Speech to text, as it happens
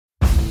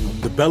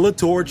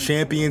Bellator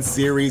Champion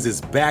Series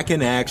is back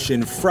in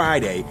action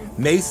Friday,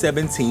 May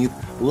 17th,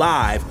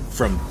 live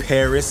from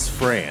Paris,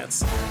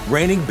 France.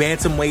 Reigning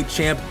bantamweight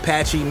champ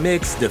Patchy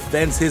Mix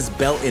defends his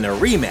belt in a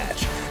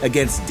rematch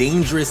against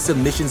dangerous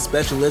submission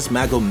specialist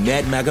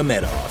Magomed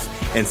Magomedov.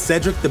 And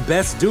Cedric the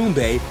Best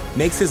Doumbé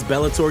makes his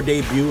Bellator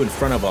debut in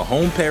front of a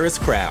home Paris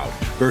crowd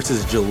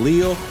versus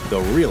Jaleel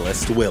the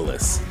Realist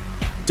Willis.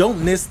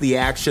 Don't miss the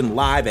action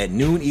live at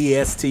noon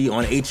EST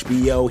on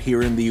HBO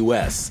here in the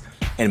US.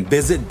 And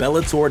visit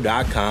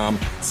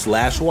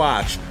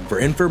Bellator.com/watch for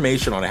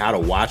information on how to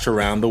watch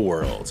around the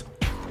world.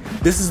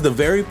 This is the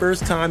very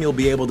first time you'll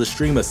be able to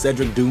stream a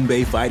Cedric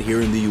Doumbé fight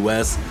here in the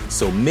US,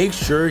 so make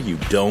sure you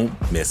don't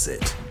miss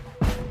it.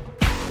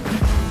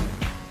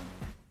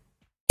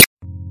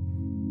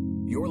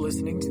 You're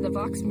listening to the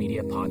Vox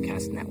Media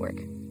Podcast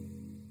Network.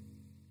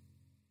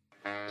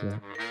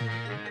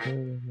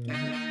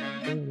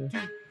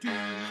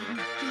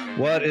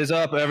 What is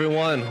up,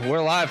 everyone?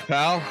 We're live,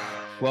 pal.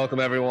 Welcome,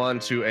 everyone,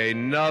 to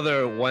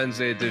another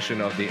Wednesday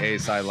edition of the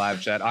A-Side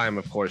Live Chat. I am,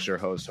 of course, your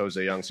host,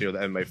 Jose Youngs, here at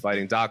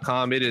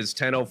MMAfighting.com. It is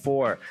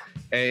 10:04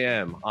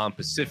 a.m. on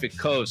Pacific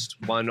Coast,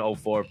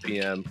 1:04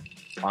 p.m.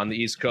 on the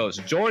East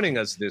Coast. Joining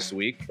us this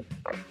week,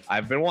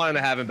 I've been wanting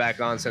to have him back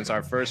on since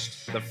the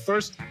first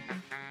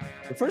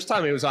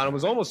time he was on, it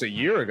was almost a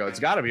year ago.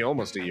 It's got to be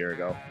almost a year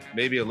ago,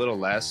 maybe a little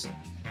less.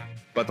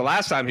 But the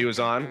last time he was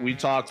on, we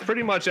talked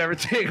pretty much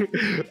everything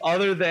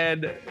other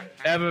than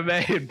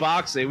MMA and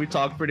boxing. We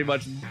talked pretty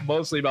much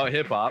mostly about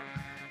hip-hop.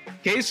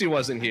 Casey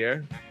wasn't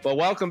here, but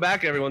welcome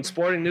back, everyone.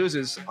 Sporting News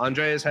is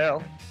Andreas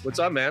Hale. What's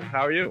up, man?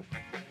 How are you?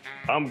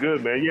 I'm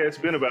good, man. Yeah, it's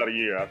been about a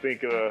year. I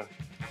think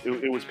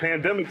it was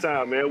pandemic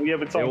time, man. We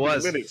haven't talked in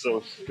a minute,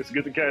 so it's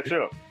good to catch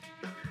up.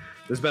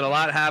 There's been a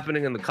lot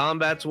happening in the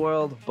combats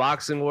world,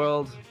 boxing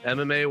world,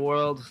 MMA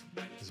world.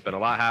 There's been a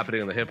lot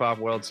happening in the hip-hop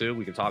world, too.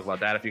 We can talk about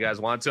that if you guys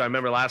want to. I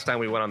remember last time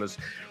we went on this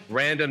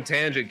random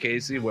tangent,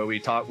 Casey, where we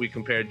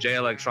compared Jay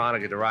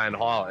Electronica to Ryan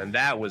Hall, and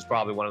that was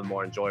probably one of the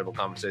more enjoyable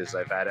conversations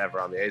I've had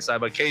ever on the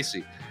A-side. But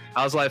Casey,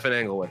 how's life in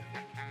Englewood?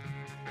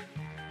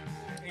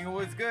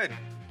 Inglewood's good.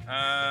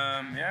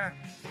 Yeah.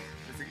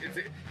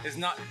 It's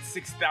not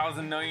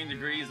 6,000 million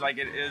degrees like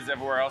it is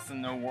everywhere else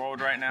in the world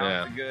right now.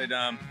 Yeah. It's a good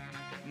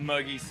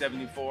muggy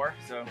 74,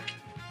 so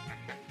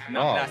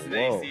not to the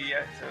AC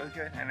yet, so it's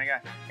good. And I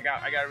got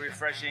a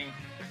refreshing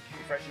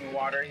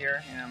water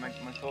here, my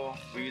cool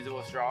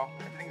reusable straw.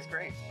 Everything's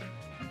great.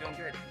 I'm doing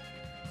good.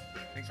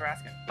 Thanks for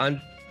asking.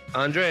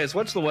 Andreas,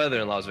 what's the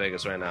weather in Las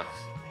Vegas right now?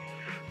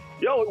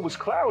 Yo, it was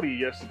cloudy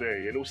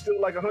yesterday, and it was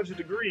still like 100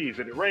 degrees,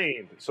 and it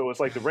rained. So it's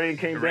like the rain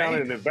came down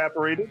and it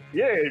evaporated.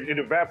 Yeah, it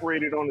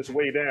evaporated on its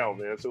way down,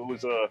 man. So it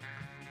was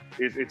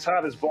it's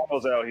hot as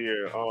balls out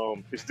here.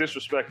 It's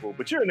disrespectful.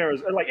 But you're in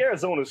Arizona. Like,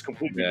 Arizona is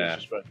completely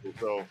disrespectful.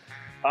 So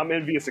I'm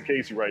envious of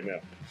Casey right now.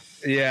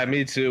 Yeah,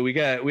 me too. We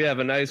have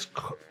a nice.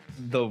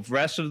 The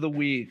rest of the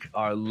week,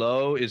 our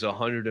low is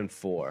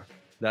 104.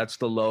 That's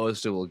the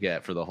lowest it will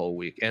get for the whole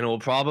week, and it will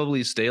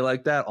probably stay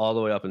like that all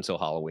the way up until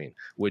Halloween,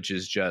 which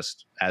is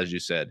just, as you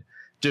said,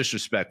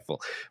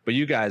 disrespectful. But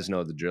you guys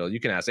know the drill. You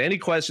can ask any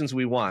questions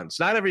we want. It's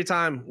not every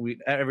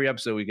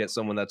episode we get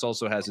someone that's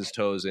also has his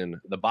toes in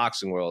the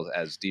boxing world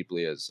as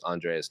deeply as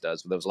Andreas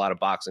does. But there was a lot of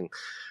boxing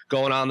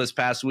going on this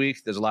past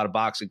week. There's a lot of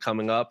boxing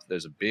coming up.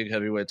 There's a big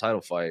heavyweight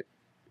title fight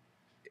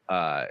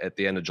at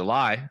the end of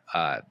July.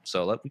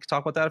 So we can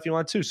talk about that if you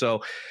want to.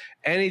 So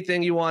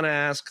anything you want to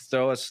ask,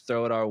 throw it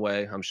our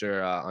way. I'm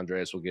sure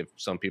Andreas will give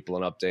some people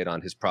an update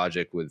on his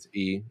project with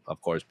E, of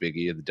course, Big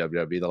E of the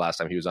WWE. The last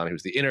time he was on, he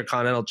was the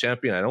Intercontinental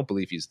Champion. I don't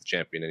believe he's the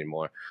champion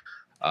anymore,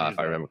 if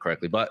I remember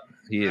correctly, but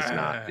he is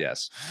not.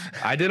 Yes,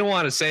 I didn't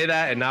want to say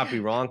that and not be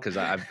wrong, because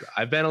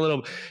I've been a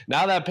little,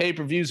 now that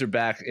pay-per-views are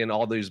back in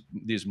all these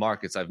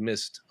markets, I've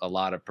missed a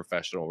lot of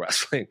professional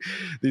wrestling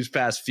these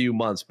past few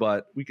months.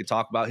 But we could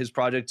talk about his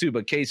project too.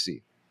 But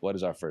Casey, what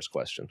is our first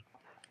question?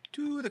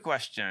 To the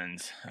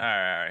questions. All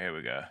right, here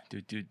we go.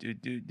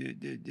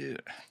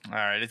 All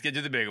right, let's get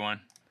to the big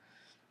one.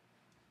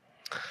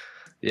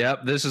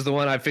 Yep, this is the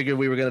one I figured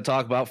we were going to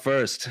talk about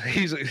first.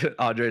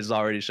 Andres is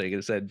already shaking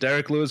his head.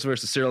 Derek Lewis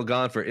versus Cyril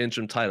Gane for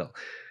interim title.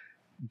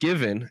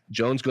 Given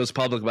Jones goes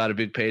public about a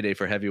big payday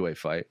for heavyweight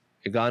fight,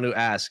 Ngannou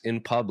asks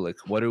in public,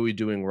 what are we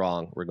doing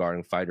wrong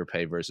regarding fighter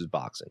pay versus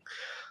boxing?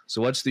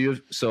 So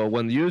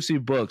when the UFC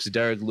books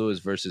Derek Lewis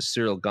versus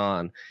Cyril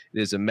Gane, it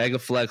is a mega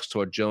flex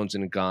toward Jones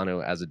and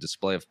Ngannou as a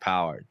display of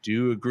power. Do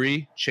you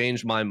agree?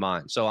 Change my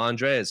mind. So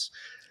Andreas,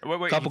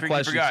 couple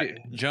questions. You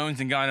forgot Jones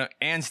and Ngannou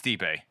and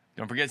Stipe.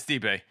 Don't forget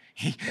Stipe.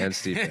 And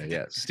Stipe,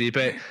 yes.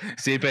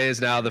 Stipe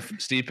is now the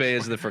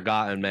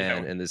forgotten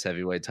man in this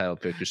heavyweight title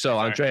picture. So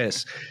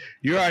Andreas,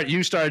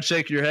 you started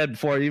shaking your head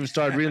before you even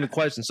started reading the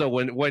question. So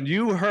when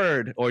you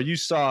heard or you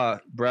saw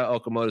Brett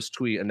Okamoto's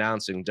tweet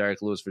announcing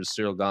Derek Lewis versus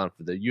Cyril Gane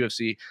for the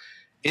UFC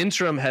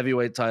interim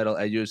heavyweight title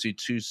at UFC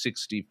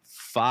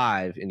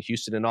 265 in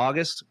Houston in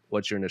August,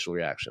 what's your initial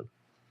reaction?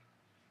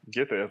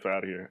 Get the F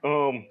out of here.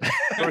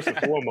 First and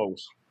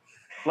foremost,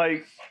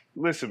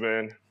 listen,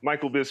 man,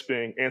 Michael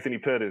Bisping, Anthony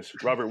Pettis,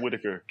 Robert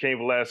Whitaker, Cain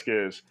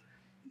Velasquez,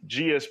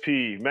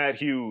 GSP, Matt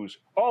Hughes,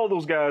 all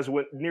those guys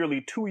went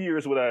nearly 2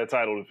 years without a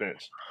title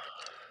defense.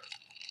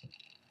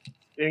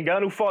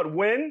 Ngannou fought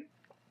when?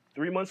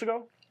 3 months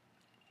ago?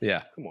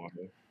 Yeah. Come on,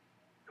 man.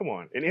 Come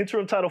on. An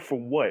interim title for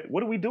what?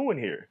 What are we doing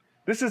here?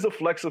 This is a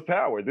flex of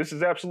power. This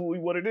is absolutely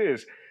what it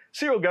is.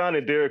 Ciryl Gane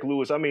and Derek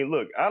Lewis, I mean,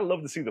 look, I'd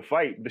love to see the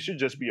fight, but this should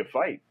just be a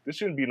fight. This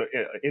shouldn't be an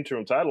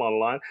interim title on the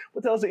line.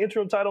 What the hell does the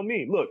interim title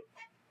mean? Look,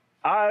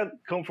 I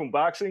come from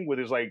boxing where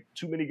there's like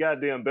too many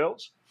goddamn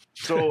belts.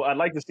 So I'd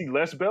like to see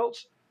less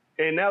belts.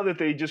 And now that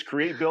they just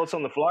create belts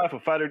on the fly,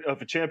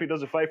 if a champion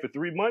doesn't fight for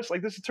 3 months,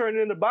 like this is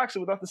turning into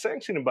boxing without the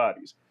sanctioning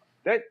bodies.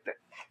 That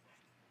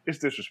it's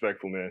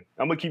disrespectful, man.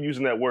 I'm going to keep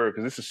using that word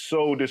because this is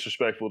so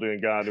disrespectful to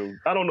Ngannou.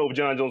 I don't know if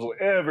John Jones will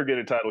ever get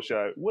a title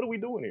shot. What are we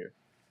doing here?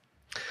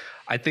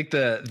 I think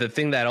the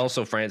thing that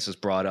also Francis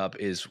brought up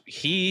is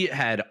he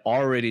had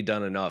already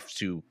done enough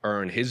to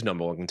earn his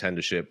number one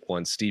contendership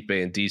when Stipe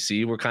and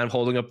DC were kind of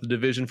holding up the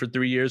division for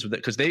 3 years with it,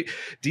 because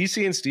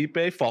DC and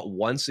Stipe fought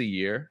once a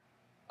year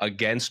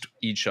against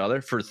each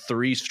other for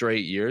 3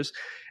 straight years.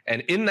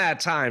 And in that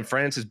time,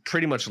 Francis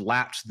pretty much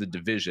lapped the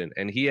division,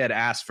 and he had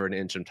asked for an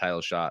interim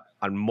title shot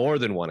on more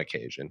than one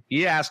occasion.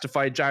 He asked to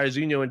fight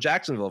Jairzinho in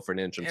Jacksonville for an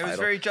interim title. It was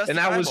very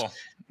justifiable.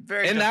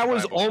 That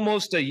was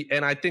almost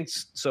and I think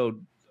so.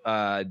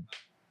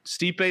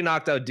 Stipe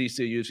knocked out DC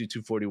at UFC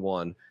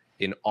 241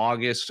 in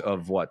August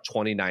of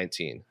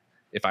 2019,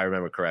 if I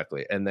remember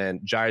correctly. And then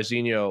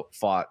Jairzinho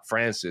fought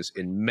Francis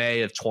in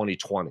May of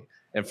 2020.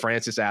 And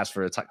Francis asked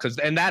for a title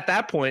and at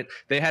that point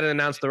they hadn't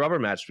announced the rubber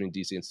match between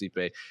DC and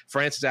Stipe.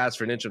 Francis asked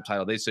for an interim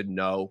title. They said,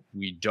 no,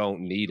 we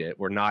don't need it.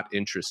 We're not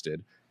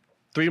interested.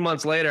 3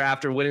 months later,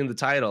 after winning the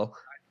title,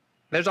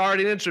 there's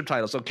already an interim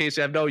title. So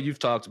Casey, I know you've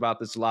talked about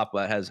this a lot,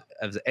 but has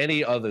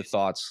any other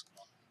thoughts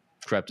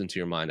crept into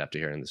your mind after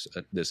hearing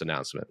this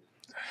announcement?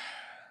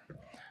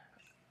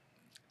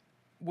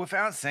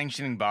 Without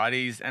sanctioning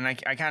bodies, and I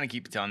kind of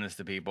keep telling this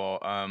to people,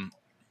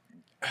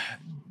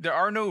 there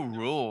are no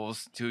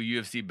rules to a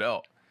UFC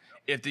belt.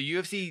 If the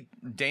UFC,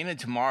 Dana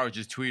tomorrow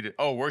just tweeted,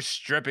 oh, we're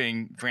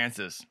stripping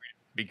Francis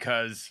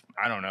because,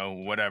 I don't know,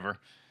 whatever,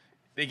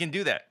 they can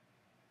do that.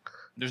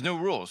 There's no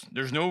rules.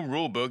 There's no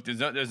rule book.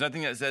 There's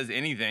nothing that says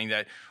anything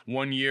that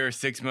 1 year,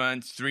 6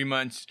 months, 3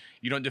 months,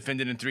 you don't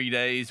defend it in 3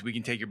 days, we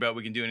can take your belt,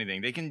 we can do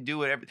anything. They can do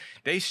whatever.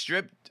 They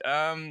stripped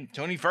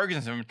Tony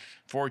Ferguson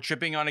for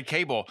tripping on a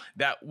cable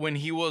that when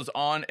he was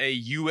on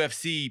a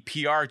UFC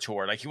PR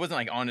tour, like he wasn't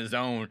like on his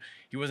own.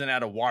 He wasn't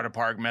at a water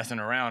park messing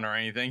around or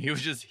anything.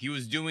 He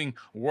was doing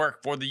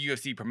work for the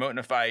UFC, promoting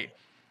a fight.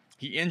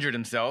 He injured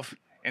himself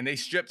and they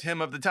stripped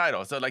him of the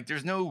title. So like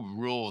there's no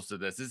rules to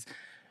this.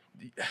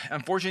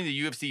 Unfortunately,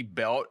 the UFC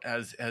belt,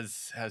 as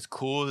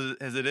cool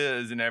as it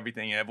is and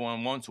everything,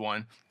 everyone wants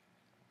one.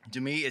 To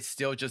me, it's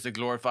still just a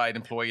glorified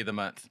employee of the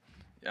month.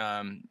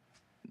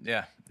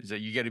 Yeah, so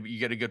you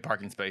get a good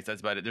parking space.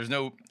 That's about it. There's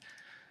no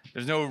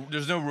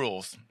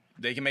rules.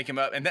 They can make him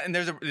up, and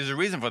there's a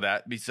reason for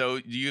that. So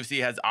the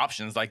UFC has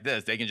options like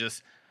this. They can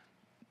just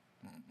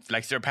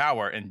flex their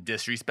power and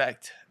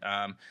disrespect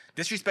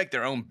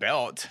their own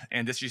belt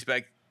and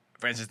disrespect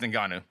Francis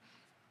Ngannou.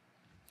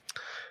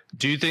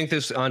 Do you think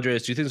this,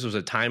 Andres, was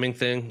a timing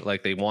thing?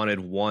 Like they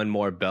wanted one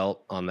more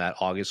belt on that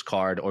August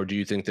card? Or do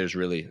you think there's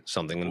really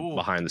something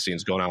behind the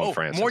scenes going on with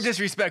Francis? More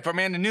disrespect for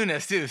Amanda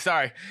Nunes, too.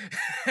 Sorry.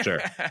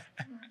 Sure.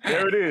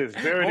 There it is.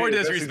 More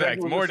disrespect.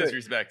 Exactly more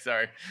disrespect.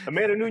 Sorry.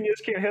 Amanda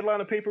Nunes can't headline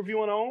a pay-per-view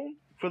on her own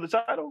for the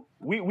title?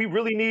 We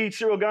really need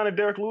Ciryl Gane and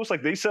Derek Lewis?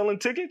 Like they selling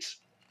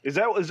tickets? Is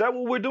that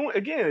what we're doing?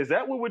 Again, is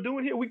that what we're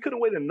doing here? We couldn't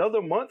wait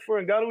another month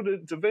for Ngannou to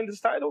defend his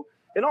title?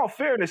 In all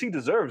fairness, he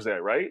deserves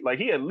that, right? Like,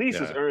 he at least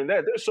has earned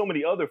that. There's so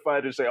many other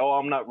fighters say, oh,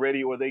 I'm not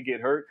ready, or they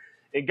get hurt.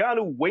 And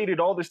Ngannou waited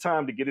all this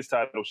time to get his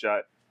title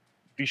shot,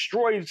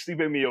 destroyed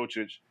Stipe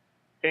Miocic,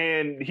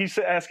 and he's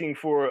asking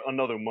for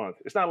another month.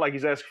 It's not like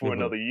he's asking for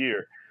another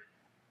year.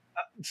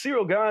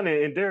 Ciryl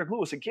Gane and Derek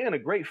Lewis, again, a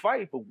great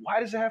fight, but why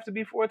does it have to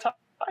be for a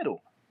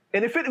title?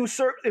 And if it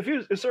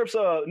usurps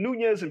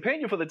Nunes and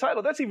Pena for the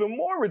title, that's even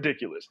more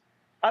ridiculous.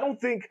 I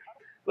don't think,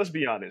 let's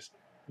be honest,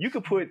 you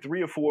could put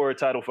 3 or 4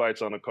 title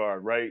fights on a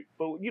card, right?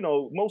 But, you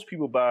know, most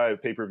people buy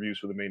pay-per-views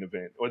for the main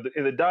event. Or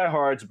the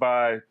diehards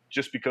buy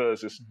just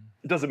because it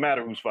doesn't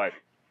matter who's fighting.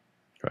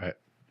 Right.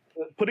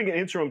 Putting an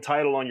interim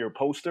title on your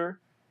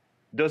poster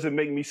doesn't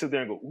make me sit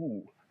there and go,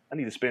 ooh, I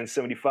need to spend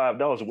 $75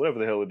 or whatever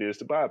the hell it is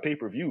to buy a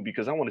pay-per-view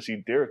because I want to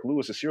see Derek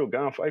Lewis and Ciryl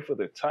Gane fight for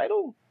the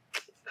title?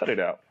 Cut it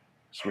out.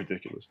 It's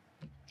ridiculous.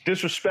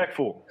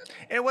 Disrespectful.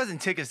 And it wasn't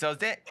ticket sales.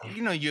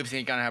 UFC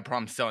ain't gonna have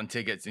problems selling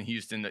tickets in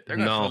Houston. They're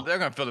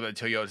gonna fill it with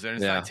Toyotas. They're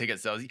not ticket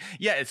sales.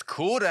 Yeah, it's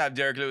cool to have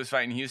Derek Lewis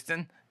fight in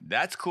Houston.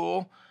 That's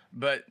cool,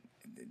 but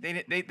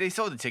they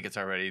sold the tickets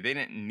already. They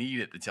didn't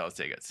need it to sell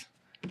tickets.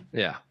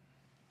 Yeah,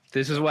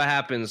 this is what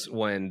happens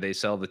when they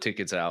sell the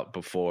tickets out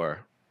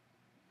before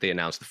they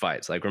announce the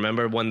fights. Like,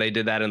 remember when they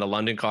did that in the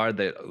London card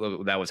that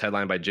was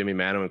headlined by Jimmy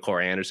Mano and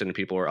Corey Anderson, and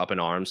people were up in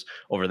arms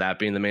over that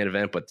being the main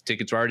event, but the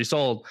tickets were already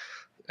sold.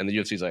 And the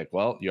UFC's like,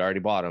 well, you already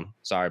bought them.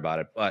 Sorry about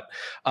it. But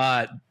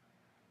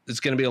it's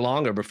going to be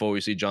longer before we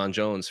see John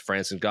Jones,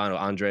 Francis Ngannou,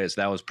 Andreas.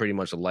 That was pretty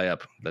much a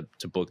layup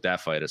to book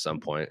that fight at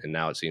some point, and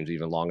now it seems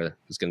even longer.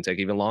 It's going to take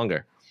even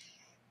longer.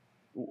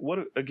 What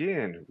are we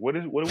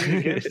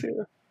against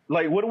here?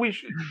 Like, what do we?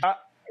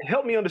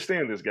 Help me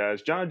understand this,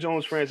 guys. John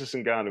Jones, Francis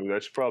Ngannou.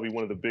 That's probably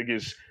one of the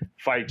biggest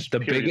fights.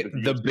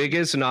 The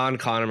biggest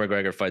non-Conor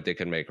McGregor fight they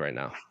can make right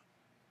now.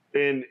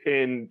 And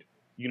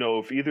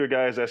if either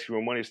guy is asking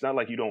for money, it's not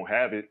like you don't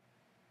have it.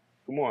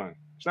 Come on.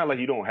 It's not like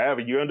you don't have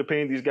it. You're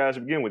underpaying these guys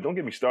to begin with. Don't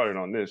get me started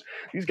on this.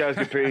 These guys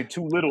get paid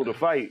too little to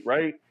fight,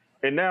 right?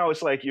 And now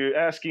it's like you're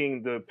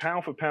asking the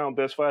pound-for-pound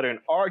best fighter and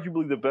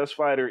arguably the best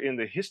fighter in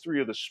the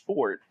history of the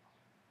sport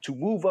to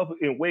move up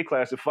in weight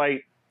class to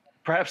fight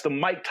perhaps the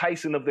Mike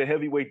Tyson of the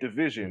heavyweight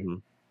division. Mm-hmm.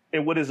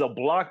 And what is a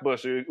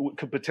blockbuster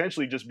could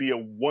potentially just be a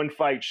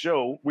one-fight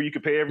show where you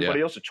could pay everybody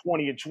else a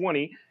 20 and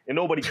 20 and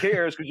nobody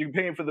cares because you're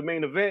paying for the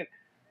main event.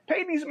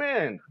 Pay these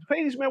men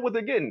what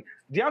they're getting.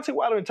 Deontay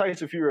Wilder and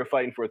Tyson Fury are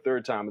fighting for a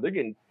third time, and they're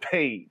getting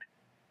paid.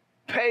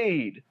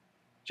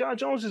 John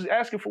Jones is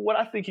asking for what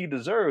I think he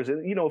deserves.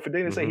 And, for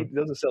Dana to say he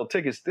doesn't sell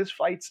tickets, this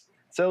fight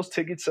sells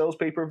tickets, sells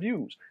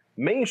pay-per-views.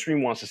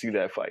 Mainstream wants to see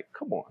that fight.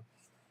 Come on.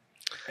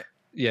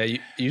 Yeah,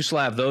 you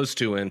slap those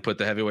two in, put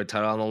the heavyweight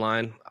title on the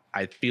line.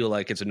 I feel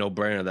like it's a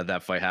no-brainer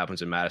that fight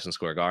happens in Madison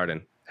Square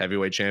Garden.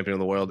 Heavyweight champion of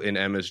the world in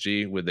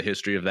MSG with the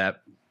history of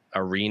that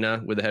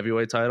arena with the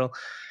heavyweight title.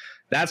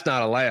 That's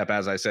not a layup,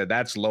 as I said.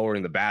 That's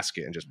lowering the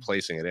basket and just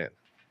placing it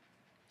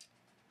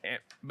in.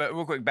 But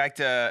real quick, back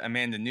to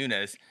Amanda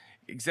Nunes.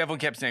 Everyone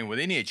kept saying, well,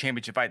 they need a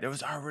championship fight. There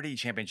was already a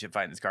championship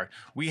fight in this card.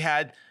 We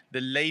had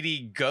the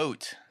Lady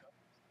Goat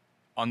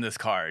on this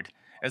card.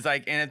 It's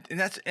like,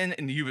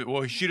 and you,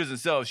 well, she doesn't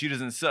sell.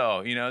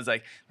 It's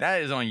like,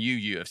 that is on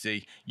you,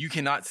 UFC. You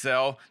cannot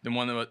sell the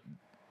one that was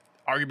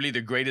arguably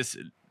the greatest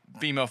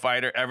female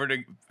fighter ever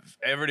to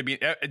be in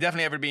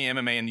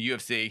MMA in the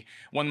UFC,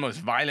 one of the most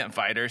violent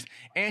fighters,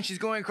 and she's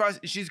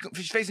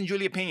facing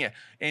Julia Pena,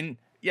 and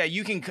yeah,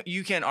 you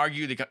can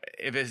argue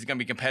if it's going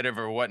to be competitive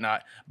or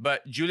whatnot,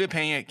 but Julia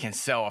Pena can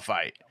sell a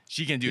fight.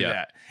 She can do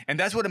that, and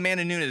that's what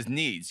Amanda Nunes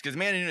needs, because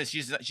Amanda Nunes,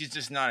 she's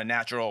just not a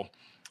natural.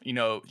 She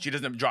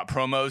doesn't drop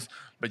promos,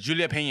 but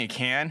Julia Pena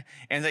can,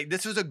 and like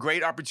this was a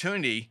great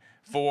opportunity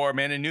for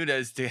Amanda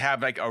Nunes to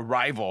have like a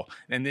rival,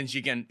 and then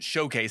she can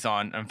showcase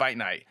on Fight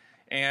Night.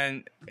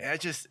 And it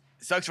just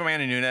sucks for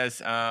Amanda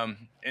Nunes.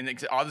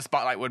 And all the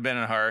spotlight would have been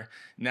on her.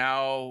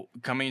 Now,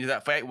 coming into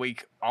that fight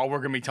week, all we're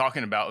going to be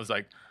talking about was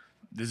like,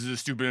 this is a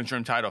stupid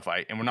interim title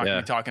fight. And we're not going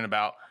to be talking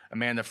about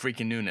Amanda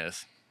freaking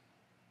Nunes.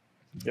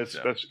 That's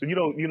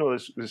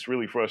it's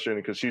really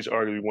frustrating because she's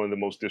arguably one of the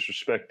most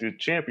disrespected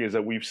champions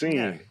that we've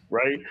seen,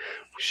 right?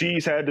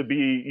 She's had to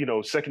be,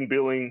 second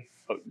billing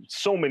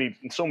so many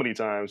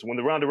times. When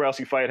the Ronda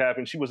Rousey fight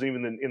happened, she wasn't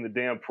even in the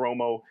damn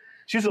promo.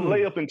 She's a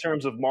layup in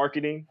terms of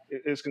marketing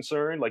is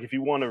concerned. Like, if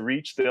you want to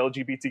reach the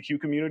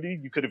LGBTQ community,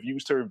 you could have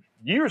used her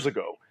years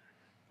ago.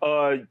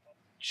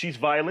 She's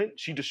violent.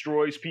 She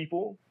destroys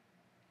people.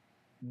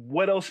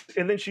 What else?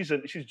 And then she's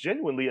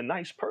genuinely a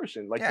nice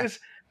person. Like this,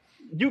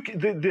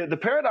 the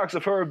paradox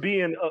of her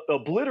being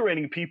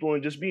obliterating people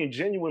and just being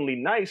genuinely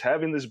nice,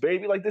 having this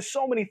baby. Like, there's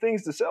so many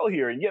things to sell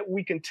here, and yet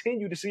we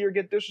continue to see her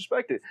get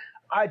disrespected.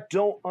 I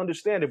don't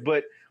understand it,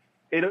 but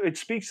it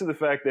speaks to the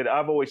fact that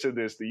I've always said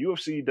this: the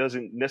UFC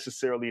doesn't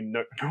necessarily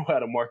know how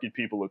to market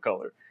people of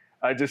color.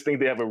 I just think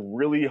they have a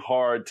really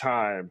hard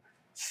time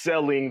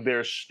selling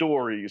their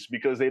stories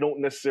because they don't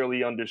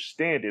necessarily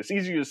understand it. It's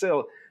easier to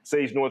sell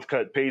Sage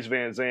Northcutt, Paige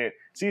Van Zandt.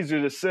 It's easier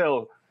to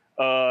sell,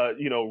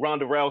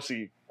 Ronda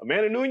Rousey.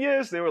 Amanda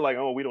Nunes, they were like,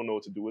 oh, we don't know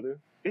what to do with her.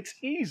 It's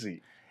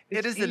easy.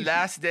 It is the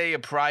last day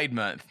of Pride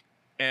Month,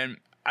 and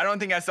I don't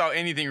think I saw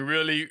anything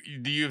really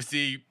the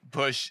UFC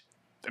push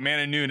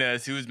Amanda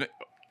Nunes, who's been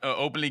an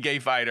openly gay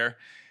fighter.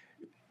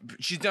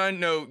 She's done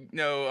no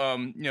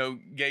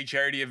gay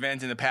charity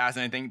events in the past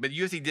and anything, but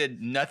UFC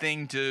did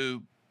nothing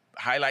to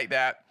highlight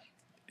that,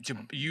 to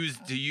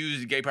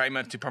use Gay Pride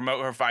Month to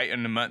promote her fight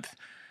in the month.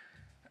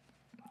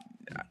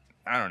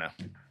 I don't know.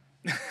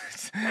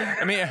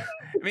 I mean,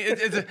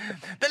 it's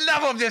the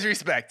level of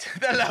disrespect.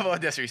 The level of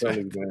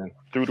disrespect. Man,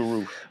 through the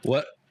roof.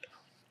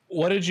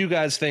 What did you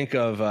guys think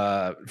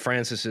of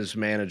Francis's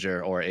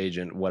manager or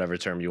agent, whatever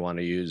term you want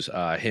to use,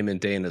 him and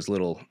Dana's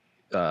little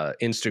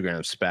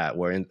Instagram spat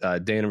where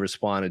Dana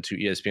responded to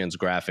ESPN's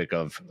graphic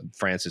of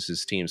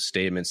Francis's team's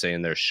statement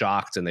saying they're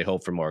shocked and they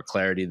hope for more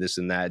clarity, this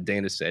and that.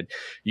 Dana said,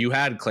 you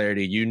had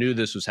clarity, you knew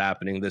this was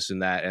happening, this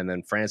and that. And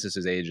then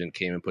Francis's agent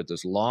came and put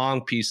this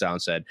long piece out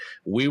and said,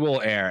 we will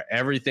air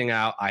everything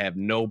out. I have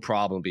no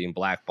problem being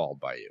blackballed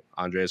by you.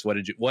 Andreas,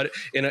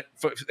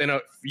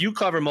 you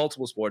cover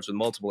multiple sports with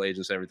multiple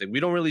agents and everything. We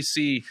don't really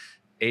see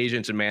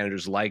agents and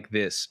managers like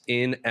this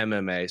in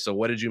MMA. So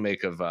what did you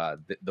make of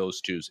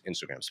those two's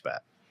Instagram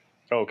spat?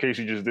 Oh,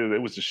 Casey just did it.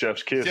 It was the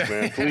chef's kiss,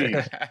 man.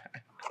 Please.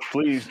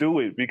 Please do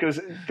it, because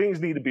things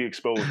need to be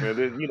exposed, man.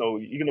 You know,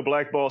 you're going to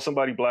blackball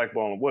somebody,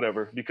 blackball them,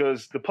 whatever,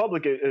 because the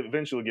public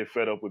eventually get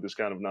fed up with this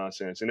kind of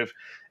nonsense. And if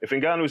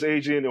Ngannou's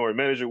agent or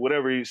manager,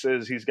 whatever, he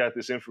says he's got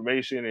this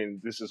information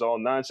and this is all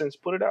nonsense,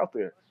 put it out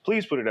there.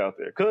 Please put it out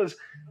there, because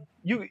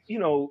you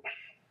know,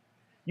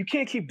 you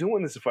can't keep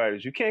doing this to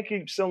fighters. You can't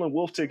keep selling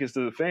wolf tickets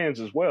to the fans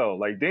as well.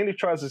 Like, Dana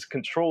tries to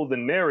control the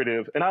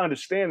narrative, and I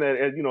understand that,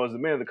 as you know, as the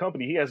man of the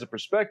company, he has a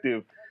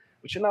perspective.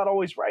 But you're not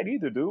always right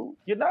either, dude.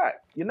 You're not.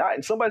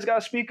 And somebody's got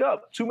to speak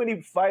up. Too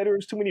many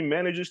fighters, too many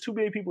managers, too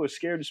many people are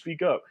scared to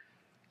speak up.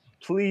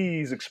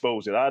 Please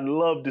expose it. I'd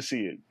love to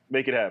see it.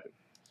 Make it happen.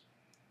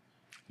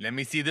 Let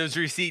me see those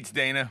receipts,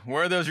 Dana.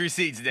 Where are those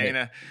receipts,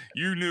 Dana?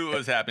 You knew it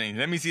was happening.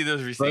 Let me see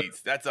those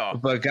receipts. That's all.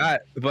 But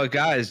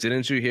guys,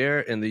 didn't you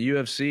hear? In the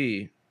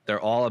UFC, they're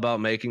all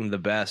about making the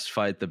best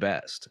fight the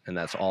best, and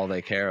that's all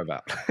they care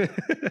about.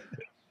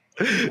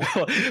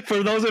 Well,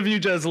 for those of you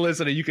just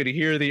listening, you could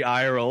hear the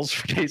eye rolls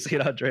from Casey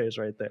and Andreas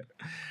right there.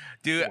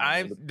 Dude,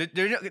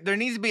 there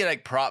needs to be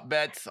like prop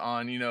bets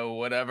on, you know,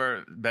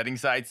 whatever betting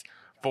sites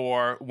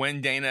for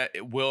when Dana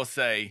will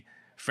say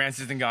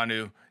Francis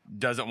Ngannou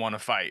doesn't want to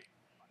fight.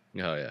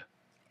 Oh yeah,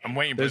 I'm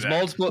waiting for there's that.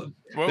 Multiple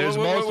ways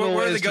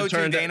the go-to to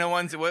turn Dana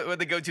ones? What are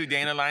the go-to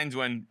Dana lines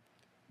when?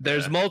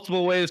 There's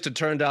multiple ways to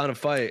turn down a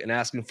fight, and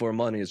asking for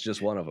money is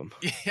just one of them.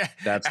 Yeah,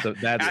 that's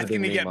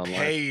asking the to get online.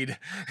 paid.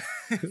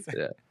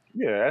 Yeah.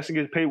 Yeah, asking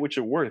to get paid what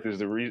you're worth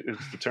is is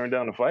to turn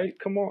down the fight.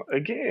 Come on,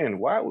 again.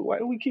 Why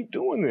do we keep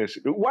doing this?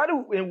 Why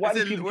do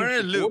people we're in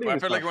a loop? I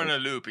feel like we're in a a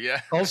loop.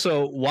 Yeah.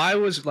 Also, why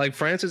was like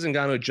Francis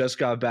Ngannou just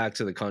got back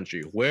to the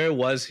country? Where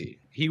was he?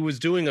 He was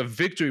doing a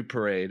victory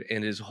parade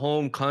in his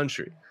home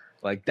country.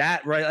 Like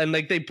that, right? And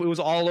like it was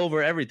all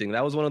over everything.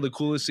 That was one of the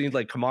coolest scenes.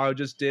 Like Kamaru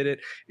just did it,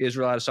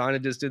 Israel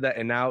Adesanya just did that,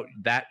 and now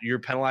that you're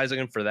penalizing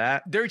him for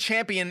that. Their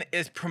champion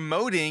is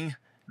promoting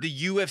the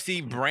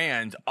UFC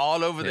brand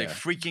all over the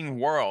freaking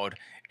world,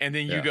 and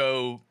then you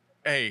go,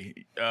 "Hey,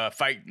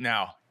 fight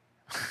now."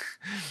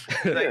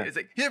 It's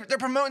like they're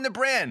promoting the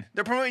brand.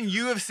 They're promoting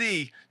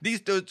UFC.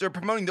 They're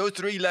promoting those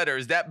three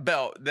letters, that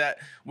belt, that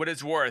what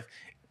it's worth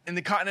in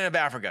the continent of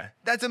Africa.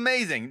 That's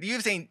amazing. The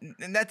UFC,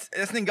 and that's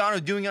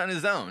Ngannou doing it on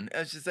his own.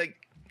 It's just like,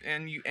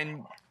 let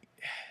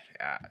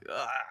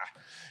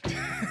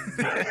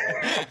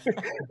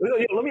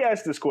me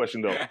ask this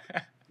question though: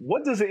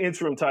 what does an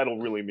interim title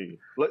really mean?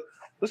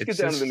 Let's get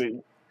down to the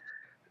meat.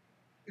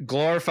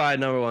 Glorified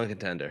number one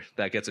contender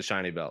that gets a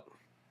shiny belt.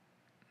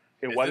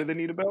 And why do they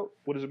need a belt?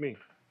 What does it mean?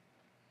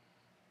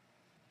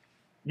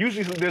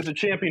 Usually there's a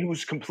champion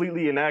who's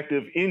completely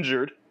inactive,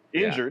 injured.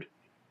 You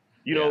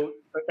know,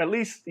 at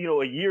least, you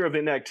know, a year of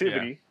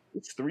inactivity. Yeah.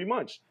 It's 3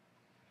 months.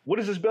 What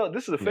is this belt?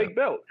 This is a fake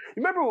belt.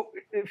 You remember,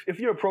 if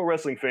you're a pro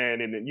wrestling fan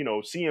and, you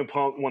know, CM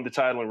Punk won the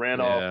title and ran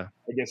off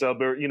against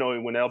Alberto, you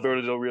know, when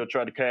Alberto Del Rio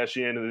tried to cash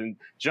in, and then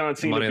John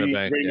Cena beat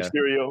Rey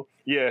Mysterio,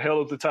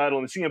 held up the title,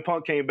 and CM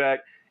Punk came back,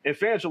 and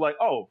fans were like,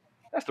 oh,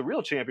 that's the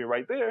real champion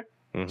right there.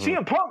 Mm-hmm.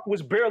 CM Punk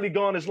was barely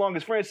gone as long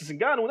as Francis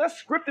Ngannou, and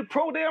that's scripted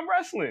pro damn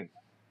wrestling.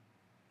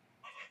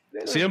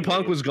 CM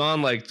Punk was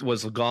gone like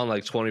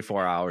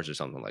 24 hours or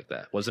something like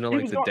that. Wasn't it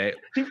like the day?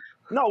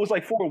 No, it was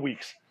like 4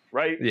 weeks.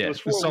 Right? Yeah,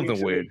 it was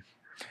something weird.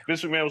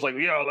 Vince McMahon was like,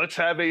 "Yeah, let's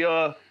have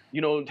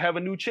have a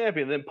new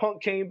champion." Then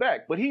Punk came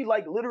back, but he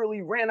like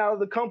literally ran out of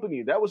the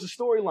company. That was the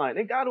storyline.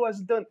 Ngannou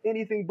hasn't done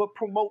anything but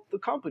promote the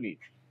company.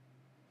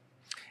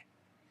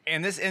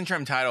 And this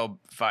interim title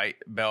fight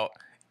belt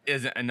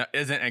isn't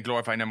a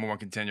glorified number one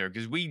contender,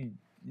 because we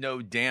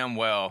know damn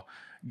well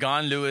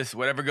Gon Lewis,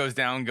 whatever goes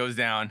down,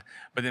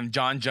 but then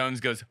John Jones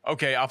goes,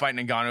 "Okay, I'll fight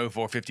Ngannou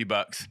for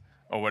 $50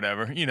 or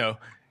whatever." You know,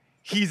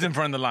 he's in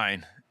front of the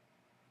line.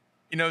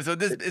 You know, so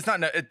this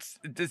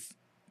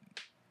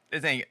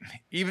ain't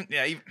even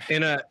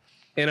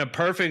in a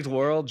perfect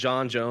world,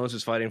 John Jones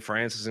is fighting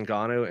Francis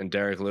Ngannou and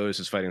Derek Lewis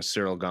is fighting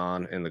Cyril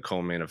Gane in the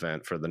co-main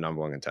event for the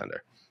number one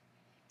contender.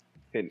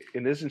 And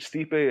isn't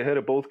Stipe ahead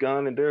of both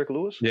Gane and Derek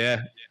Lewis?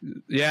 Yeah.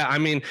 I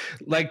mean,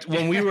 like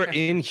when we were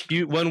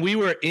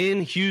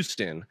in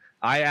Houston,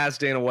 I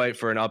asked Dana White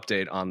for an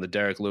update on the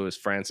Derek Lewis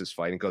Francis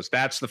fight, and he goes,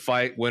 "That's the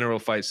fight. Winner will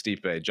fight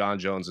Stipe. John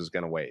Jones is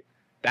going to wait."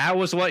 That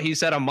was what he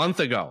said a month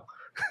ago.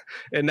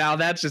 And now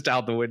that's just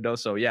out the window.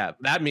 So, yeah,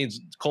 that means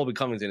Colby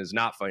Covington is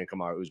not fighting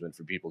Kamaru Usman,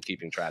 for people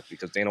keeping track,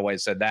 because Dana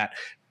White said that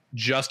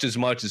just as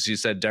much as he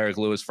said Derek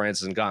Lewis,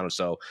 Francis Ngannou.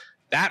 So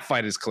that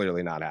fight is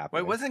clearly not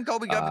happening. Wait, wasn't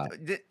Colby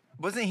Covington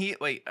wasn't he?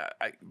 Wait,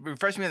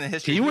 refresh me on the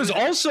history. He was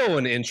also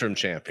an interim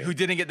champion who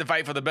didn't get the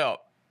fight for the belt.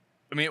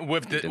 I mean,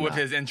 with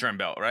his interim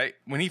belt, right?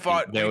 When he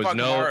fought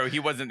Kamaru, he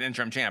wasn't the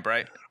interim champ,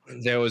 right?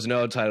 There was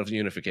no title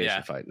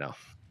unification fight. No.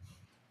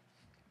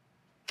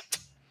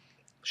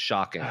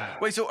 Shocking.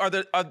 Wait, so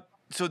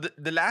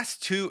the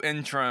last two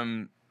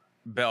interim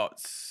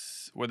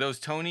belts, were those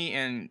Tony?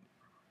 Am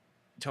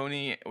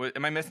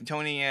I missing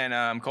Tony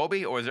and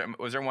Colby, or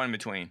was there one in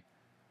between?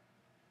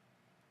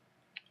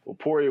 Well,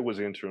 Poirier was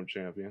the interim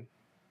champion.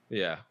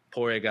 Yeah,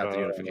 Poirier got the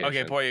unification.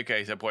 Okay, Poirier.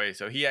 Okay, so Poirier.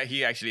 So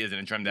he actually is an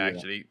interim that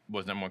actually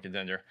was number one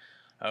contender.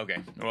 Okay.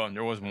 Well,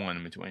 there was one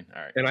in between.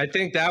 All right. And I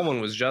think that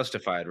one was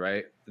justified,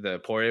 right? The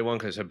Poirier one,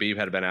 because Khabib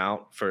had been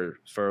out for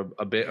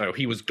a bit, or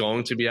he was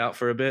going to be out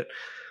for a bit.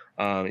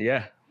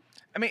 Yeah.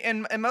 I mean,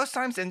 and most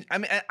times,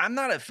 I'm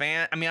not a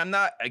fan. I mean, I'm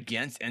not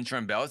against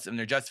interim belts, and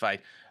they're justified.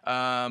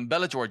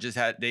 Bellator just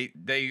had they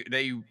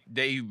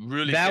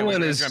really that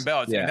one is interim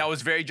belts, and that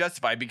was very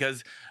justified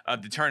because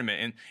of the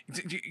tournament.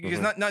 And because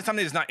not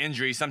something that's not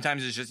injury.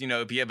 Sometimes it's just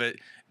if you have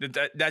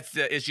that's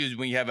the issues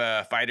when you have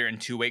a fighter in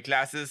 2 weight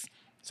classes.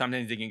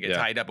 Sometimes they can get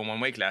tied up in 1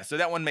 weight class. So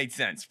that one made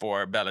sense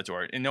for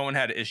Bellator, and no one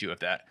had an issue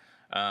with that.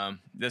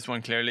 This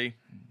one clearly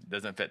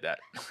doesn't fit that.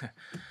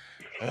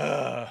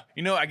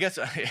 I guess.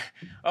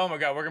 Oh my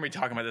God, we're gonna be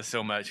talking about this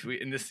so much.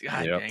 Dang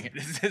it,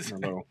 this is.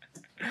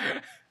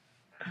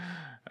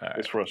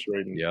 It's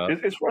frustrating. Yeah,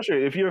 it's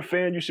frustrating. If you're a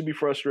fan, you should be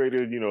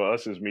frustrated.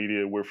 Us as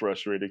media, we're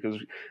frustrated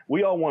because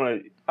we all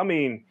want to. I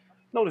mean,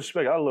 no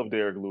disrespect. I love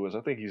Derek Lewis.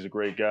 I think he's a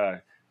great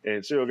guy.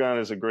 And Cyril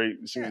Gane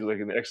seems like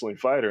an excellent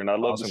fighter, and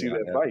I'd love to see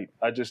that fight.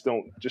 I just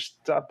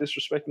stop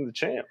disrespecting the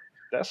champ.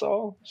 That's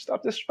all.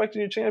 Stop disrespecting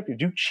your champion.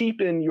 You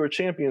cheapen your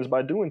champions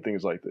by doing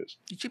things like this.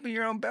 You cheapen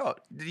your own belt.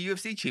 The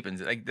UFC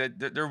cheapens it. Like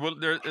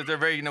they're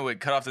very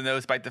cut off the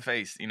nose, bite the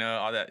face.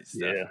 All that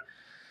stuff.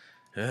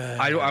 Yeah.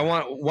 I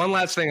want one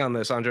last thing on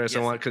this, Andres. Yes.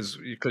 I want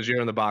because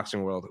you're in the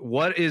boxing world.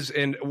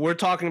 And we're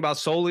talking about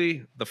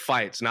solely the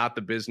fights, not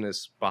the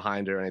business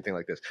behind it or anything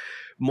like this.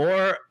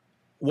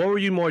 What were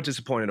you more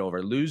disappointed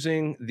over?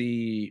 Losing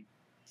the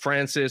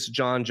Francis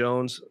John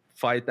Jones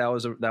fight that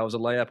was a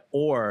layup,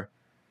 or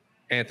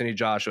Anthony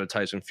Joshua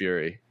Tyson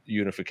Fury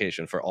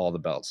unification for all the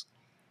belts?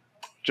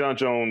 John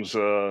Jones,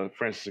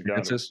 Francis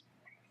Ngannou.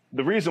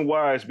 The reason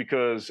why is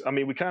because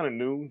we kind of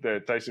knew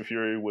that Tyson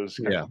Fury was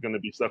going to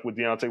be stuck with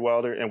Deontay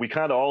Wilder, and we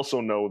kind of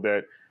also know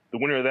that the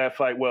winner of that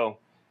fight, well,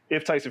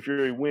 if Tyson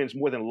Fury wins,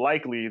 more than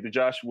likely the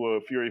Joshua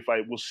Fury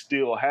fight will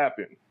still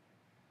happen.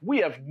 We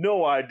have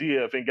no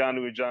idea if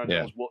Ngannou and John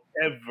Jones will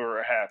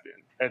ever happen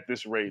at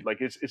this rate.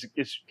 Like it's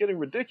getting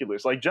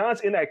ridiculous. Like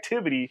John's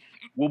inactivity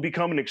will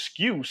become an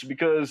excuse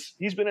because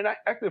he's been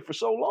inactive for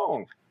so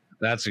long.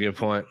 That's a good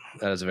point.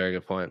 That is a very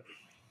good point.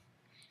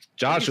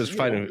 Joshua's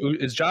fighting.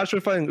 Is Joshua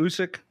fighting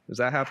Usyk? Is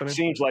that happening?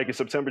 Seems like it's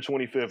September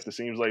 25th. It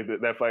seems like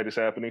that fight is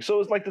happening.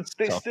 So it's like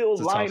they still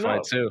line up.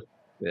 Fight too.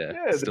 Yeah,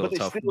 still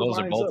tough. Those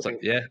are both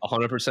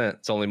 100%.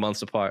 It's only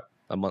months apart.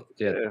 A month.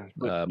 Month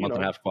and a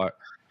half apart.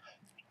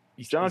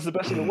 John's the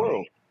best in the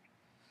world.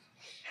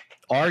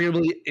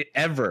 Arguably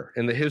ever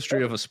in the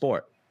history of a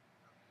sport.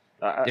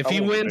 If he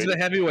wins the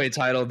heavyweight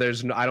title,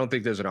 I don't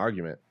think there's an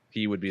argument.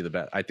 He would be the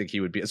best. I think he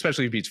would be,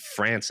 especially if he beats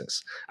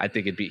Francis. I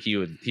think he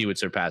would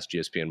surpass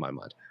GSP in my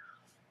mind.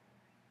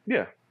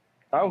 Yeah,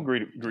 I'll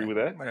agree with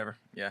that. Whatever.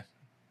 Yeah,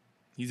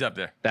 he's up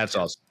there. That's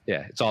all.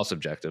 Yeah, it's all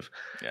subjective.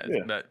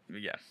 But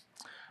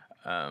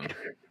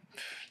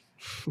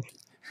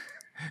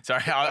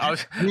Sorry, I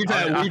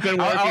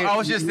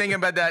was just thinking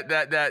about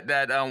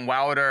that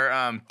Wilder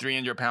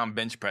 300-pound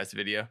bench press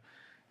video.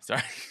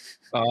 Sorry.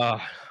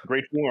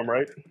 Great form,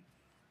 right?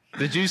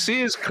 Did you see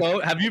his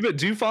coach?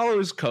 Do you follow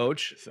his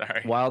coach?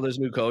 Sorry. Wilder's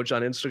new coach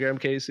on Instagram,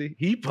 Casey.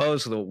 He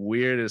posts the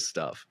weirdest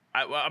stuff.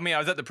 I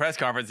was at the press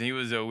conference and he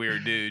was a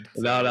weird dude.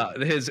 So. No,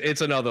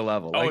 it's another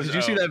level. Did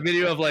you see that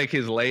video of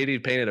his lady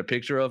painted a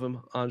picture of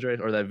him, Andres,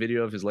 or that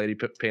video of his lady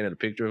painted a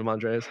picture of him,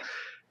 Andres?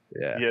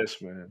 Yeah.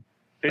 Yes, man.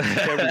 I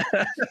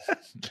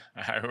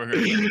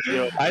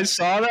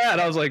saw that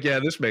and I was like, yeah,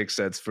 this makes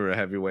sense for a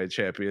heavyweight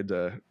champion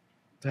to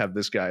have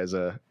this guy as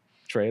a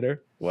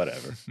trainer.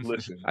 Whatever.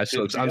 Listen, I'm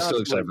still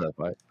excited for that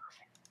fight.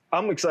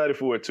 I'm excited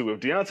for it too.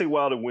 If Deontay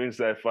Wilder wins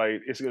that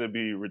fight, it's going to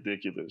be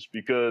ridiculous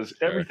because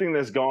everything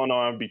that's gone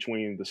on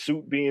between the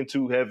suit being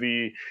too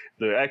heavy,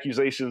 the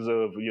accusations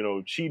of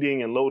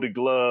cheating and loaded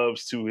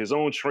gloves, to his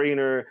own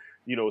trainer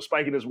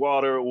spiking his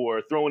water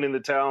or throwing in the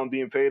towel and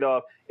being paid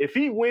off. If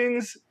he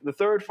wins the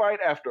third fight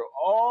after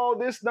all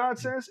this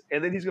nonsense,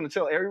 and then he's going to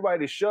tell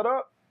everybody to shut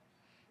up,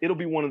 it'll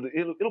be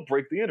it'll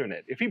break the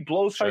internet. If he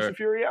blows Tyson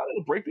Fury out,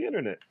 it'll break the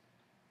internet.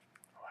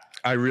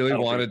 I really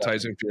wanted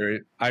Tyson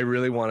Fury.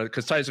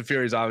 Because Tyson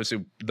Fury is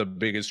obviously the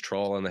biggest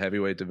troll in the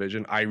heavyweight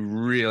division. I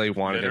really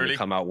wanted him to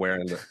come out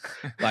wearing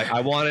I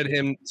wanted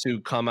him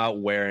to come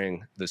out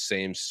wearing the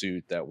same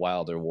suit that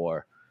Wilder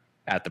wore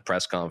at the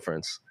press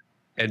conference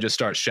and just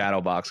start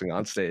shadowboxing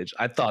on stage.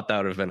 I thought that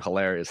would have been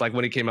hilarious. Like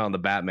when he came out in the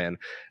Batman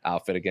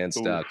outfit against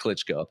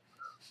Klitschko.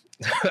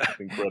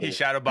 He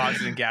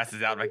shadowboxes and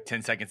gasses out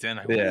 10 seconds in.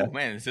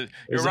 Man,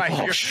 you're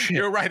right.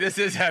 You're right. This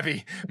is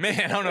heavy. Man,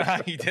 I don't know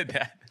how he did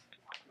that.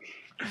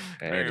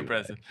 Very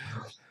impressive.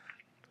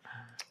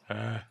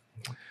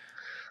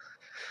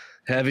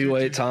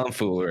 Heavyweight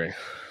tomfoolery.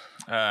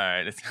 All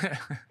right.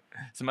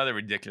 Some other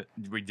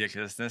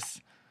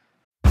ridiculousness.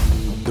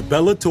 The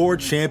Bellator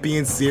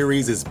Champion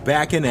Series is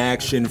back in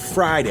action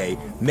Friday,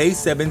 May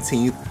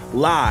 17th,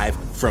 live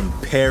from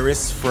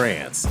Paris,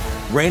 France.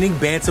 Reigning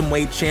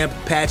bantamweight champ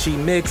Patchy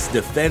Mix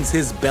defends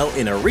his belt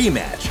in a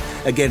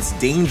rematch against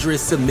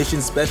dangerous submission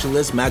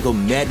specialist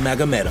Magomed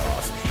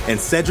Magomedov. And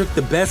Cedric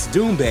the Best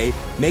Doumbé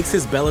makes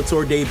his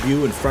Bellator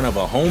debut in front of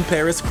a home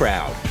Paris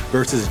crowd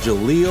versus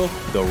Jaleel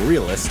the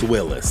Realist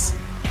Willis.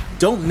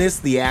 Don't miss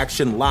the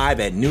action live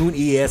at noon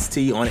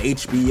EST on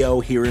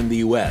HBO here in the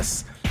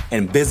US.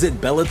 And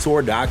visit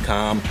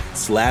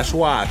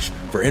Bellator.com/watch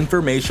for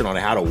information on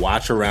how to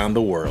watch around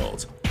the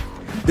world.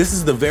 This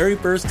is the very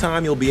first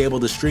time you'll be able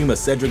to stream a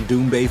Cedric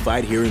Doumbé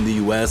fight here in the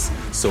US,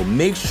 so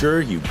make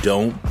sure you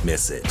don't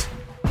miss it.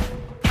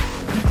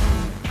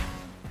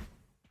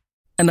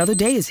 Another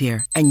day is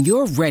here, and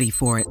you're ready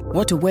for it.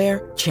 What to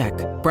wear? Check.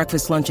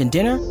 Breakfast, lunch, and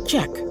dinner?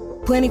 Check.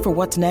 Planning for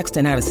what's next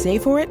and how to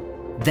save for it?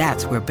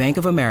 That's where Bank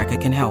of America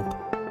can help.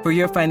 For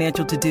your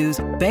financial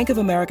to-dos, Bank of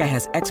America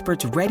has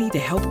experts ready to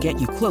help get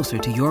you closer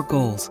to your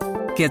goals.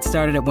 Get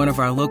started at one of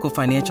our local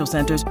financial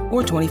centers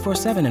or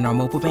 24/7 in our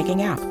mobile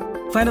banking app.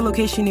 Find a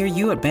location near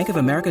you at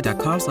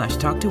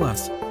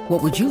bankofamerica.com/talktous.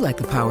 What would you like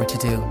the power to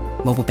do?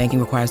 Mobile banking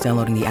requires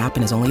downloading the app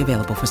and is only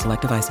available for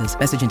select devices.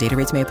 Message and data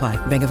rates may apply.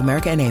 Bank of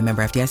America NA,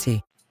 member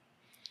FDIC.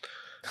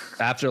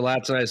 After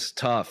last night's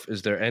Tough,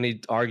 is there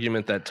any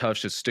argument that Tough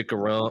should stick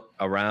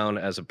around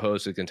as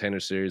opposed to Contender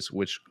Series,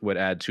 which would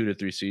add 2 to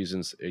 3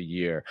 seasons a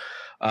year?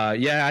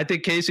 Yeah, I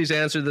think Casey's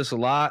answered this a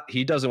lot.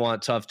 He doesn't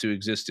want Tough to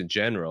exist in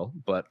general.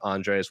 But,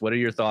 Andres, what are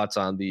your thoughts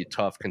on the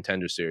Tough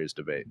Contender Series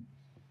debate?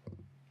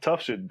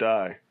 Tough should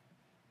die.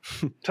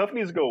 Tough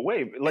needs to go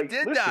away. Like,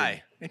 it did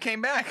die. It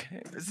came back.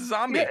 It's a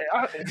zombie.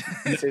 Yeah,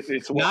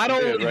 it's not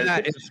only dead,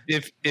 right?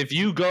 that, if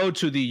you go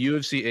to the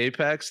UFC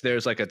Apex,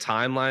 there's like a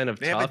timeline of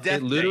Tough.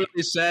 It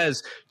literally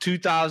says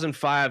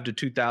 2005 to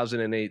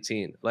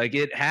 2018. Like,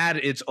 it had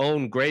its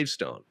own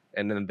gravestone,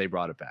 and then they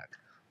brought it back.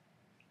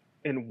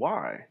 And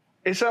why?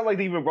 It's not like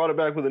they even brought it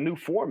back with a new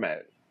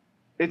format.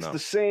 It's the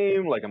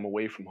same. Like, I'm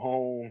away from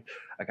home.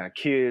 I got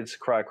kids.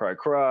 Cry, cry,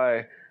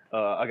 cry.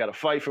 I got to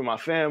fight for my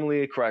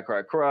family. Cry,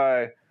 cry,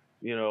 cry.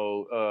 You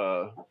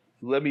know,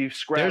 let me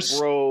scrap,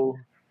 bro.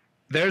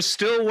 They're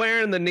still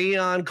wearing the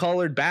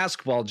neon-colored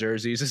basketball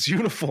jerseys as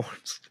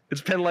uniforms.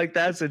 It's been like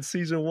that since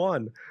season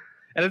 1,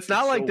 and it's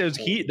not like there's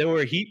heat. There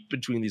were heat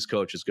between these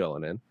coaches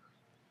going in.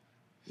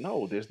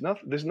 No, there's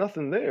nothing. There's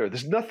nothing there.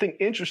 There's nothing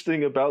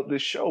interesting about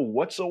this show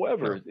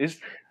whatsoever. No.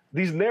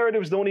 These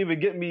narratives don't even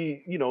get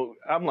me. You know,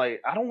 I'm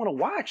like, I don't want to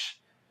watch.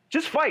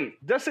 Just fight.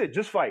 That's it.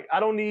 Just fight. I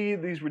don't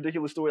need these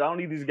ridiculous stories. I don't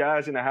need these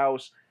guys in the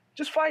house.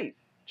 Just fight.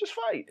 Just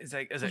fight. It's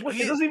like, it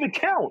doesn't even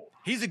count.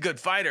 He's a good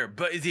fighter,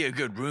 but is he a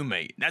good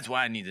roommate? That's what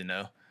I need to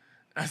know.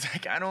 I was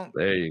like, I don't.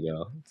 There you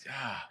go.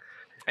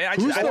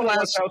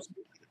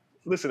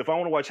 Listen, if I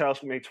want to watch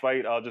housemates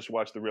fight, I'll just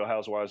watch the Real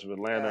Housewives of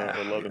Atlanta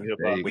or Love and Hip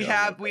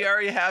Hop. We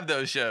already have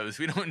those shows.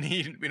 We don't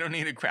need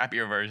a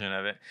crappier version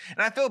of it.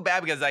 And I feel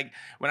bad because, like,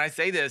 when I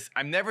say this,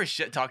 I'm never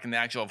shit talking the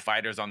actual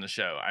fighters on the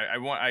show.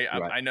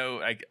 I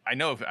know a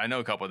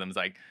couple of them. It's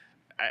like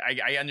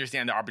I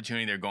understand the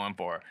opportunity they're going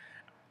for,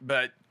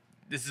 but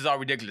this is all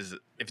ridiculous.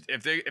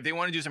 If they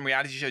want to do some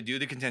reality show, do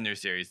the Contender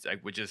Series,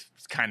 like, which is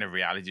kind of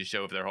reality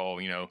show of their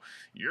whole, you know,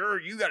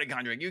 you got a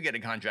contract, you get a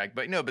contract,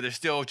 but no, but they're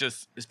still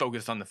just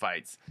focused on the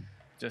fights.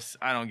 Just,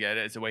 I don't get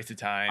it. It's a waste of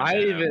time.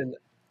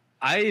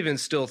 I even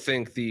still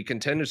think the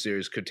Contender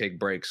Series could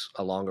take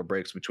longer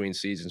breaks between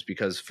seasons,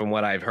 because from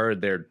what I've heard,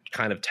 they're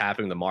kind of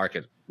tapping the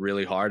market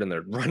really hard and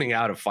they're running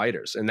out of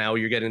fighters. And now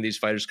you're getting these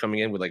fighters coming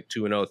in with like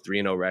 2-0,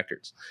 3-0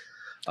 records.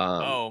 It's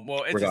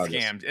regardless. A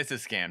scam. It's a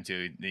scam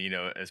too, you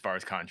know, as far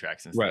as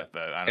contracts and stuff.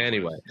 But I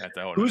don't know. That's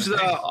a whole who's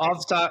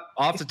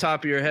off the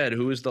top of your head?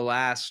 Who is the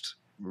last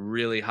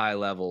really high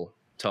level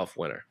Tough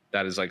winner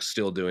that is like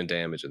still doing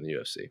damage in the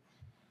UFC?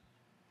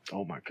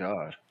 Oh my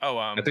God.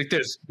 I think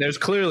there's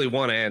clearly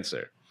one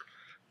answer,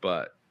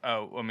 but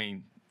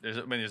there's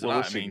a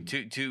lot. I mean,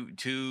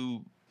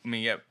 two. I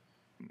mean, yeah,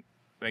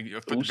 like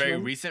for the very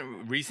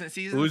recent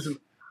seasons.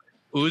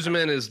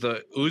 Usman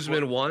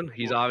Usman won.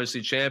 He's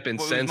obviously champion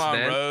since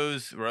then.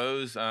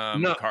 Rose,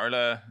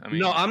 Carla.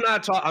 I'm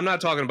not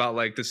talking about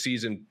like the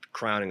season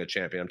crowning a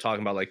champion. I'm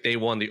talking about like they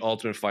won the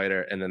Ultimate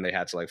Fighter and then they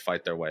had to like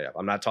fight their way up.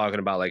 I'm not talking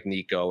about like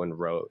Nico and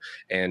Rose.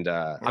 And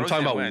I'm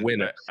talking about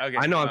winners. Okay.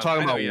 I know I'm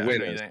talking about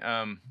winners.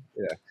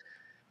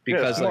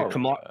 Because like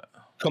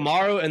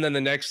Kamaru, and then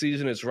the next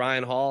season it's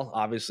Ryan Hall.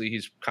 Obviously,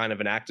 he's kind of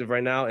inactive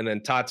right now. And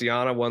then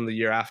Tatiana won the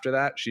year after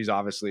that. She's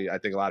obviously, I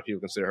think a lot of people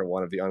consider her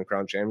one of the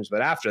uncrowned champions.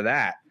 But after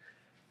that,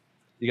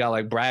 you got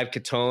like Brad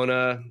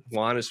Katona.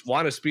 Juan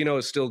Espino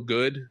is still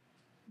good.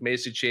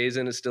 Macy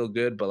Chazen is still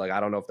good. But like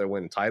I don't know if they're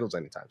winning titles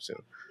anytime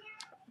soon.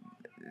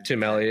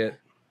 Tim Elliott,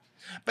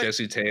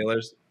 Jesse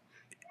Taylor's.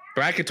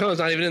 Brad Katona's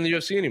not even in the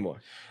UFC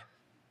anymore.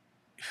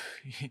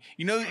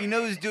 You know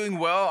who's doing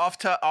well off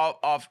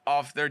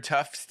their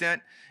tough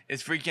stint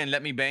is freaking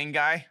Let Me Bang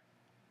guy.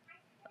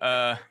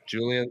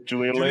 Julian Lane.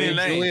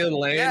 Julian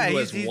Lane. Yeah,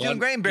 he's doing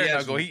great in bare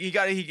knuckle. He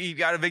got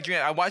a victory.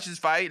 I watched his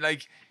fight.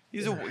 Like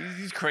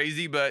he's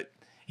crazy, but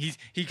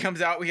he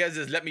comes out. He has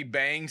this Let Me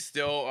Bang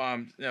still.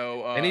 And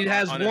he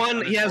has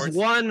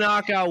one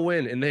knockout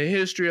win in the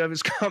history of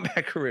his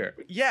combat career.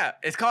 Yeah,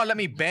 it's called Let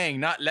Me Bang,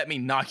 not Let Me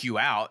Knock You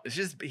Out. It's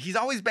just he's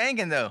always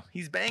banging though.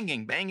 He's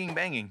banging.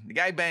 The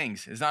guy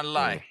bangs. It's not a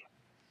lie.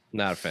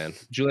 Not a fan.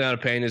 Juliana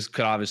Payne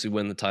could obviously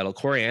win the title.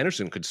 Corey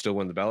Anderson could still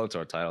win the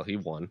Bellator title. He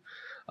won.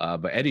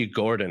 But Eddie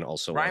Gordon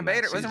also Ryan won.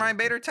 Bader. Wasn't Ryan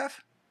Bader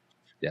tough?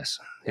 Yes.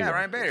 Yeah,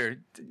 Ryan Bader.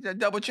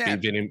 Double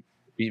champ.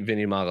 Beat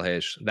Vinny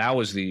Magalhaes. That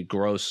was the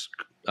gross.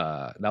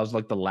 That was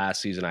like the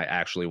last season I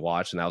actually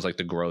watched, and that was like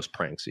the gross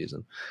prank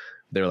season.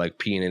 They were like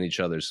peeing in each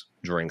other's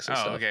drinks and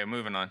stuff. Oh, okay.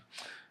 Moving on.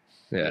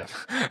 Yeah.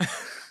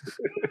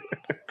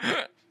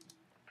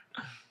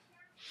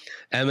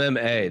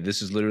 MMA.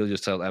 This is literally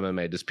just titled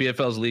MMA. Does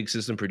PFL's league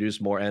system produce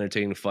more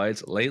entertaining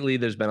fights? Lately,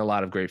 there's been a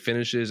lot of great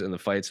finishes, and the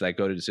fights that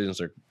go to decisions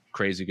are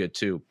crazy good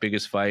too.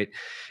 Biggest fight,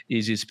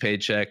 easiest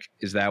paycheck.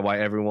 Is that why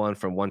everyone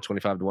from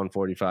 125 to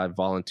 145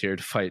 volunteered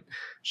to fight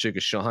Sugar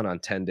Sean on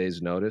 10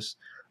 days' notice?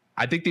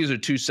 I think these are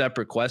two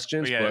separate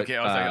questions. Yeah, but, okay.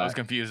 I was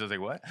confused. I was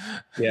like, what?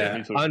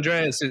 Yeah.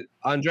 Andreas,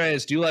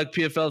 do you like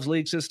PFL's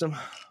league system?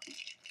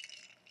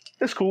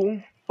 It's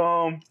cool.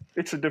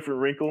 It's a different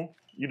wrinkle.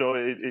 You know,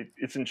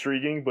 it's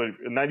intriguing, but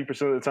 90%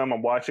 of the time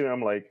I'm watching,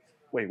 I'm like,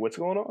 wait, what's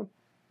going on?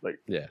 Like,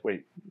 yeah.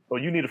 Wait, oh,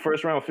 you need a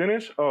first round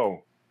finish?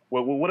 Oh,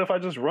 well, what if I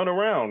just run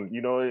around,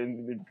 you know,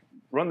 and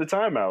run the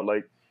timeout?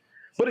 Like,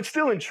 but it's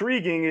still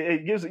intriguing.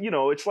 It gives, you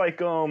know, it's like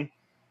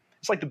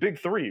the big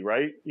three,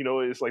 right? You know,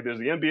 it's like there's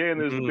the NBA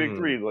and there's the big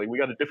three. Like we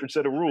got a different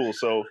set of rules,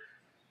 so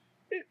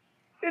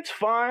it's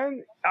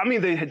fine. I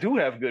mean, they do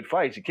have good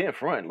fights. You can't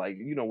front. Like,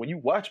 you know, when you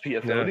watch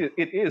PFL,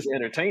 it is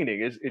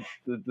entertaining.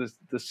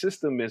 The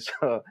system is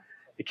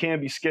it can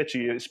be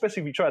sketchy,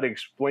 especially if you try to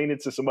explain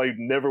it to somebody who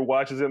never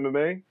watches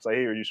MMA. It's like,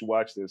 hey, you should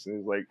watch this, and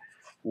it's like,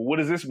 well, what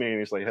does this mean?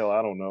 It's like, hell,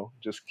 I don't know.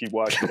 Just keep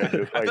watching.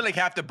 I feel like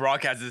half the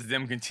broadcast is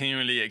them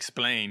continually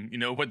explain, you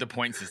know, what the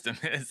point system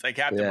is. Like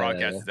half the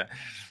broadcast is that.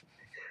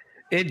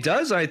 It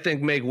does, I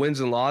think, make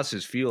wins and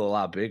losses feel a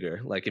lot bigger.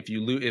 Like if you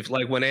lose, if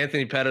like when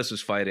Anthony Pettis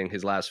was fighting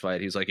his last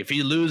fight, he's like, if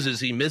he loses,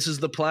 he misses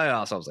the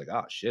playoffs. I was like,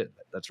 oh shit,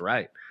 that's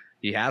right.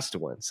 He has to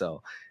win.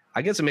 So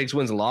I guess it makes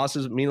wins and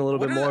losses mean a little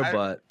bit more.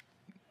 But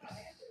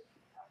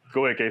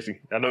go ahead,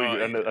 Casey. I know.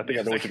 I think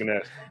I know what you're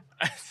gonna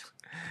ask.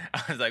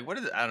 I was like, what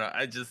is it? I don't know.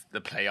 I just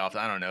the playoffs.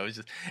 I don't know. It's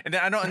just, and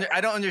then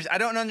I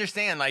don't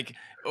understand. Like,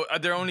 are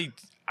there only?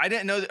 I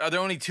didn't know. Are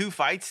there only 2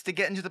 fights to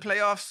get into the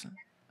playoffs?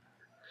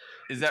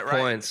 Is that right?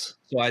 Points.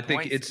 So I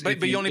think it's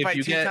but you only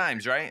fight 2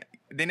 times, right?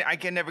 Then I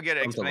can never get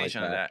an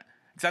explanation of that.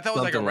 Because I thought it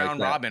was like a round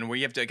robin where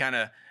you have to kind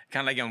of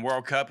like in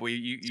World Cup where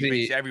you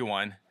face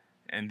everyone.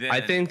 And then I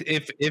think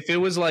if it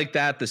was like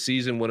that, the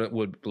season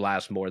would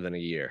last more than a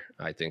year.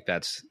 I think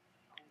that's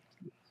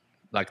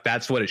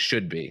what it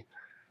should be.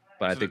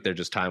 But I think they're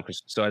just time.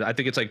 So I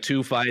think it's like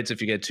 2 fights.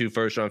 If you get 2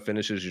 first-round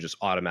finishes, you're just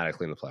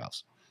automatically in the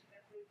playoffs.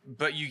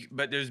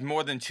 But there's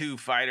more than 2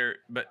 fighter.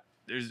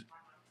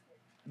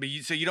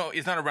 So you don't.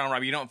 It's not a round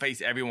robin. You don't face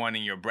everyone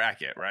in your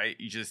bracket, right?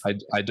 You just.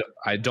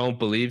 I don't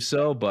believe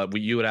so, but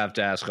you would have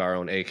to ask our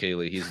own AK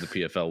Lee. He's the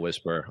PFL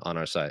whisperer on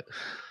our site.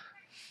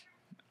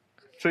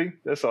 See,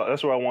 that's all.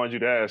 That's what I wanted you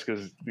to ask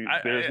because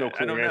there's no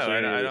clear answer.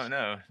 I don't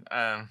know.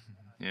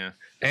 Yeah.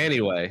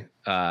 Anyway,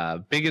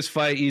 biggest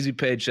fight, easy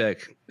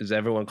paycheck. Is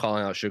everyone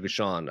calling out Sugar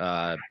Sean?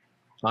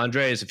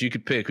 Andreas, if you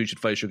could pick, who should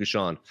fight Sugar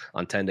Sean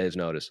on 10 days'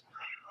 notice?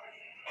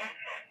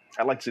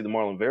 I'd like to see the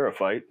Marlon Vera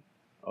fight.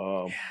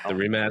 The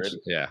rematch,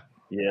 yeah.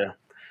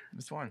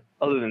 This one.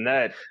 Other than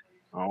that,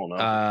 I don't know.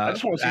 I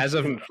just want to see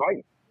him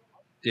fight.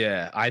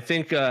 Yeah, I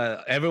think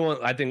everyone.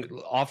 I think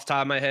off the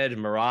top of my head,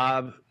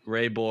 Merab,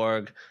 Ray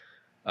Borg,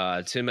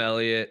 Tim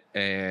Elliott,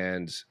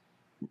 and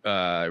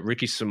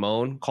Ricky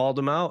Simone called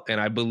him out, and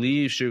I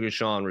believe Sugar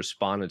Sean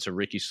responded to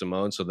Ricky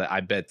Simone, so that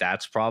I bet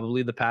that's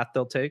probably the path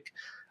they'll take.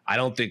 I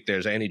don't think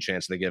there's any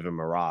chance they give him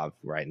Merab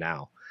right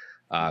now.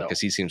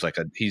 Because he seems like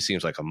he's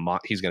going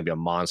to be a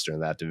monster in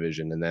that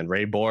division. And then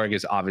Ray Borg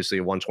is obviously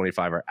a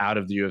 125er out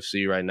of the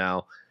UFC right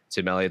now.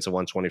 Tim Elliott's a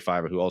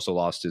 125er who also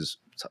lost his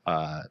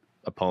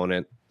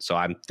opponent. So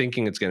I'm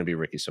thinking it's going to be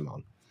Ricky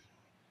Simone,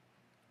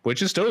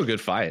 which is still a good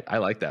fight. I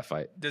like that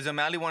fight. Does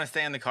O'Malley want to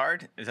stay on the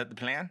card? Is that the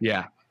plan?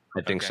 Yeah,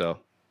 I think so.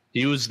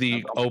 He was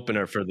the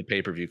opener for the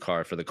pay-per-view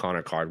card, for the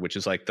Conor card, which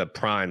is like the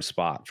prime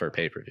spot for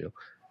pay-per-view.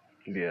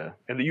 Yeah,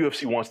 and the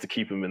UFC wants to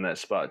keep him in that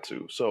spot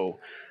too. So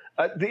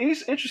the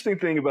interesting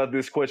thing about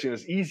this question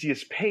is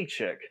easiest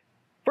paycheck.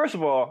 First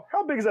of all,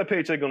 how big is that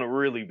paycheck going to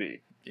really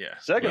be? Yeah.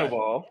 Second of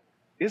all,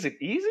 is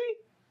it easy?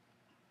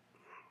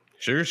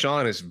 Sugar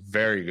Sean is a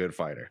very good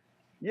fighter.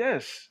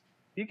 Yes,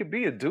 he could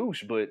be a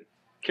douche, but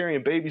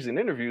carrying babies in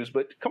interviews.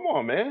 But come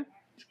on, man,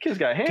 this kid's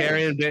got hands.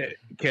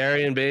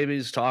 Carrying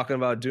babies, talking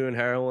about doing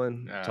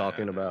heroin,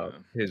 talking about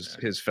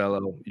his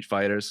fellow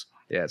fighters.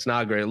 Yeah, it's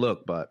not a great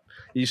look, but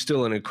he's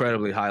still an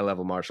incredibly high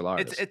level martial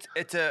artist.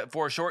 It's a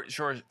for a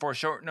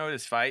short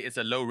notice fight. It's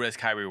a low risk,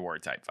 high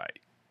reward type fight.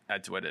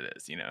 That's what it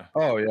is, you know.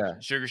 Oh yeah,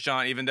 Sugar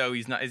Sean, even though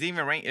he's not, is he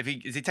even ranked?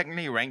 Is he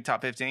technically ranked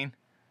top 15?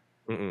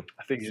 I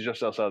think he's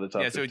just outside the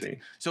top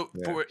 15.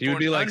 He would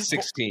be like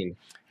 16.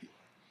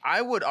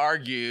 I would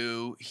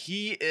argue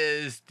he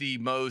is the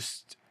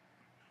most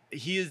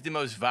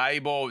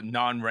valuable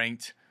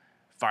non-ranked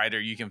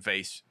fighter you can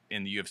face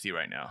in the UFC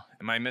right now.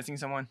 Am I missing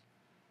someone?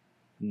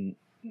 You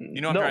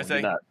know what I'm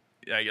trying to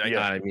say?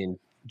 I mean,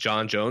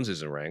 John Jones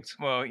isn't ranked.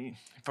 Well, he's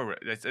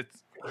ranked. Let's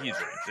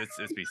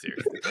be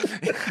serious.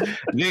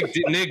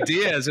 Nick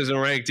Diaz isn't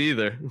ranked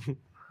either.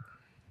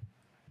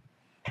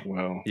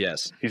 Well,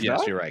 yes,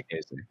 not? You're right,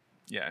 Casey.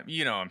 Yeah,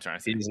 you know what I'm trying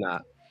to say. He's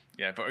not.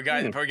 Yeah, for a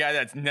guy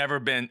that's never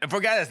been, how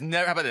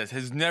about this,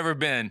 has never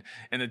been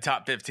in the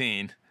top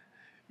 15,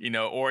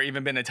 or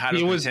even been a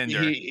title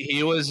contender.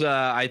 He was.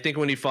 I think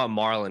when he fought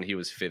Marlon, he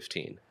was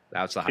 15.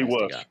 That's the highest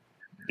he got.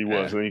 He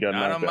was. Then he got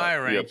not on my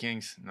out.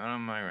 rankings. Yep. Not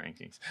on my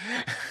rankings.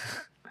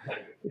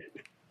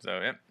 So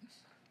yep.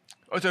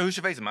 Oh, so who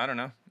should face him? I don't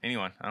know.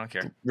 Anyone. I don't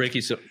care.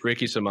 Ricky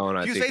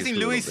Simone. He was facing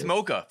Louis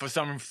Smolka for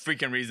some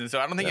freaking reason,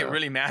 so I don't think it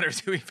really matters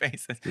who he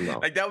faces. No.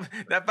 Like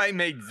that fight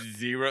made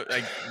zero.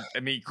 Like, I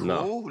mean, cool.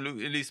 No.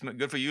 At least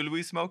good for you,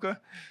 Louis Smolka.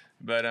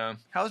 But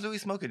how's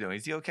Louis Smolka doing?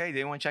 Is he okay?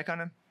 Did anyone check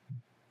on him?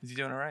 Is he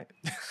doing all right?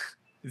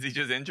 Is he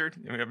just injured?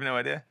 We have no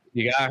idea.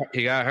 He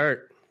got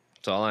hurt.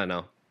 That's all I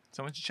know.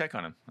 Someone should check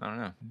on him. I don't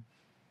know.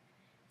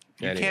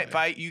 You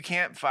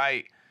can't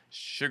fight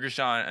Sugar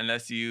Sean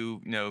unless you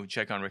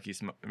check on Ricky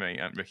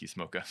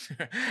Smolka.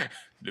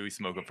 Louis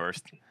Smolka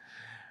first.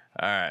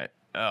 All right.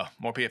 Oh,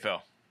 more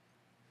PFL.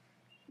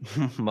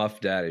 Muff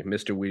Daddy,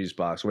 Mr. Wheaties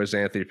Box. Where's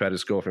Anthony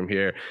Pettis go from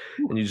here?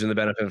 And using the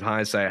benefit of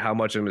hindsight, how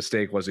much of a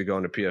mistake was he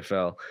going to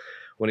PFL?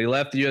 When he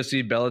left the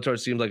UFC, Bellator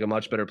seemed like a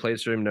much better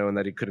place for him, knowing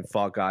that he couldn't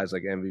fought guys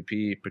like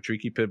MVP,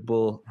 Patricky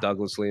Pitbull,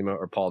 Douglas Lima,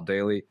 or Paul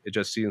Daly. It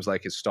just seems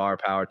like his star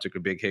power took a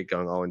big hit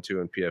going 0-2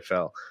 in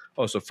PFL.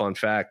 Also, fun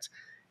fact,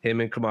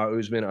 him and Kamaru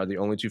Usman are the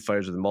only two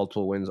fighters with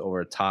multiple wins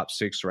over a top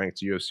 6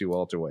 ranked UFC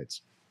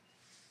welterweights.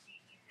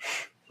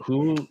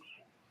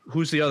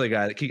 Who's the other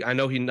guy? I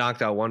know he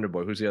knocked out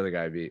Wonderboy. Who's the other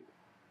guy beat?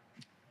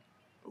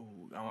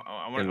 Ooh,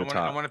 I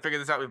want to figure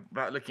this out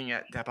without looking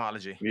at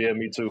Tapology. Yeah,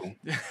 me too.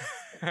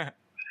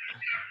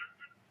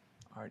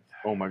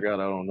 Oh my God,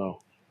 I don't know.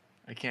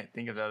 I can't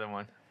think of the other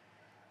one.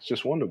 It's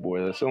just Wonder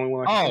Boy. That's the only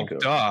one I can think of.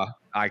 Oh, duh!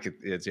 I could.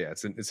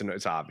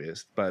 It's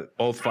obvious. But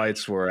both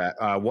fights were at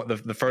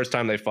the first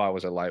time they fought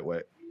was at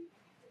lightweight.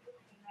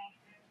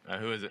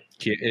 Who is it?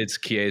 It's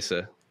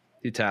Chiesa.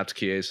 He tapped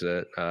Chiesa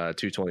at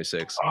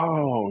 226.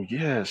 Oh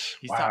yes!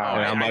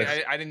 Wow.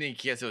 I didn't think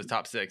Chiesa was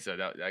top 6, so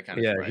that kind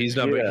of. Yeah, he's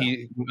number.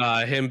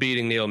 Yeah. Him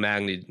beating Neil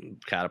Magny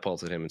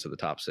catapulted him into the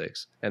top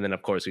 6, and then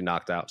of course he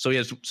knocked out. So he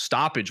has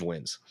stoppage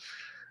wins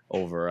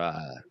over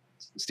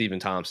Stephen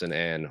Thompson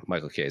and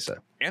Michael Chiesa.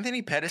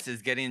 Anthony Pettis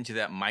is getting into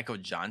that Michael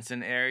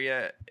Johnson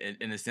area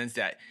in the sense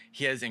that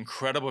he has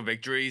incredible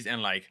victories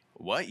and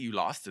what, you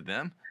lost to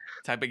them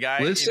type of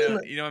guy. Listen,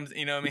 you know what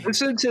I mean?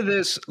 Listen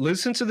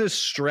to this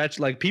stretch.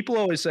 Like, people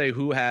always say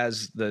who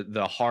has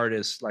the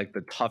hardest,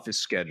 the toughest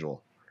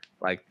schedule,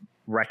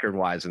 record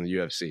wise in the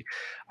UFC.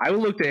 I would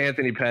look to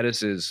Anthony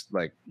Pettis's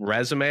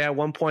resume at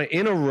one point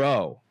in a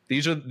row.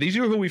 These are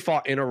who we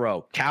fought in a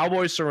row: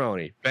 Cowboy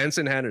Cerrone,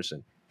 Benson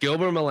Henderson,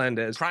 Gilbert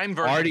Melendez,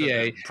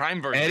 RDA,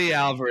 Eddie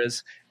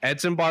Alvarez,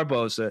 Edson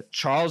Barboza,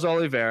 Charles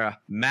Oliveira,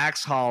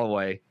 Max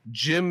Holloway,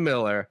 Jim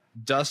Miller,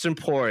 Dustin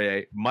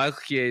Poirier, Michael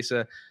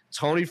Chiesa,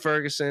 Tony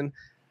Ferguson,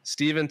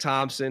 Stephen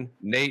Thompson,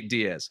 Nate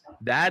Diaz.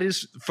 That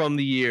is from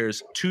the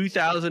years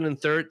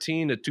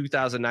 2013 to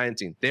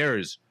 2019. There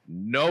is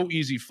no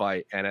easy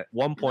fight. And at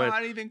one point,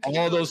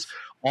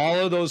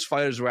 all of those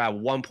fighters were at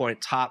one point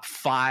top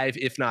 5,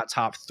 if not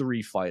top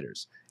 3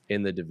 fighters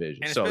in the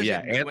division. And so yeah,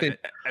 Anthony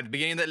at the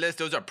beginning of that list,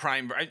 those are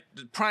prime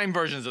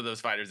versions of those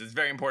fighters. It's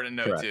very important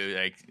to note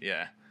too.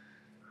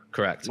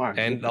 Correct.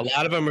 And a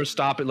lot of them are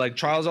stopping.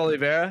 Charles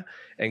Oliveira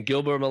and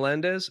Gilbert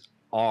Melendez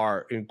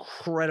are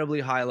incredibly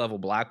high level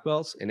black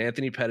belts, and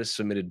Anthony Pettis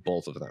submitted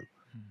both of them.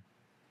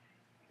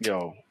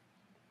 Yo,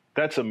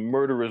 that's a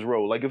murderer's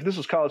row. If this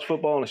was college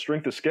football on a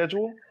strength of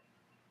schedule,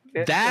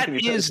 those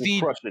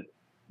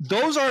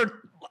are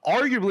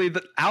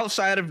arguably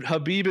outside of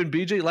Habib and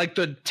BJ,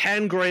 the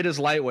 10 greatest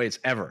lightweights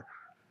ever.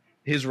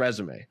 His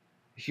resume.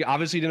 He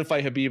obviously didn't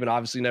fight Habib and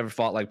obviously never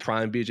fought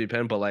prime BJ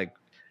Penn, but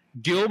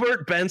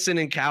Gilbert, Benson,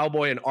 and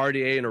Cowboy and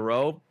RDA in a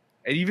row.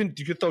 And even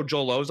you could throw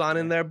Joe Lozon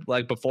in there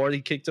before he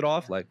kicked it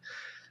off.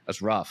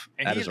 That's rough.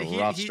 And that is a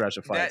rough stretch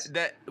of fights.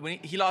 That when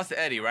he lost to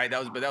Eddie, right?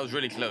 That was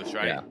really close,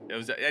 right? Yeah. It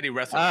was Eddie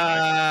wrestled.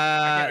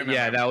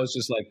 Yeah, that was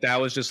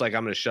just I'm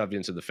going to shove you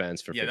into the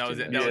fence for. Yeah, that was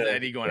it. That was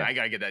Eddie going. I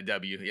got to get that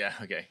W. Yeah,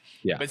 okay.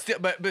 Yeah, but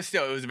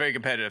still, it was a very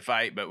competitive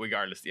fight. But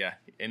regardless, yeah,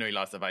 I know he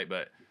lost the fight.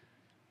 But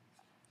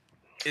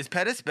is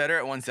Pettis better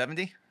at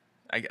 170?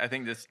 I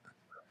think this.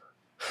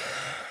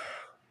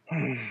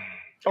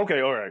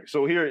 Okay, all right.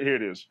 So here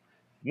it is.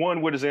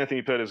 One, where does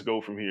Anthony Pettis go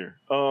from here?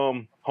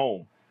 Home,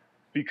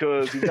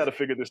 because he's got to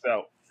figure this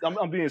out.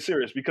 I'm being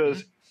serious,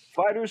 because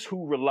fighters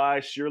who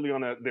rely surely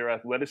on their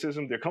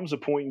athleticism, there comes a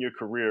point in your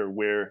career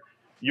where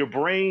your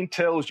brain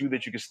tells you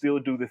that you can still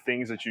do the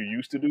things that you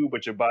used to do,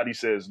 but your body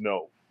says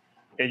no,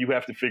 and you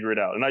have to figure it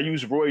out. And I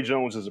use Roy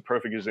Jones as a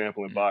perfect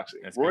example in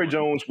boxing. Roy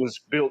Jones was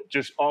built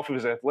just off of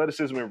his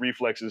athleticism and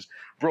reflexes,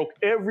 broke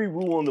every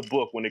rule in the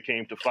book when it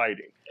came to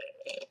fighting.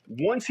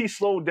 Once he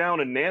slowed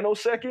down a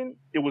nanosecond,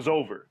 it was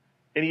over.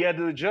 And he had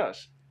to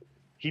adjust.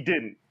 He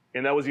didn't.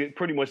 And that was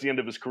pretty much the end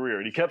of his career.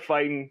 And he kept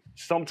fighting.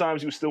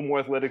 Sometimes he was still more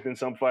athletic than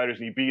some fighters,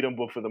 and he beat them.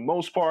 But for the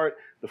most part,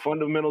 the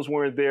fundamentals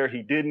weren't there.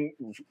 He didn't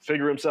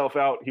figure himself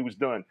out. He was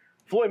done.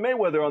 Floyd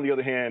Mayweather, on the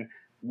other hand,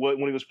 when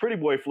he was Pretty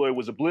Boy Floyd,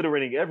 was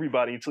obliterating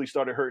everybody until he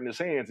started hurting his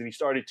hands, and he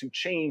started to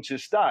change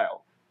his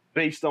style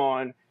based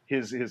on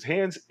his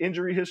hands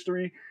injury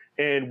history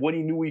and what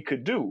he knew he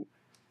could do.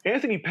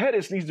 Anthony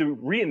Pettis needs to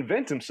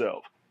reinvent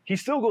himself. He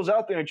still goes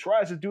out there and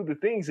tries to do the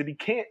things that he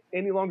can't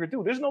any longer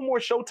do. There's no more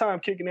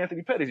Showtime kicking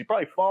Anthony Pettis. He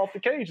probably fall off the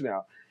cage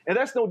now. And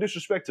that's no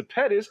disrespect to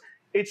Pettis.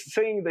 It's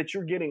saying that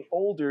you're getting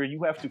older.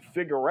 You have to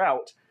figure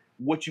out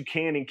what you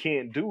can and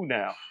can't do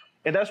now.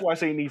 And that's why I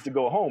say he needs to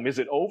go home. Is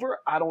it over?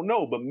 I don't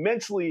know. But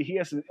mentally, he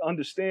has to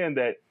understand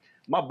that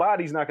my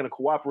body's not going to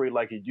cooperate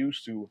like it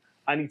used to.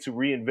 I need to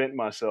reinvent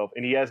myself.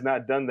 And he has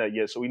not done that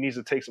yet. So he needs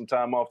to take some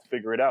time off to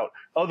figure it out.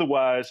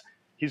 Otherwise,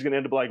 he's going to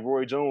end up like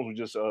Roy Jones with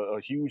just a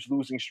huge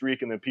losing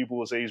streak, and then people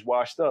will say he's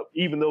washed up,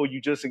 even though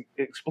you just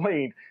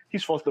explained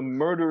he's fought the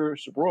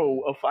murderous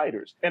row of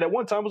fighters. And at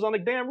one time was on the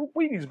damn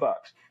Wheaties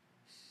box.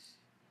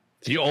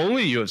 The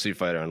only UFC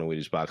fighter on the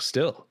Wheaties box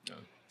still.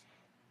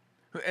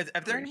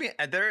 Have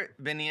there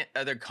been any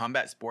other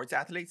combat sports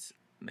athletes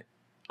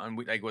on,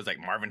 like, was like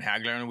Marvin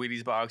Hagler on the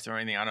Wheaties box or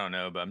anything? I don't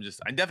know, but I'm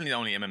definitely the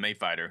only MMA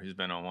fighter who's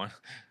been on one.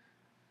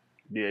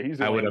 Yeah,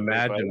 he's. I would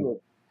imagine.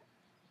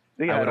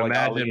 I would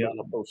imagine.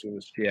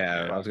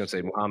 Yeah, I was going to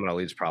say Muhammad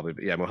Ali's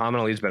probably. Yeah,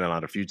 Muhammad Ali's been on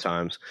it a few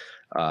times.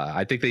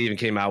 I think they even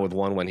came out with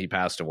one when he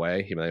passed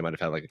away. They might have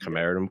had like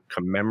a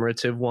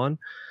commemorative one.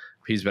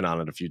 He's been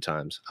on it a few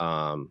times.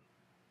 I'm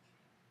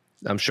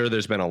sure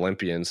there's been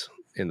Olympians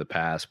in the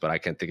past, but I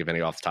can't think of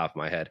any off the top of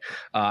my head.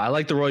 I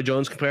like the Roy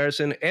Jones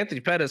comparison.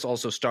 Anthony Pettis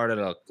also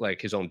started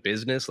his own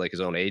business, like his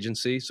own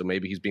agency. So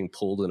maybe he's being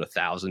pulled in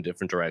 1,000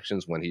 different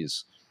directions when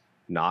he's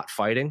not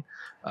fighting.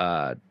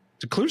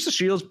 Clarissa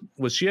Shields,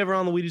 was she ever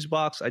on the Wheaties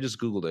box? I just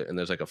Googled it, and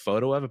there's like a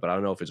photo of it, but I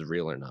don't know if it's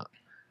real or not.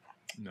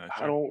 No,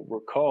 I don't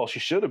recall. She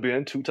should have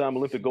been 2-time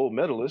Olympic gold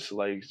medalist.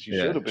 Like, she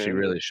should have been. She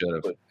really should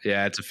have.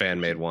 Yeah, it's a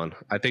fan-made one.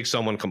 I think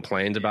someone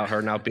complained about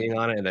her not being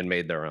on it and then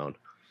made their own.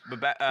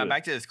 But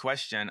back to this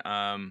question,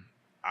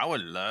 I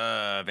would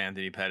love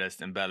Anthony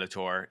Pettis and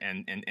Bellator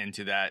and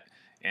into that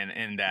and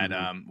in that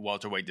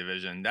welterweight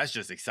division. That's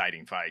just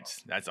exciting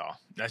fights. That's all.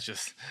 That's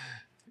just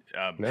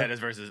Pettis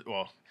versus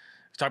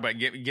talk about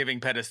giving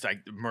Pettis like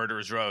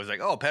murderer's row. It's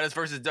like, oh, Pettis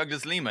versus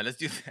Douglas Lima. Let's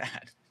do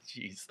that.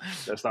 Jeez,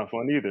 that's not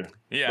fun either.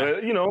 Yeah,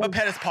 but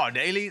Pettis Paul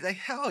Daly, like,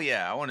 hell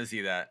yeah, I want to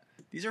see that.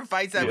 These are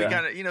fights that we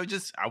kind of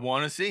just I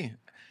want to see.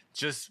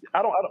 Just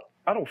I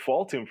don't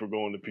fault him for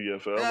going to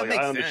PFL. Like,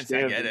 I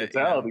understand the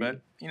mentality,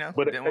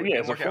 but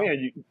as a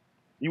fan,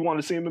 you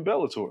want to see him in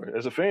Bellator.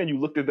 As a fan, you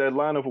looked at that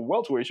lineup of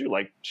welterweights. You're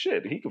like,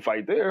 shit, he could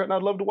fight there, and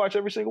I'd love to watch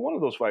every single one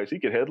of those fights. He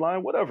could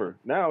headline, whatever.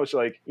 Now it's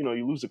like, you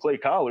lose to Clay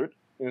Collard,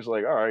 and it's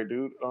like, all right,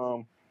 dude,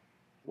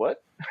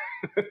 what?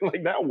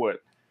 Like, now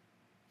what?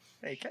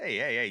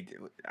 Hey,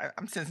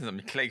 I'm sensing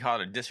some Clay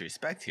Collard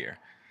disrespect here.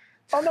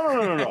 Oh,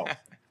 no.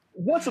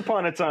 Once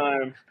upon a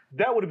time,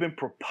 that would have been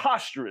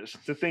preposterous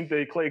to think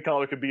that Clay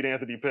Collard could beat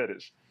Anthony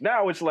Pettis.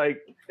 Now it's like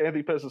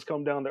Anthony Pettis has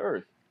come down to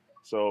earth.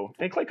 So,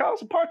 and Clay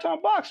Collard's a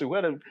part-time boxer who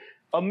had an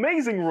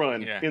amazing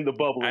run in the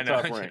bubble in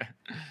Top Rank.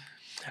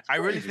 I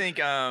really think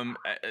kind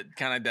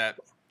of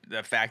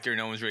that factor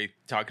no one's really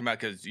talking about,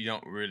 because you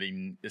don't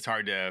really. It's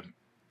hard to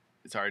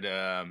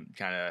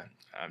kind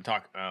of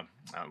talk.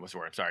 What's the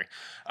word? I'm sorry.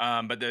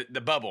 But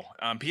the bubble.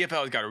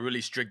 PFL has got a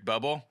really strict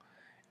bubble.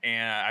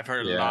 And I've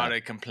heard a lot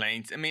of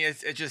complaints. I mean,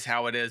 it's just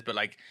how it is. But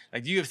like the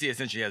UFC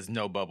essentially has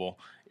no bubble,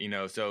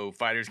 so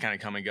fighters kind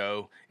of come and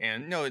go.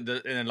 And and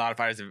a lot of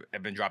fighters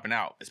have been dropping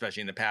out,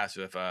 especially in the past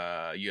with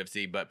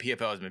UFC. But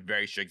PFL has been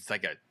very strict. It's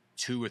like a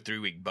 2 or 3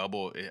 week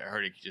bubble. I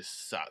heard it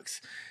just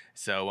sucks.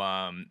 So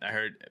I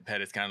heard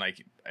Pettis kind of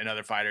like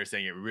another fighter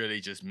saying it really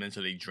just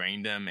mentally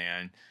drained him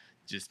and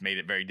just made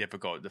it very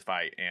difficult to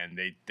fight, and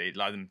they a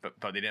lot of them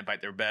thought they didn't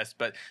fight their best,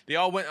 but they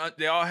all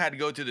had to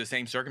go through the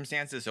same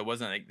circumstances, so it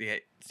wasn't like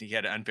he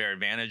had an unfair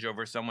advantage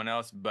over someone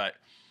else. But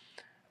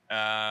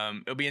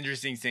it'll be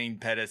interesting seeing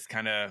Pettis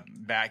kind of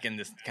back in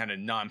this kind of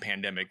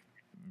non-pandemic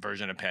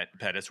version of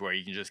Pettis, where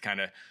he can just kind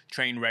of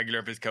train regular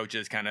if his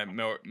coaches kind of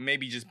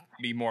maybe just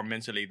be more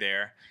mentally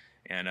there,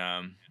 and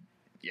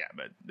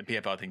but the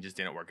PFL thing just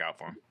didn't work out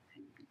for him.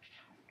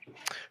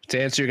 To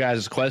answer your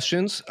guys'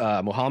 questions,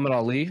 Muhammad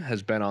Ali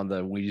has been on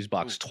the Wheaties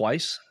box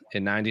twice,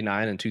 in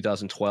 99 and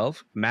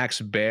 2012.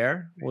 Max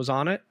Baer was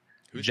on it.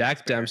 Who's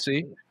Jack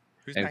Dempsey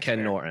and Max Ken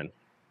Baer? Norton.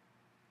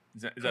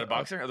 Is that a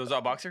boxer? Are those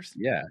all boxers?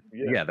 Yeah,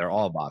 they're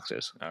all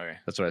boxers. Okay,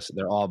 that's what I said.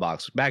 They're all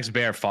boxers. Max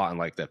Baer fought in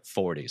like the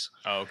 40s.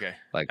 Oh, okay.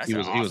 Like That's he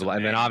was, awesome,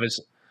 and then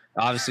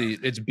obviously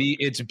it's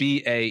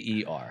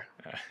BAER.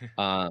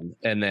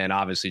 And then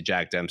obviously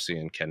Jack Dempsey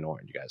and Ken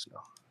Norton. You guys know.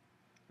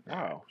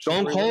 Wow.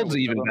 Stone Cold's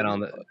even been on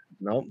the.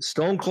 No,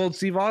 Stone Cold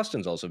Steve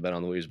Austin's also been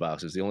on the Wheaties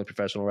box. He's the only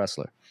professional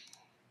wrestler.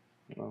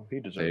 Well, he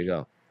deserves. There you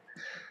go.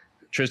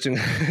 Tristan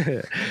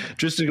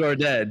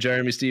Gordet,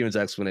 Jeremy Stevens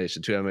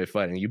explanation to MMA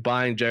Fighting. You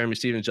buying Jeremy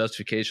Stevens'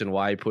 justification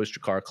why he pushed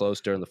Drakkar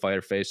Klose during the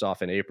fighter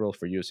face-off in April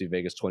for UFC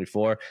Vegas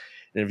 24? In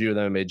an interview with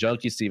MMA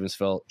Junkie, Stevens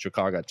felt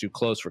Drakkar got too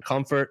close for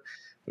comfort,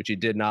 which he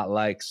did not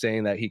like,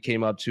 saying that he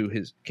came up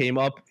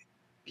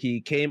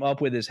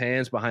with his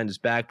hands behind his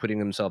back, putting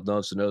himself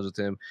nose to nose with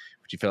him,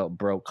 which he felt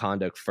broke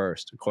conduct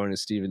first. According to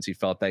Stevens, he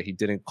felt that he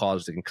didn't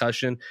cause the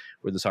concussion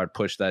with his hard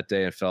push that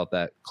day and felt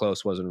that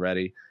Klose wasn't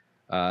ready.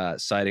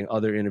 Citing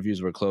other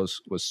interviews where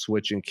Klose was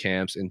switching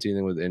camps and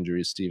dealing with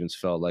injuries, Stevens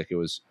felt like it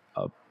was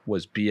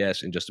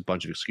BS and just a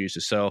bunch of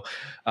excuses. So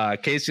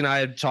Casey and I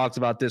had talked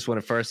about this when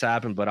it first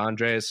happened, but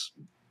Andres,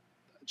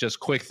 just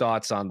quick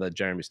thoughts on the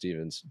Jeremy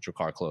Stevens,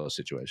 Drakkar Klose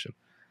situation.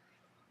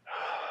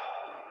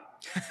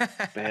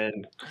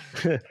 Man,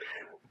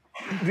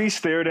 these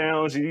stare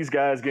downs, these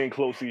guys getting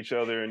close to each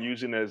other and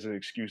using it as an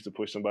excuse to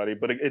push somebody,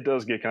 but it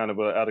does get kind of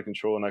out of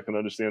control, and I can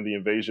understand the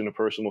invasion of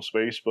personal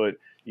space, but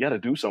you got to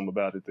do something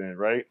about it then,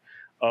 right?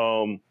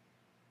 I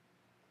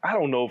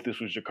don't know if this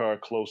was Drakkar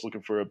Klose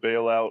looking for a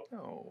bailout.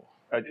 No.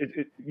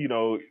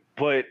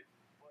 But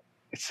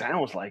it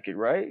sounds like it,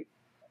 right?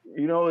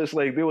 It's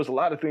like there was a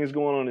lot of things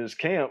going on in his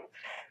camp.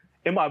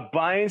 Am I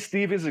buying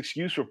Stevens'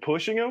 excuse for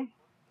pushing him?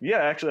 Yeah,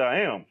 actually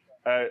I am.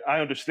 I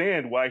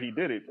understand why he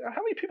did it.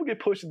 How many people get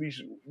pushed in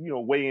these,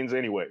 weigh-ins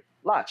anyway?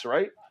 Lots,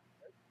 right?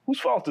 Whose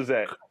fault is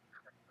that?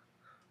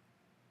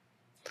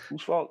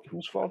 Whose fault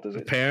is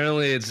it?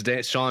 Apparently,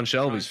 it's Sean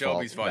Shelby's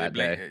fault. That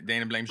day.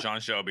 Dana blames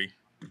Sean Shelby.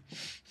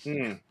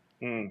 And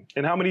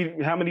how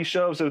many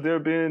shoves have there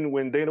been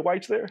when Dana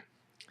White's there?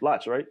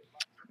 Lots, right?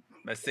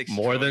 That's 6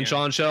 more than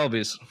Sean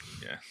Shelby's.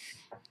 Yeah.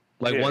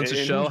 Once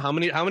a show. How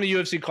many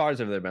UFC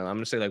cards have there been? I'm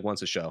gonna say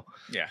once a show.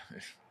 Yeah.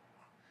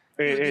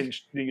 And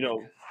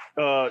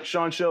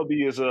Sean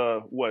Shelby is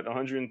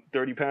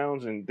 130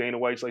 pounds, and Dana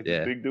White's like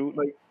this big dude.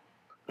 Like,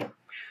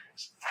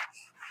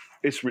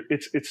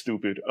 it's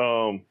stupid.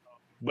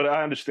 But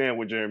I understand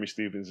what Jeremy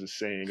Stevens is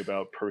saying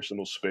about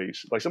personal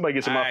space. Like, somebody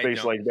gets in my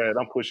face like that,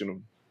 I'm pushing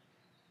them.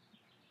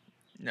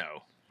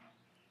 No.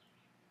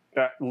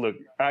 Look,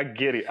 I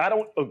get it. I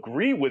don't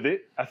agree with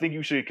it. I think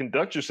you should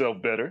conduct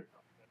yourself better.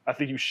 I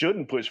think you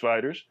shouldn't push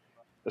fighters,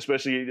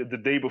 especially the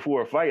day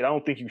before a fight. I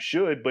don't think you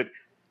should. But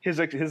his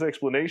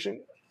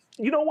explanation.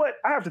 You know what?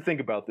 I have to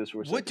think about this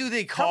for a second. What do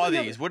they call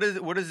these? What is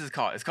this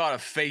called? It's called a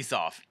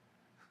face-off.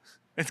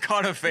 It's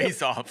called a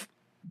face-off.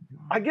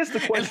 I guess the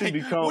question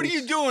becomes, what are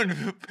you doing?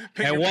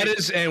 And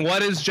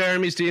what is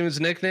Jeremy Stevens'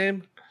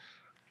 nickname?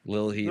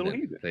 Lil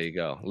Heathen. There you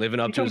go.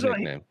 Living up to his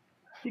nickname.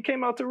 He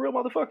came out to real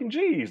motherfucking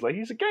G's. Like,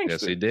 he's a gangster.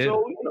 Yes, he did.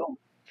 So,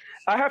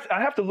 I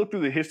have to look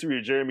through the history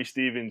of Jeremy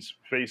Stevens'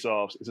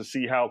 face-offs to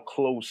see how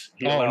close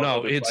he allowed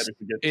other fighters to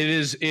get.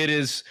 It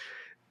is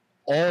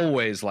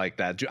always like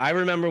that. I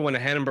remember when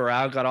Renan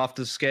Barão got off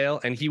the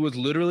scale and he was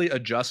literally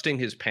adjusting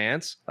his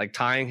pants, like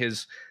tying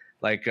his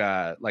like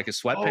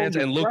his sweatpants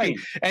and looking,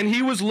 and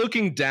he was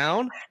looking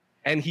down,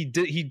 and he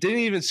didn't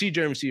even see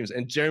Jeremy Stevens,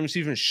 and Jeremy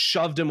Stevens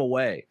shoved him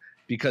away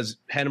because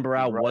Renan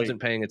Barão wasn't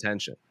paying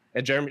attention.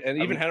 And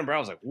Renan Barão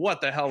was like,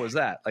 "What the hell was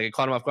that?" Like, it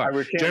caught him off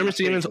guard. Jeremy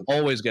Stevens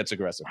always gets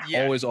aggressive.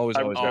 Yeah. Always.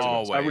 I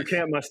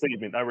recant my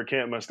statement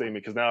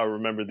because now I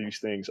remember these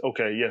things.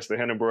 Okay, yes, the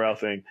Renan Barão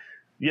thing.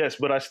 Yes,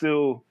 but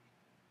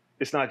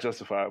it's not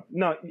justifiable.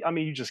 No, I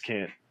mean, you just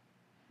can't.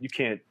 You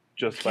can't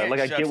justify it.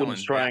 Like, I get what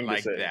he's trying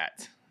to say.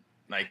 That.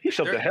 Like, he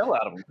shoved the hell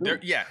out of him.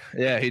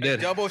 Yeah, he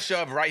did. Double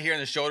shove right here in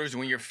the shoulders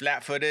when you're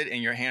flat-footed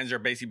and your hands are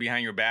basically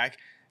behind your back.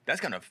 That's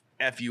going to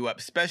F you up,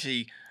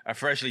 especially a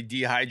freshly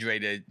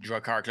dehydrated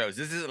Drakkar Klose.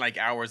 This isn't like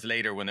hours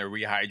later when they're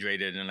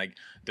rehydrated and like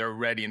they're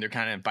ready and they're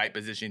kind of in fight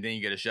position. Then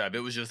you get a shove. It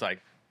was just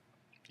like,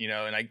 dude,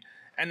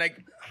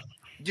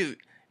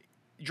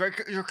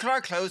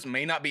 Drakkar Klose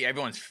may not be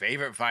everyone's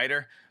favorite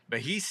fighter,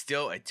 but he's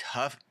still a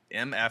tough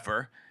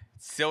MFer.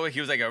 Still, he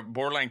was like a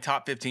borderline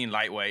top 15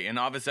 lightweight, and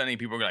all of a sudden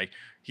people are like,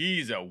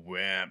 he's a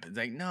wimp. It's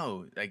like,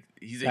 no, like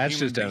he's a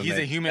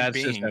human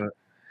being.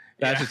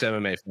 That's just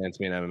MMA fans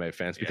being MMA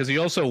fans, because he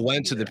also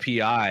went to the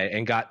PI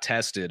and got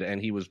tested and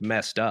he was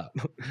messed up.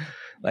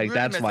 Like, really,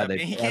 that's why they.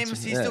 And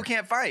he still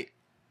can't fight.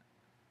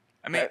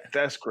 I mean,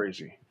 that's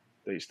crazy.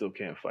 They still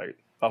can't fight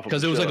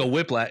because it was like a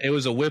whiplash. It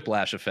was a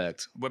whiplash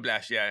effect.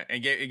 Whiplash, yeah,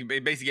 and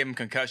it basically gave him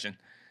concussion.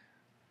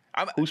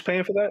 Who's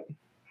paying for that?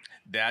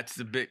 That's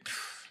the big.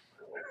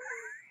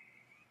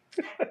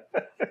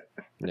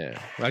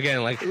 Yeah.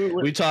 Again, like,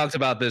 we talked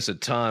about this a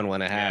ton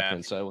when it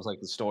happened, so it was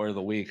like the story of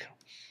the week.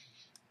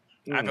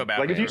 I feel bad.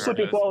 Like, if you slip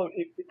and fall,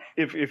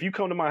 if you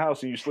come to my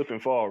house and you slip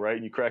and fall, right,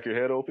 and you crack your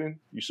head open,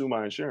 you sue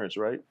my insurance,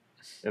 right?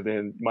 And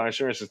then my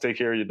insurance will take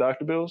care of your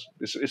doctor bills.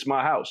 It's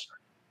my house.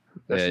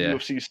 That's the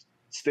UFC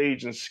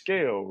stage and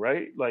scale,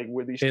 right? Like,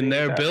 where these in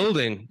their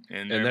building,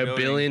 in their $1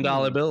 billion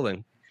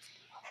building.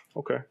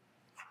 Okay,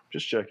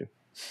 just checking.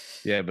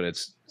 Yeah, but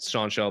it's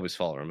Sean Shelby's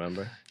fault.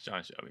 Remember,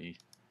 Sean Shelby.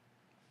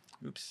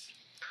 Oops.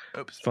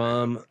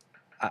 From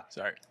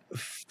sorry.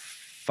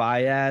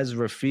 Fayaz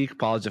Rafiq,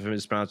 apologies if I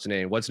mispronounced the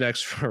name. What's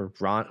next for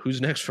Ron? Who's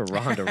next for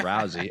Ronda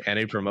Rousey?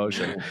 Any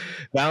promotion?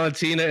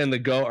 Valentina and the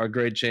GOAT are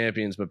great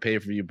champions, but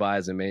pay-per-view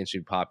buys and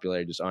mainstream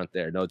popularity just aren't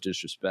there. No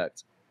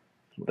disrespect.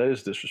 That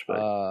is disrespect.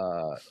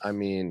 I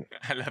mean,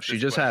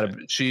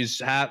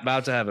 she's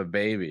about to have a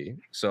baby.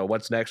 So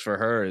what's next for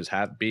her is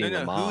being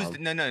a mom. Who's the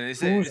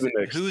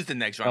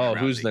next Ronda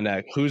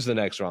Rousey? Who's the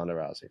next Ronda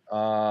Rousey?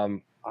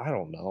 I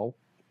don't know.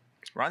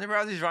 Ronda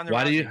Rousey's Ronda Rousey.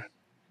 Why do you?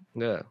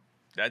 Yeah.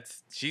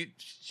 That's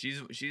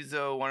she's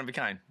one of a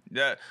kind.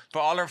 For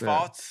all her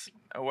faults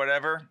or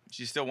whatever,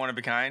 she's still one of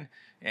a kind.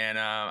 And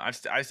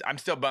I'm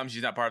still bummed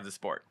she's not part of the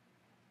sport.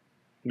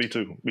 Me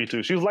too.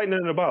 She was lightning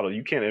in a bottle.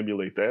 You can't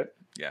emulate that.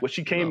 Yeah. What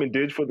she came and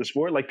did for the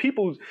sport. Like,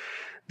 people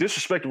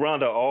disrespect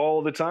Ronda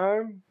all the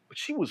time, but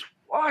she was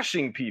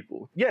washing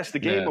people. Yes, the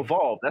game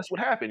evolved. That's what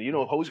happened. You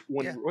know,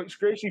 when Royce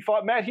Gracie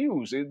fought Matt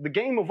Hughes, the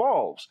game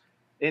evolves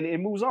and it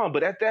moves on.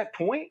 But at that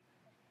point,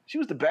 she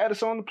was the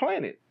baddest on the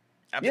planet.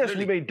 Absolutely. Yes,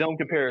 we made dumb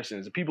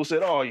comparisons. People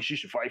said, "Oh, she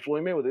should fight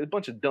Floyd Mayweather." A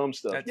bunch of dumb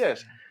stuff.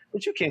 Yes,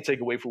 but you can't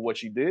take away from what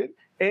she did,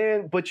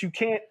 but you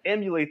can't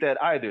emulate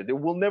that either. There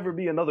will never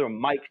be another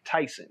Mike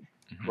Tyson,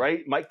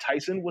 right? Mike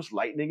Tyson was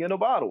lightning in a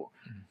bottle.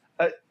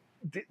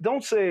 Don't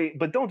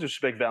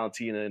disrespect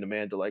Valentina and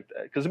Amanda like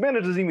that, because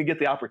Amanda doesn't even get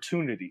the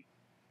opportunity,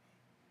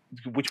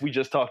 which we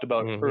just talked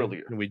about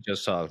earlier. We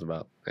just talked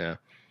about, yeah.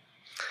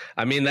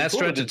 I mean, that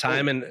stretch of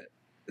time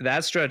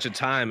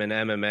in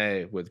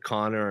MMA with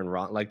Conor and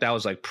Ron, like that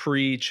was like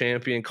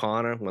pre-champion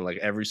Conor, when like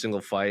every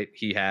single fight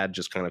he had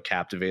just kind of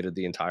captivated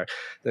the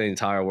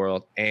entire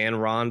world.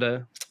 And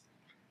Ronda,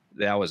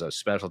 that was a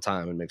special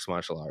time in mixed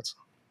martial arts.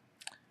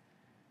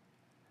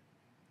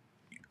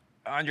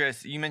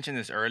 Andres, you mentioned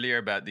this earlier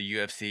about the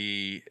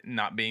UFC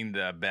not being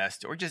the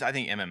best, or just I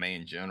think MMA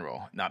in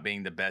general, not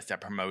being the best at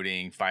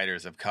promoting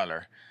fighters of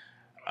color.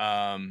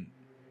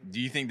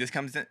 Do you think this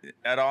comes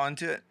at all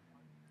into it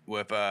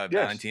with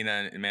Valentina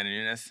and Amanda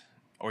Nunes,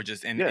 or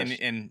just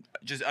in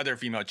just other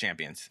female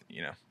champions?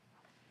 You know.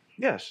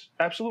 Yes,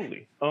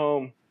 absolutely.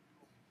 I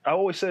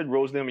always said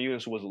Rose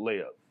Namajunas was a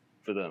layup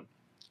for them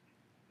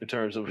in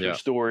terms of her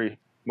story,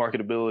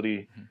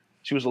 marketability.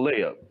 She was a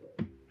layup.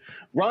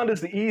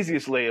 Ronda's the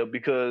easiest layup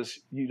because,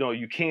 you know,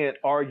 you can't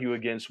argue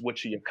against what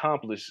she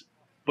accomplished,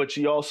 but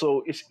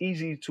it's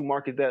easy to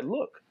market that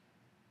look.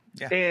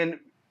 Yeah. And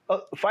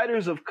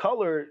fighters of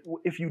color,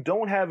 if you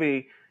don't have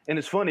and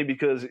it's funny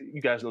because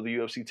you guys know the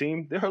UFC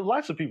team, there are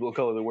lots of people of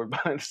color that work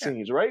behind the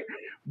scenes, right?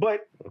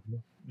 But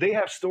they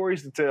have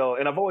stories to tell.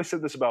 And I've always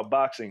said this about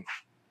boxing.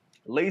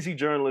 Lazy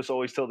journalists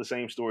always tell the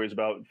same stories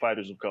about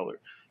fighters of color.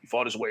 He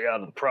fought his way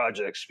out of the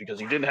projects because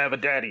he didn't have a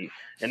daddy,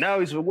 and now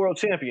he's a world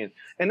champion.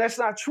 And that's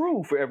not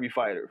true for every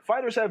fighter.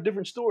 Fighters have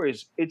different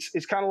stories.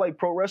 It's kind of like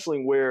pro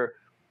wrestling, where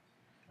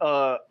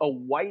a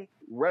white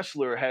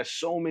wrestler has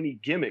so many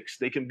gimmicks.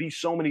 They can be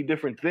so many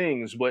different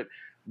things, but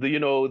the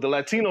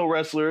Latino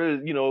wrestler,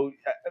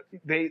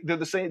 they're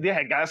the same. They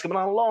had guys coming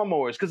on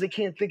lawnmowers because they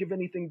can't think of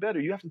anything better.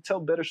 You have to tell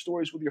better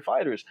stories with your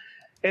fighters.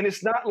 And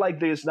it's not like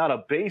there's not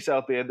a base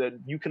out there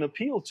that you can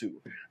appeal to.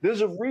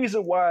 There's a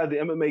reason why the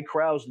MMA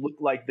crowds look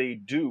like they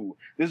do.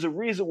 There's a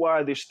reason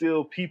why there's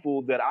still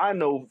people that I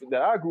know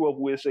that I grew up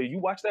with say, "You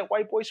watch that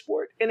white boy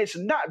sport?" And it's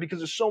not because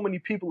there's so many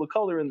people of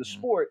color in the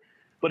sport.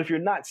 But if you're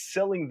not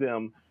selling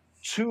them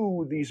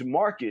to these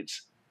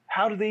markets,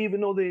 how do they even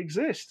know they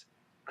exist?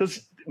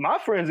 Because my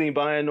friends ain't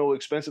buying no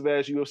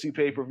expensive-ass UFC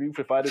pay-per-view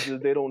for fighters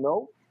that they don't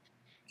know.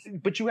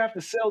 But you have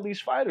to sell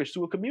these fighters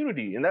to a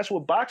community, and that's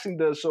what boxing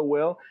does so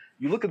well.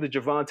 You look at the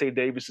Gervonta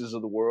Davises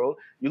of the world,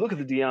 you look at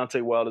the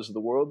Deontay Wilders of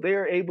the world, they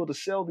are able to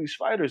sell these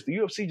fighters. The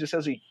UFC just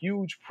has a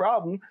huge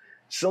problem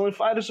selling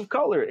fighters of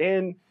color,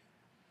 and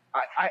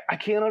I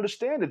can't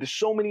understand it. There's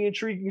so many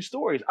intriguing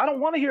stories. I don't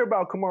want to hear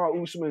about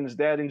Kamaru Usman's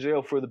dad in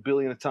jail for the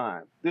billionth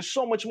time. There's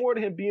so much more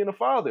to him being a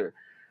father.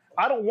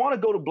 I don't want to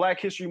go to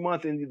Black History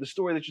Month and the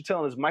story that you're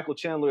telling is Michael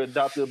Chandler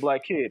adopted a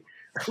black kid.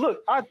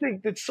 Look, I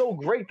think it's so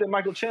great that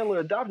Michael Chandler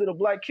adopted a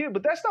black kid,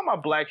 but that's not my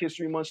Black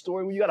History Month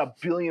story when you got a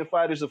billion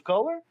fighters of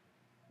color.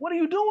 What are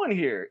you doing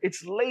here?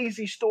 It's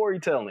lazy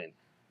storytelling.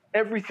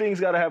 Everything's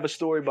got to have a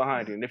story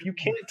behind it. And if you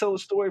can't tell a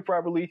story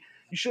properly,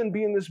 you shouldn't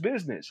be in this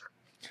business.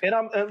 And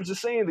I'm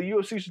just saying the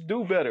UFC should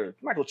do better.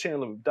 Michael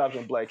Chandler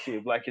adopted a black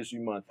kid, Black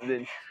History Month. And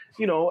then,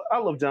 I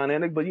love John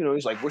Anik, but,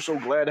 he's like, we're so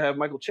glad to have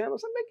Michael Chandler.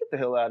 So, man, get the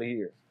hell out of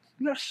here.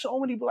 You have so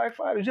many black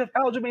fighters. You have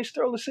Aljamain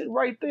Sterling sitting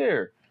right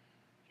there.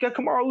 You got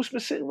Kamaru Usman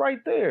sitting right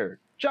there.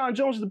 John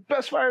Jones is the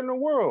best fighter in the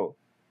world.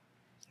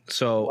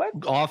 So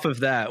off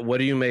of that, what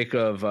do you make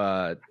of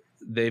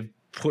they've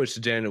pushed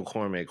Daniel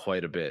Cormier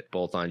quite a bit,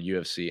 both on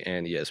UFC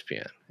and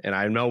ESPN? And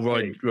I know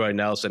Roy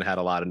Nelson had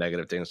a lot of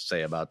negative things to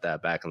say about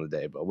that back in the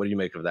day, but what do you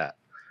make of that?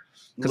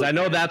 Because I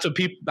know that's what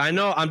people – I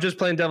know I'm just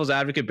playing devil's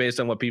advocate based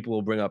on what people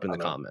will bring up in the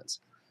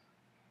comments.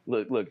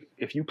 Look,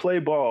 if you play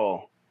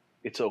ball,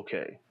 it's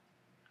okay.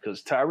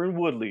 Because Tyron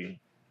Woodley,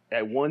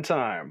 at one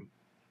time,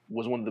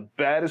 was one of the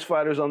baddest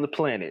fighters on the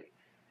planet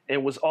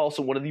and was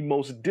also one of the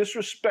most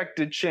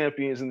disrespected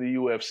champions in the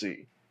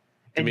UFC.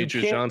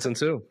 Demetrius Johnson,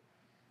 too.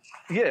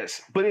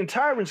 Yes, but in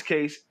Tyron's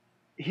case,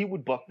 he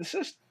would buck the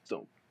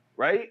system,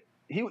 right?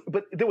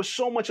 But there was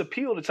so much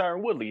appeal to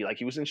Tyron Woodley. Like,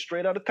 he was in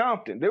Straight Outta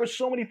Compton. There were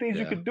so many things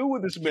you could do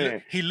with this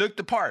man. He looked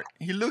the part.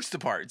 He looks the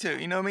part too.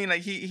 You know what I mean?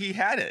 Like he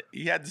had it.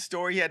 He had the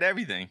story. He had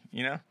everything.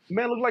 You know,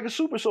 man looked like a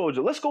super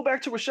soldier. Let's go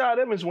back to Rashad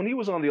Evans when he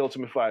was on The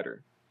Ultimate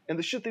Fighter and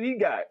the shit that he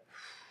got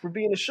for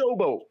being a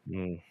showboat,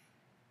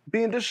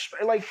 being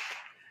like.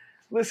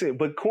 Listen,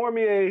 but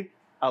Cormier,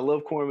 I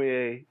love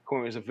Cormier.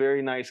 Cormier's a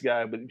very nice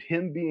guy, but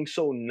him being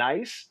so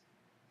nice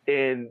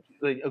and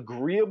like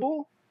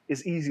agreeable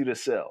is easy to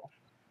sell.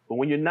 But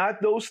when you're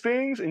not those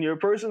things and you're a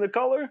person of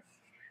color,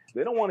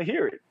 they don't want to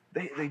hear it.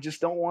 They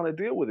just don't want to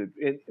deal with it.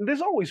 And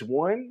there's always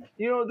one,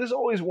 there's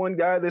always one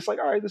guy that's like,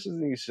 all right, this is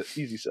an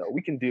easy sell.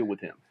 We can deal with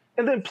him.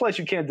 And then plus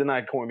you can't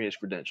deny Cormier's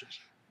credentials.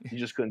 You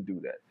just couldn't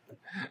do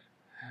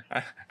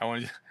that.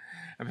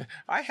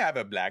 I have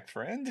a black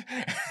friend.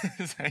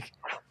 It's like...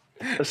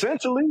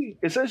 Essentially,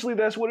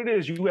 that's what it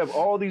is. You have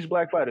all these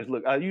black fighters.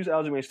 Look, I use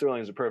Aljamain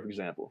Sterling as a perfect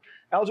example.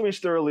 Aljamain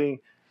Sterling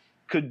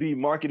could be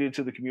marketed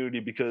to the community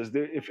because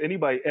if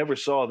anybody ever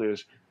saw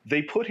this,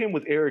 they put him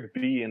with Eric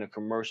B in a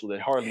commercial that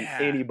hardly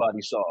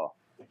anybody saw.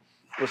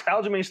 It was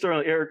Aljamain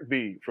Sterling, Eric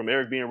B from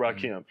Eric B and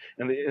Rakim.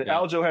 And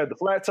Aljo had the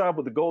flat top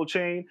with the gold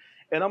chain.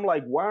 And I'm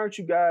like, why aren't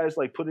you guys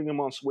like putting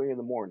him on Sway in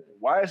the Morning?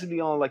 Why isn't he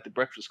on like the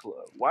Breakfast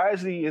Club? Why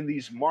is he in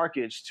these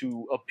markets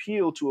to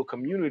appeal to a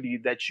community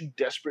that you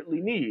desperately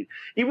need?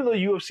 Even though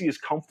UFC is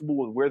comfortable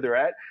with where they're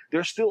at,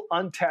 there's still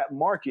untapped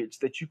markets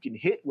that you can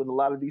hit with a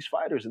lot of these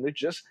fighters, and they're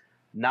just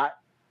not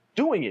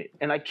doing it.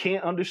 And I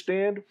can't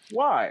understand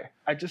why.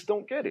 I just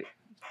don't get it.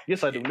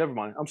 Yes, I do. Never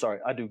mind. I'm sorry.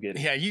 I do get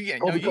it. Yeah, you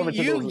get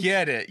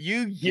it.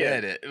 You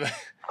get it.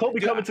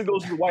 Colby Covington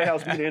goes to the White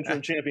House, be the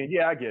interim champion.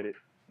 Yeah, I get it.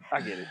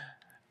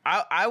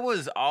 I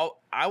was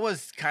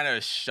kind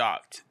of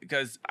shocked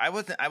because I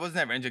was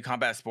never into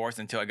combat sports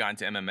until I got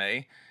into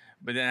MMA.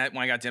 But then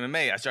when I got to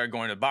MMA, I started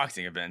going to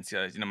boxing events.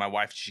 My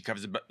wife, she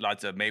covers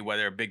lots of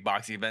Mayweather big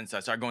boxing events. So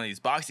I started going to these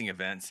boxing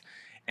events,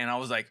 and I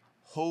was like,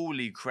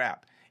 holy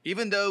crap.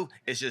 Even though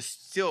it's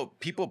just still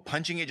people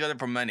punching each other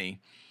for money,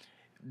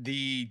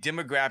 the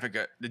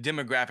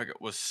demographic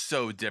was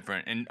so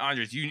different. And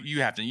Andres, you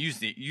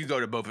go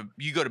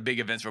to big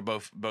events for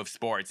both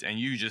sports, and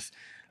you just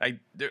like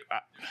the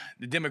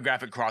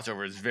demographic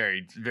crossover is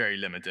very, very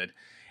limited.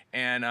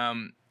 And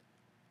I've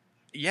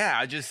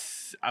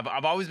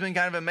always been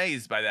kind of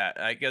amazed by that.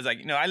 Because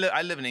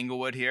I live in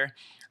Inglewood here.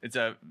 It's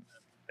a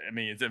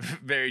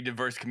very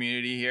diverse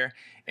community here.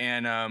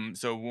 And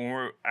so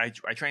when I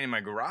train in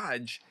my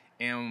garage,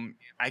 and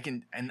I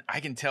can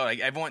tell like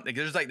everyone like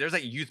there's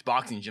like youth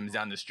boxing gyms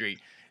down the street.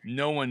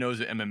 No one knows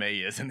what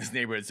MMA is in this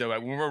neighborhood. So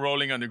when we're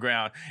rolling on the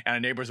ground and our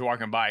neighbors are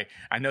walking by,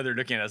 I know they're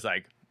looking at us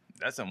like,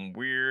 that's some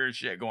weird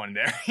shit going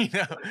there,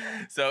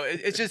 So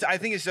it's just, I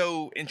think it's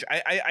so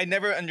interesting. I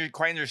never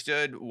quite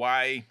understood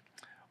why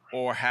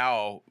or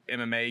how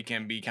MMA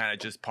can be kind of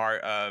just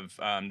part of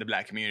the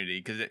black community,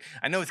 because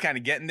I know it's kind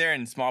of getting there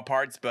in small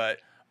parts, but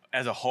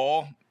as a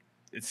whole,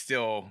 it's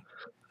still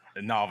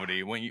a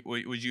novelty.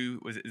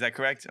 Is that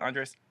correct,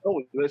 Andres?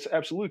 Oh, that's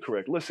absolutely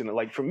correct. Listen,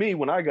 like for me,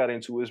 when I got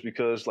into it, is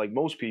because like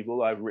most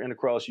people, I ran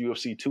across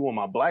UFC 2 on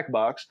my black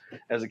box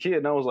as a kid,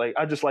 and I was like,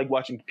 I just like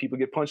watching people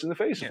get punched in the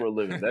face for a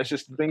living. That's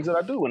just the things that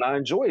I do, and I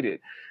enjoyed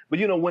it. But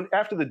when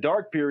after the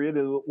dark period,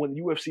 when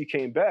UFC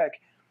came back,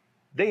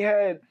 they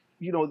had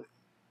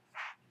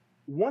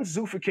once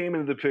Zuffa came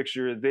into the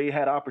picture, they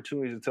had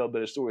opportunities to tell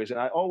better stories. And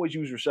I always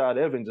use Rashad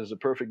Evans as a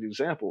perfect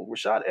example.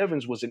 Rashad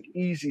Evans was an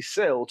easy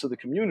sell to the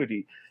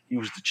community. He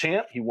was the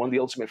champ. He won the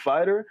Ultimate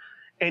Fighter.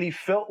 And he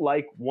felt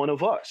like one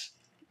of us.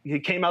 He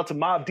came out to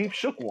Mobb Deep,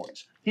 shook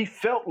ones. He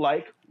felt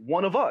like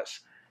one of us.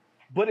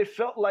 But it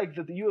felt like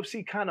that the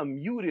UFC kind of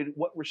muted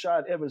what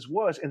Rashad Evans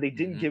was, and they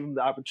didn't give him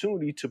the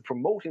opportunity to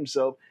promote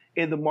himself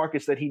in the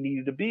markets that he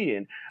needed to be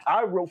in.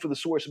 I wrote for The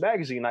Source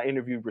magazine. I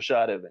interviewed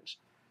Rashad Evans.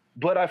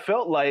 But I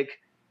felt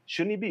like,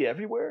 shouldn't he be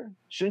everywhere?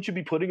 Shouldn't you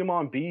be putting him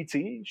on BET?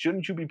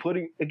 Shouldn't you be put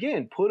him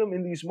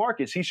in these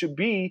markets? He should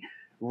be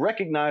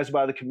recognized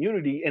by the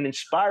community and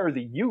inspire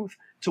the youth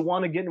to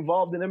want to get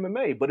involved in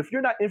MMA. But if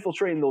you're not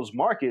infiltrating those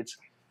markets,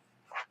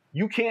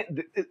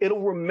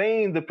 it'll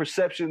remain the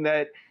perception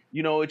that,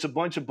 it's a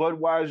bunch of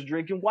Budweiser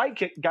drinking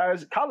white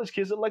guys, college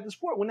kids that like the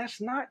sport, when that's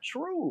not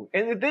true.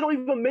 And they don't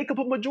even make up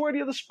a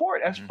majority of the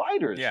sport as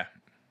fighters. Yeah.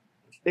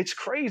 It's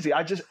crazy.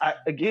 I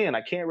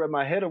can't wrap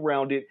my head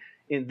around it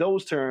in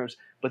those terms.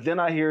 But then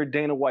I hear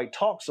Dana White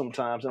talk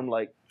sometimes. I'm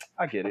like,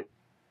 I get it.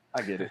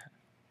 All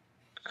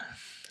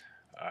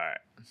right.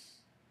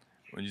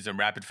 Want to do some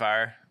rapid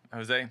fire,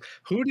 Jose?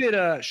 Who did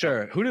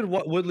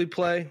Woodley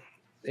play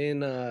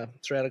in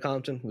Straight Outta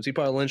Compton? Was he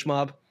part of the Lynch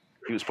Mob?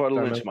 He was part of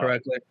the Lynch Mob.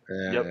 Correctly?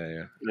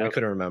 Yeah. I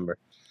couldn't remember.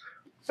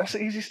 That's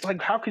the easiest. Like,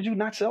 how could you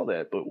not sell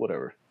that? But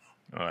whatever.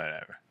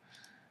 Whatever.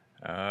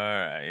 All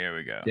right, here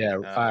we go. Yeah,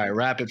 all right,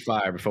 rapid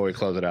fire before we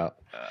close it out.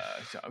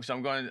 So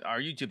I'm going to our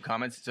YouTube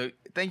comments. So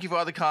thank you for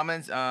all the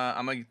comments.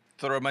 I'm going to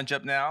throw a bunch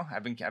up now.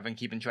 I've been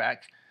keeping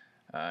track.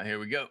 Here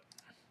we go.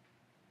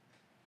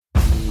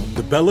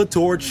 The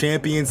Bellator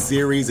Champion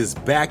Series is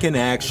back in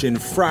action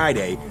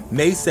Friday,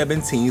 May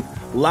 17th,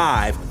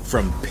 live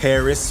from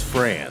Paris,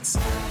 France.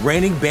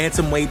 Reigning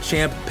bantamweight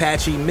champ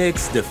Patchy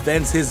Mix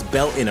defends his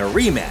belt in a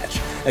rematch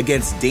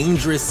against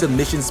dangerous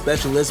submission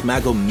specialist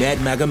Magomed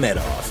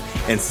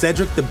Magomedov. And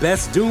Cedric the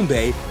Best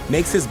Doumbé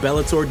makes his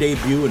Bellator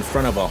debut in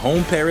front of a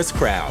home Paris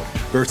crowd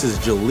versus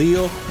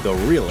Jaleel the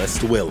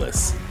Realist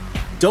Willis.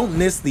 Don't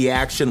miss the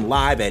action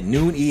live at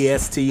noon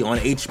EST on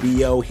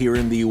HBO here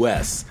in the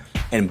US.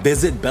 And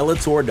visit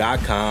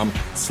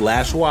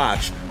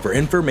Bellator.com/watch for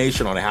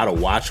information on how to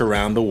watch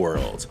around the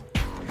world.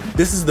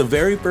 This is the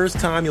very first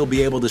time you'll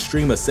be able to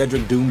stream a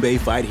Cedric Doumbé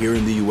fight here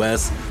in the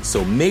US,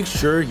 so make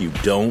sure you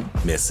don't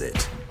miss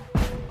it.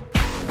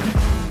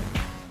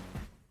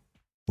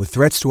 With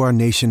threats to our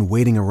nation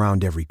waiting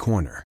around every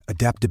corner,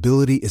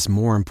 adaptability is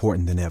more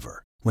important than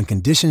ever. When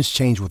conditions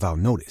change without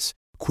notice,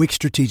 quick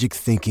strategic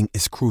thinking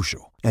is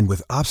crucial. And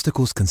with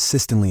obstacles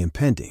consistently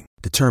impending,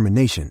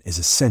 determination is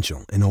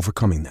essential in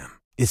overcoming them.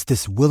 It's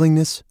this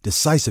willingness,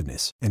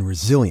 decisiveness, and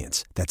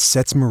resilience that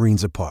sets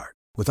Marines apart.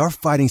 With our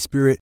fighting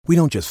spirit, we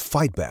don't just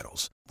fight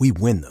battles, we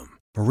win them.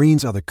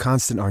 Marines are the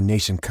constant our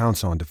nation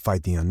counts on to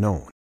fight the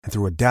unknown. And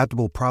through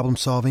adaptable problem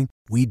solving,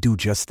 we do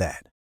just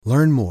that.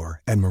 Learn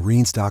more at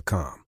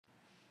marines.com.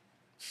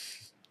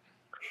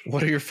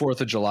 What are your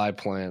 4th of July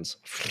plans?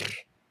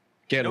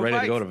 Getting ready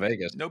to go to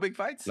Vegas. No big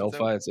fights? No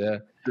fights, yeah.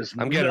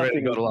 I'm getting ready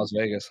to go to Las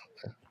Vegas.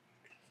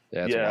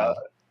 Yeah.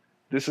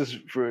 This is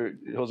for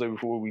Jose.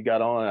 Before we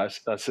got on, I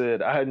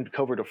said I hadn't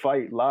covered a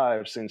fight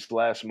live since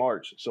last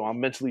March, so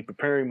I'm mentally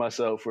preparing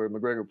myself for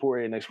McGregor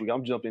Poirier next week.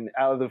 I'm jumping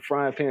out of the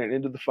frying pan and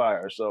into the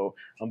fire, so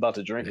I'm about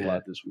to drink a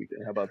lot this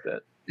weekend. How about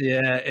that?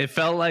 Yeah, it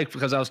felt like,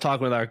 because I was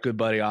talking with our good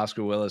buddy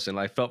Oscar Willis, and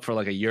I felt for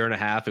like a year and a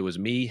half it was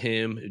me,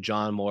 him,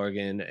 John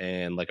Morgan,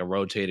 and like a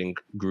rotating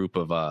group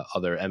of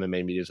other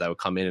MMA medias that would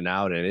come in and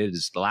out. And it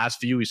is the last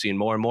few we've seen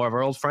more and more of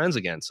our old friends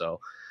again. So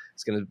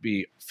it's going to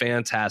be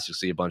fantastic to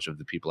see a bunch of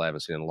the people I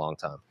haven't seen in a long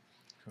time.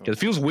 Because it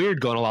feels weird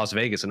going to Las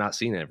Vegas and not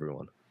seeing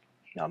everyone.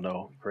 I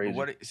know, crazy.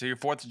 So your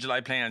 4th of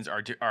July plans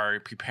are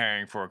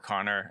preparing for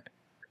Conor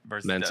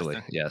versus mentally,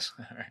 Dustin? Yes.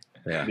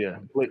 Yeah.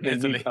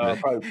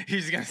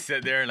 He's gonna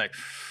sit there and like,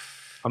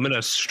 I'm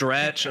gonna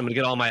stretch. I'm gonna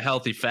get all my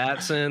healthy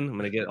fats in. I'm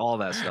gonna get all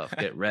that stuff.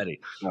 Get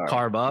ready. Right.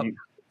 Carb up.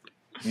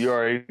 You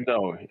already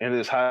know, and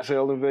it's high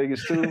sale in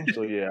Vegas too.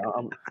 So yeah,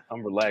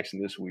 I'm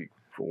relaxing this week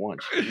for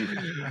once.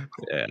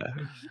 Yeah,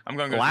 I'm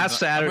going to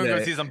Saturday. I'm going to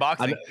go see some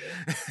boxing.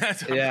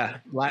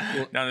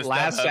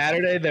 Last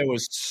Saturday there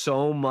was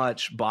so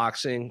much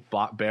boxing,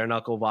 bare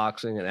knuckle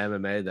boxing, and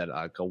MMA that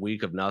like a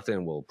week of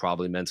nothing will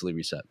probably mentally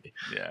reset me.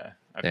 Yeah.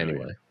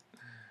 Anyway.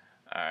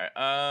 All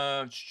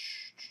right.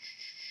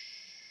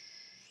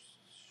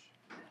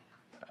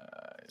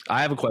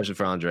 I have a question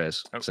for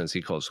Andres since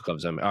he covers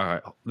MMA. All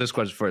right, this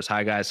question first.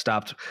 Hi guys,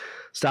 stopped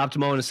a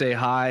moment to say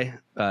hi.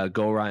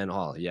 Go Ryan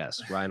Hall.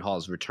 Yes, Ryan Hall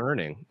is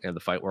returning, and the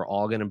fight we're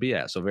all going to be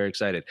at. So very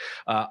excited.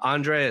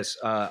 Andreas,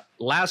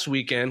 last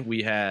weekend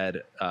we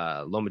had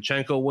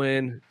Lomachenko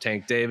win,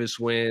 Tank Davis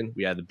win.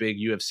 We had the big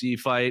UFC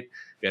fight.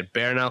 We had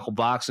bare knuckle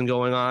boxing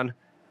going on.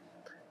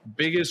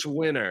 Biggest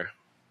winner,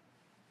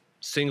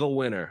 single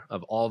winner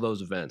of all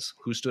those events.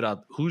 Who stood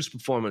out? Whose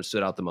performance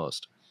stood out the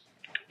most?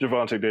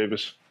 Gervonta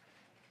Davis.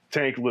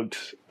 Tank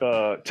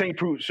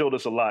showed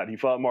us a lot. He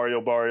fought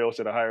Mario Barrios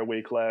at a higher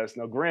weight class.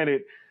 Now,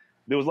 granted,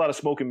 there was a lot of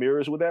smoke and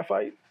mirrors with that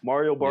fight.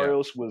 Mario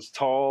Barrios was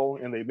tall,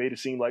 and they made it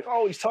seem like,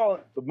 oh, he's tall.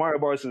 But Mario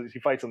Barrios, he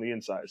fights on the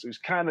inside. So he's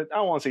kind of, I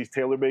don't want to say he's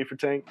tailor-made for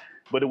Tank,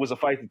 but it was a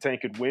fight that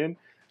Tank could win.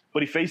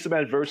 But he faced some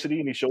adversity,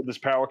 and he showed this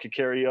power could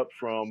carry up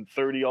from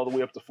 30 all the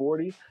way up to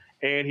 40.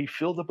 And he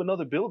filled up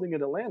another building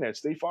in Atlanta at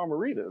State Farm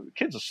Arena. The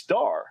kid's a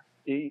star.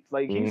 He's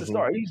a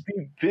star. He's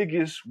the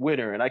biggest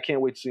winner, and I can't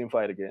wait to see him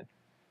fight again.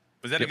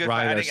 Was that a good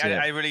fight? I didn't get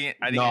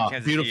a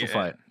chance beautiful to see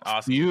fight. It.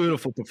 Awesome.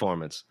 Beautiful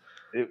performance.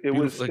 It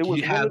was. Go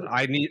ahead.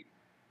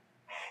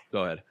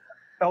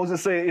 I was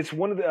just saying, it's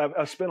one of the.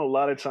 I've spent a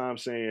lot of time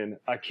saying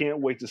I can't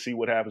wait to see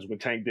what happens when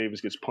Tank Davis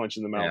gets punched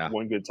in the mouth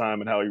one good time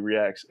and how he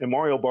reacts. And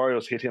Mario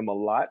Barrios hit him a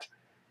lot,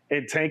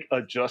 and Tank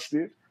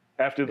adjusted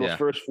after those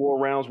first 4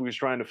 rounds. We was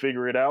trying to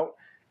figure it out,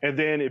 and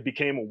then it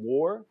became a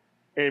war.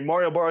 And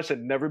Mario Barrios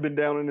had never been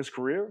down in his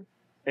career,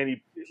 and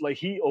he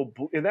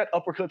in that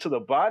uppercut to the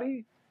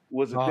body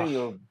was a thing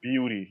of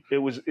beauty. It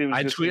was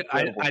I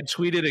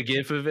tweeted a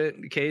gif of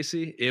it,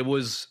 Casey. It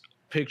was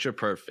picture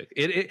perfect.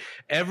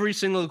 Every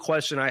single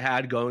question I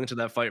had going into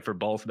that fight for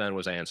both men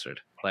was answered.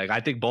 Like,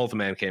 I think both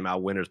men came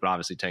out winners, but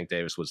obviously Tank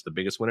Davis was the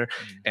biggest winner,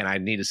 and I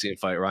need to see him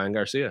fight Ryan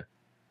Garcia.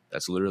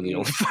 That's literally the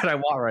only fight I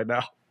want right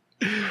now.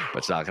 But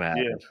it's not going to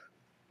happen. Yeah.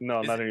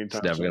 No, not anytime.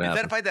 It's never going to happen.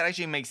 Is that a fight that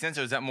actually makes sense,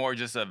 or is that more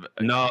just a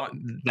no?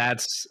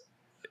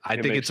 I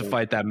think it's a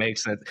fight that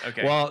makes sense.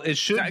 Okay. Well, it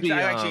should be.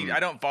 I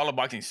don't follow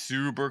boxing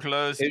super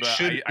close. It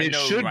should. I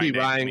know it should be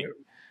Ryan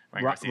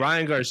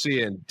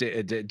Garcia and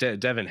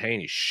Devin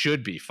Haney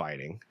should be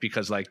fighting,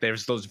 because like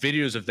there's those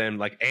videos of them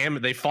like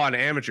they fought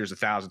amateurs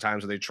 1,000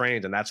 times and they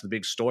trained, and that's the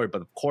big story.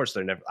 But of course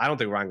they're never. I don't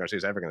think Ryan Garcia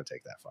is ever going to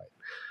take that fight.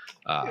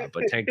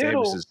 But Tank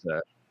Davis is.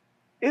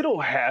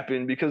 it'll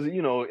happen because,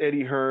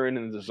 Eddie Hearn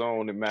in the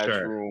zone and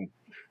Matchroom.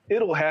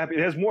 It'll happen.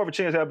 It has more of a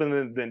chance of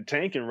happening than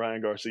Tank and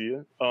Ryan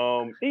Garcia.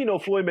 Floyd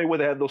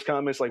Mayweather had those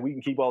comments like, we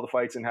can keep all the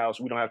fights in-house.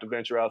 We don't have to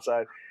venture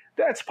outside.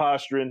 That's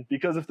posturing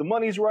because if the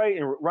money's right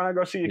and Ryan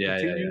Garcia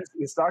continues,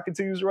 his stock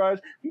continues to rise,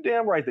 you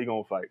damn right they're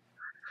going to fight.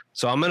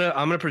 So I'm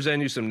gonna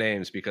present you some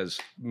names because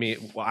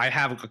I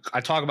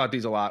talk about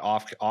these a lot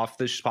off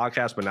this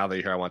podcast, but now that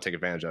you're here, I want to take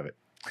advantage of it.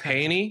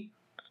 Haney,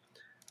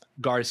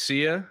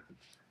 Garcia,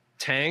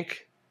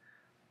 Tank,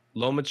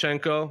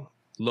 Lomachenko,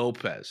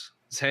 Lopez.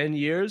 10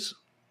 years.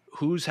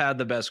 Who's had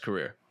the best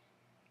career?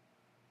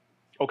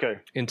 Okay.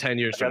 In 10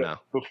 years from now.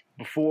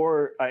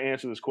 Before I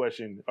answer this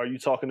question, are you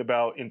talking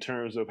about in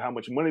terms of how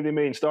much money they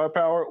made in star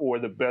power or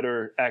the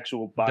better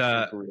actual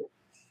boxing career?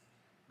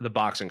 The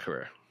boxing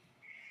career.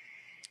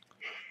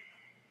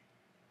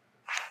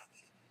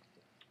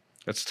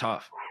 It's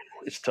tough.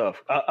 It's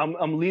tough.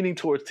 I'm leaning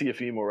towards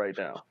Teofimo right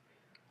now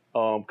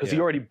because he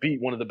already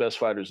beat one of the best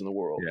fighters in the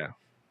world. Yeah.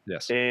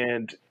 Yes.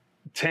 And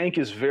Tank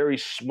is very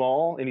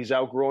small and he's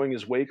outgrowing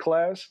his weight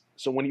class.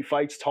 So when he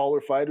fights taller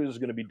fighters, it's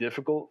going to be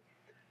difficult.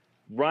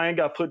 Ryan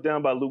got put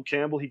down by Luke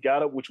Campbell. He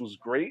got up, which was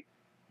great.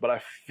 But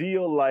I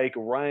feel like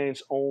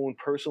Ryan's own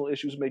personal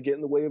issues may get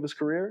in the way of his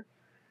career.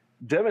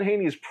 Devin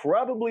Haney is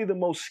probably the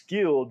most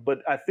skilled, but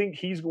I think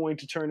he's going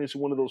to turn into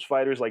one of those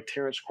fighters like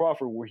Terrence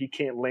Crawford where he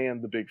can't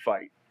land the big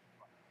fight.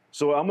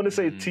 So I'm going to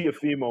say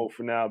Teofimo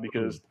for now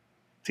because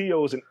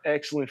Teo is an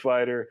excellent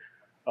fighter.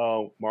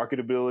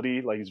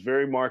 Marketability, like he's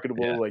very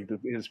marketable. Yeah. Like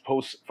his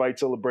post-fight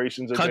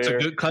celebrations are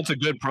there. Cuts a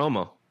good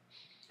promo.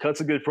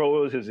 Cuts a good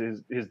promos.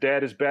 His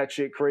dad is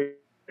batshit crazy.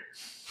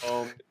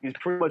 He's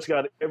pretty much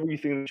got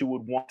everything that you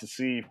would want to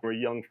see for a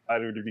young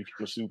fighter to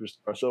become a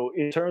superstar. So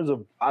in terms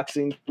of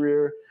boxing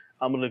career,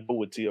 I'm gonna go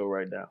with Teo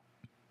right now.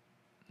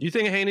 You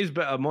think Haney's is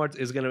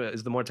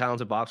the more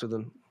talented boxer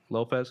than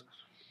Lopez?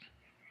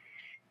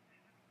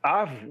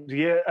 I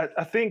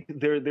think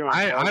they're.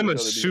 I'm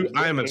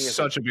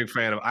such a big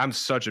fan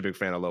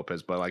of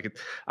Lopez, but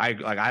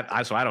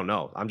so I don't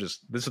know. This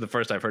is the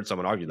first I've heard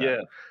someone argue that.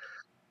 Yeah.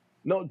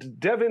 No,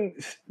 Devin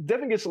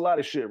gets a lot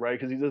of shit, right?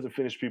 Because he doesn't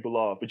finish people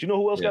off. But you know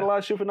who else got a lot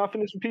of shit for not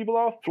finishing people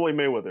off? Floyd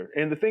Mayweather.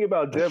 And the thing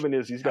about Devin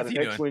is he's got an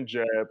excellent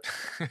jab.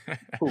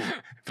 Who?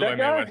 Floyd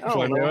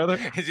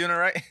Mayweather. Is he doing all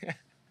right?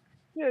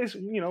 Yeah, he's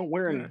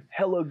wearing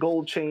hella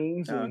gold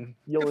chains and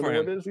yelling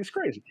orders. He's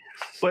crazy.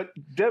 But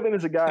Devin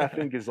is a guy I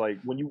think is like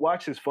when you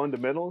watch his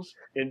fundamentals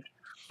and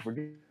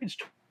he's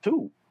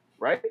 22,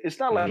 right? It's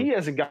not like he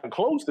hasn't gotten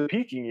close to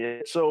peaking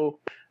yet. So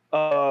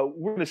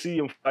we're going to see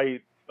him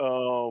fight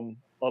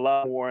a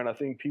lot more, and I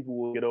think people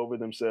will get over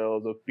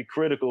themselves. They'll be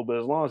critical, but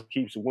as long as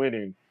he keeps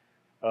winning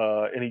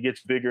and he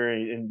gets bigger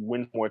and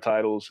wins more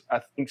titles,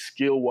 I think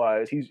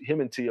skill-wise, him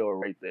and Teo are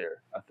right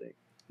there, I think.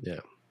 Yeah.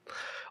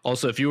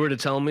 Also, if you were to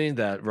tell me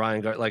that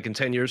in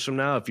 10 years from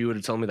now, if you were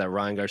to tell me that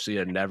Ryan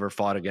Garcia never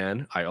fought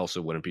again, I also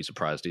wouldn't be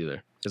surprised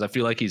either. Because I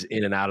feel like he's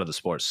in and out of the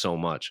sport so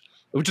much,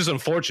 which is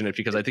unfortunate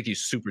because I think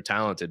he's super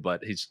talented,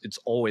 but it's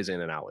always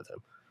in and out with him.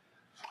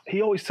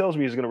 He always tells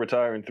me he's going to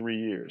retire in 3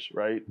 years,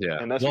 right? Yeah.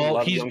 And that's what a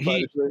lot of young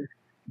fighters say.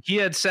 He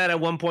had said at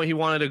one point he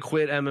wanted to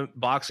quit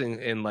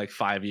boxing in like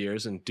 5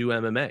 years and do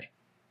MMA. I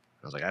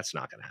was like, that's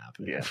not going to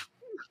happen. Yeah.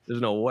 There's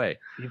no way.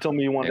 He told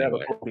me he wanted to have a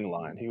clothing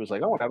line. He was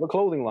like, I want to have a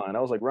clothing line. I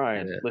was like,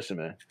 Ryan, listen,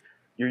 man,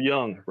 you're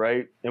young,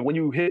 right? And when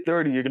you hit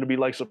 30, you're going to be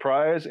like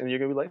surprised and you're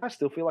going to be like, I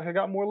still feel like I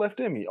got more left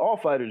in me. All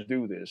fighters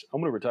do this.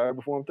 I'm going to retire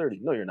before I'm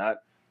 30. No, you're not.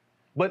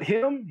 But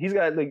he's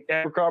got like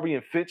Abercrombie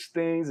and Fitch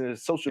things, and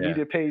his social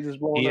media page is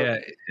blowing up.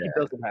 He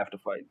doesn't have to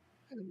fight.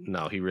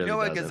 No, he really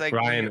doesn't. Because like,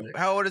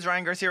 how old is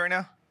Ryan Garcia right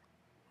now?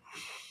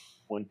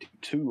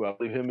 22, I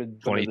believe him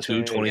and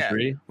 22,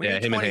 23. Yeah,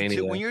 him and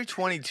Haney. When you're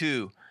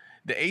 22,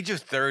 the age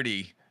of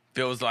 30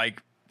 feels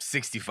like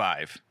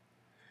 65.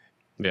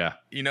 Yeah.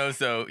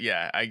 So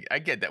yeah, I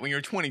get that. When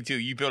you're 22,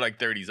 you feel like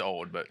 30 is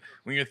old, but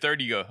when you're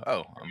 30, you go,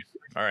 oh,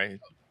 all right.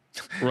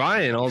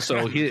 Ryan also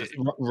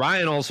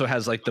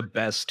has like the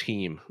best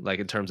team, like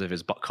in terms of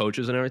his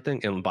coaches and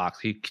everything in box.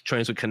 He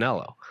trains with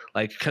Canelo.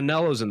 Like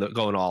Canelo's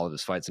going to all of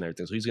his fights and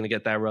everything, so he's going to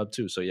get that rub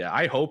too. So yeah,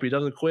 I hope he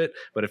doesn't quit.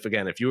 But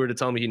if you were to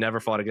tell me he never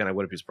fought again, I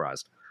wouldn't be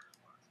surprised.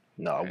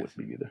 No, I wouldn't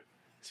be either.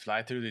 Just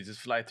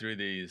fly through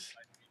these.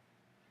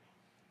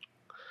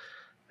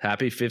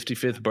 Happy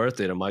 55th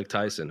birthday to Mike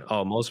Tyson.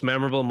 Oh, most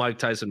memorable Mike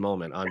Tyson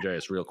moment,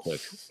 Andreas, real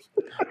quick.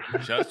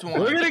 Just one.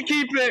 We're gonna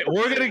keep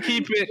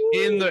it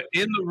in the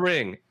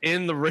ring.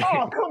 In the ring.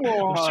 Oh, come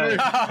on.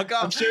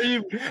 I'm sure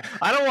you.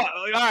 I don't want.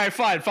 All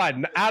right,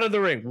 fine. Out of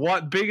the ring.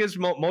 What biggest,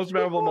 most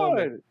memorable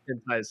moment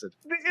in Tyson?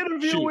 The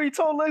interview where he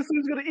told Leslie he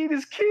was gonna eat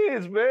his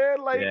kids,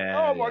 man. Like,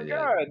 oh my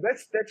God,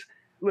 that's.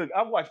 Look,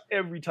 I've watched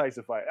every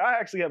Tyson fight. I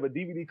actually have a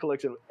DVD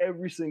collection of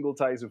every single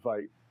Tyson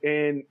fight.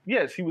 And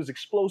yes, he was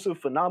explosive,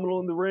 phenomenal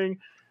in the ring.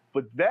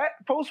 But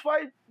that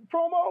post-fight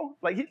promo,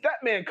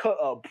 that man cut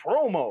a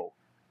promo.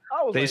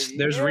 I was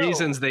there's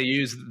reasons they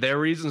use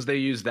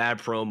that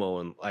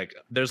promo, and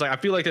I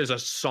feel like there's a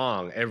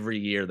song every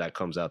year that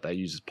comes out that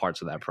uses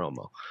parts of that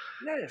promo.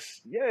 Yes.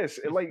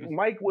 And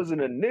Mike was an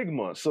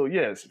enigma. So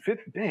yes,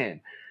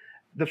 man.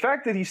 the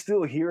fact that he's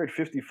still here at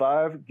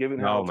 55, given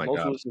how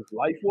tumultuous his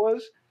life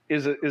was,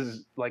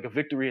 is like a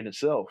victory in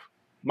itself.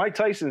 Mike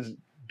Tyson's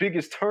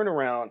biggest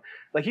turnaround,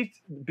 like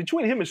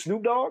between him and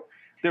Snoop Dogg,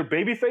 their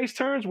babyface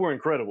turns were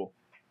incredible.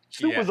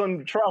 Snoop was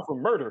on trial for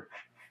murder,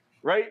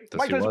 right?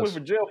 Mike Tyson went for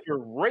jail for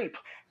rape.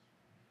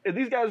 And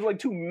these guys are like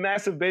two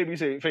massive baby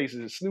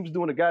faces. Snoop's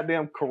doing a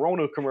goddamn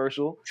Corona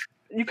commercial.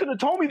 You could have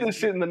told me this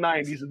shit in the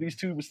 90s, and these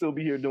two would still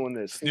be here doing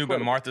this. Snoop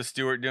and Martha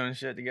Stewart doing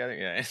shit together.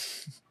 Yeah.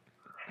 It's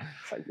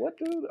like, what,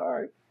 dude? All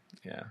right.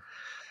 Yeah.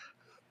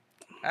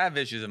 I have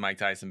issues with Mike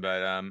Tyson,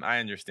 but I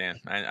understand.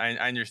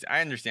 I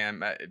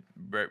understand.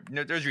 But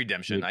there's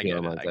redemption. I get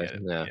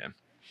it. Yeah.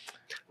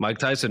 Mike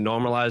Tyson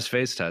normalized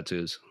face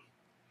tattoos.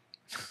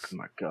 Oh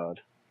my God.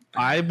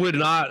 I would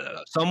not.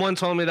 Someone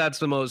told me that's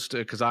the most,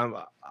 because I'm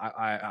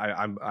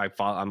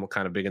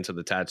kind of big into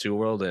the tattoo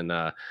world, and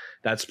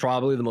that's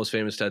probably the most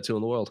famous tattoo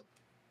in the world.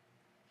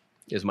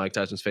 Is Mike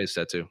Tyson's face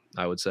tattoo?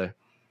 I would say.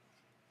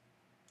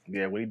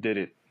 Yeah, when he did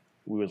it,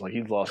 we was like,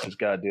 he's lost his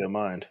goddamn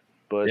mind.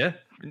 But yeah,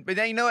 but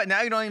now you know what?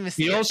 Now you don't even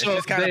see it. It's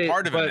just kind of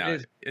part of it now.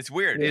 It's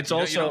weird. It's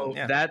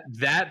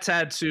that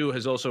tattoo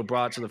has also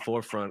brought to the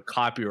forefront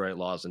copyright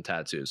laws and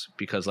tattoos,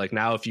 because like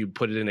now if you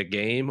put it in a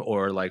game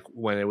or like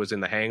when it was in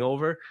The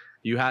Hangover,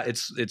 you have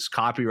it's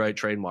copyright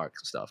trademark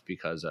stuff,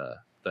 because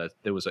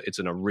it's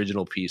an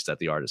original piece that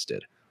the artist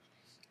did.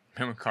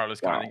 Remember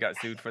Carlos Condit got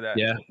sued for that?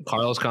 Yeah,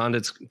 Carlos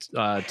Condit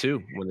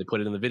too, when they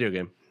put it in the video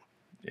game.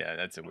 Yeah,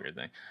 that's a weird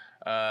thing.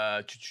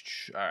 All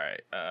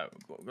right,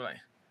 go ahead.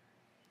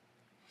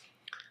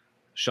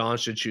 Sean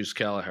should choose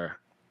Kelleher.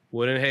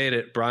 Wouldn't hate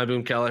it. Brian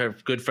Boone Kelleher,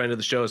 good friend of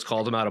the show, has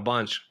called him out a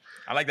bunch.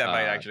 I like that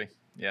fight, actually.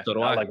 Yeah. So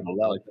do I. Like him a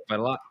lot. I like that fight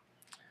a lot.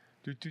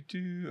 A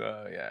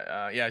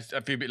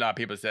lot of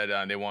people said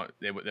they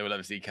would love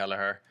to see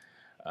Kelleher.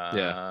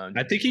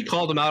 I think he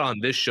called him out on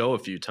this show a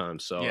few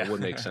times, so it would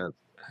make sense.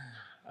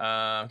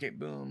 Okay,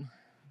 boom.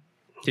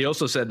 He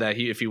also said that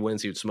if he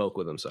wins, he would smoke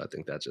with him. So I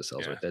think that just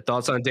sells right there.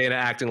 Thoughts on Dana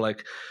acting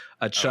like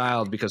a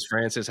child because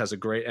Francis has a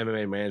great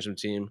MMA management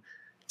team.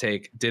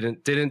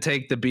 Didn't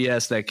take the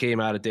BS that came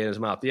out of Dana's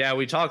mouth. Yeah,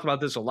 we talked about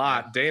this a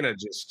lot. Dana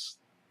just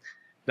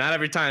not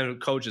every time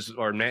coaches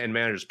and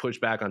managers push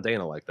back on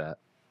Dana like that.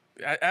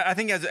 I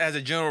think as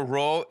a general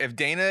rule, if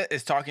Dana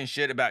is talking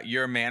shit about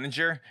your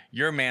manager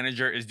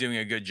is doing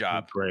a good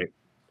job. Great.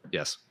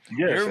 Yes.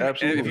 Yes,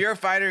 absolutely. If you're a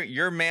fighter,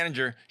 your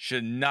manager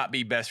should not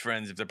be best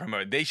friends if they're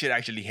promoted. They should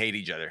actually hate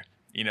each other.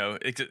 You know,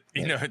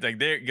 like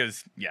they're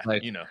because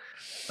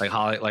like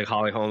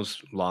Holly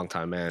Holmes,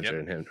 longtime manager,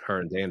 and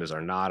her and Dana's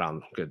are not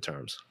on good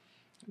terms.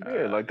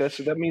 Yeah, like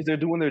that means they're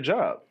doing their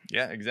job.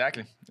 Yeah,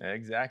 exactly.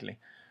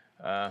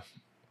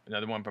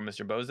 Another one from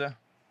Mr. Boza.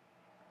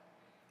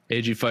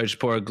 AG fights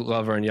Poirier,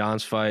 Glover, and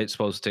Jan's fight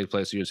supposed to take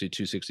place at UFC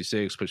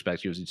 266, pushed back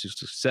to UFC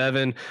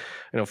 267.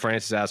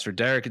 Francis asked for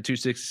Derek at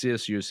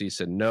 266. UFC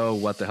said no.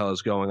 What the hell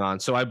is going on?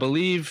 So I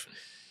believe,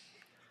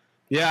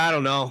 I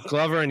don't know.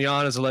 Glover and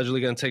Jan is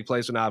allegedly going to take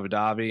place in Abu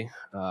Dhabi.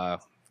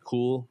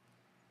 Cool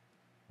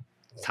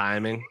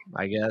timing,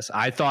 I guess.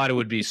 I thought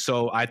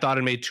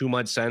it made too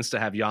much sense to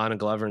have Jan and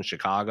Glover in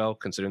Chicago,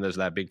 considering there's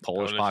that big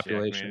Polish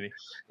population.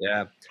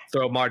 Yeah.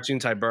 Throw Marcin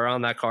Tybura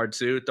on that card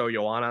too. Throw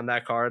Joanna on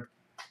that card.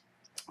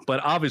 But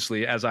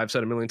obviously, as I've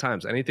said a million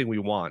times, anything we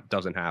want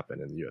doesn't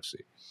happen in the UFC.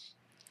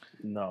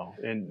 No.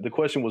 And the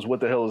question was, what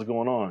the hell is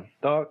going on?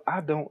 Dog, I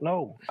don't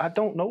know. I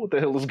don't know what the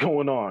hell is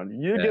going on.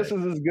 Your guess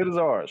is as good as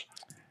ours.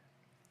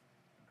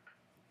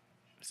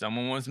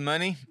 Someone wants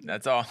money.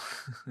 That's all.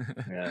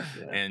 Yeah,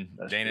 and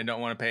Dana don't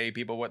want to pay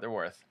people what they're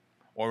worth.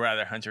 Or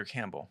rather, Hunter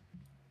Campbell.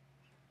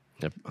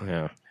 Yep.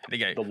 Yeah.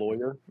 The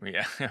lawyer.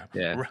 Yeah.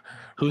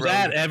 Who's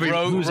at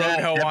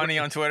Helwani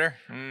on Twitter?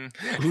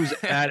 Who's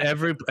at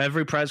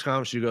every press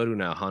conference you go to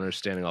now? Hunter's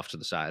standing off to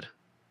the side.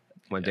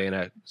 When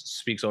Dana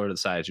speaks over to the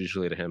side, it's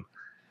usually to him.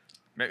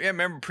 Yeah,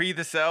 remember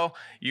the cell?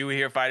 You would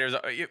hear fighters.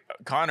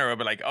 Connor would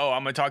be like, "Oh,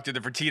 I'm gonna talk to the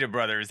Fertitta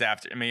brothers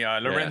after." I mean,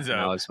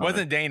 Lorenzo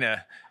wasn't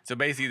Dana. So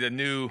basically, the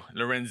new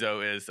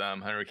Lorenzo is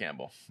Hunter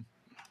Campbell.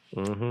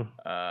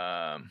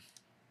 Mm-hmm.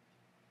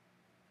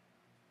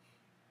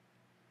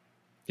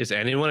 Is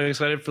anyone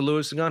excited for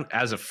Lewis and Gunn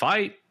as a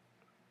fight?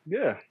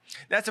 Yeah,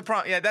 that's a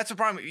problem. Yeah, that's a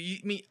problem.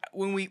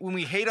 When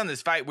we hate on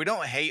this fight, we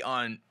don't hate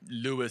on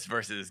Lewis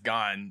versus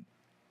Gunn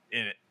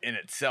in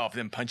itself,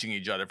 them punching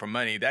each other for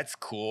money. That's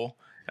cool.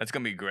 That's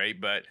gonna be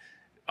great. But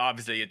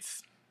obviously,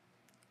 it's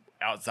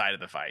outside of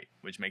the fight,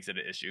 which makes it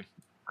an issue.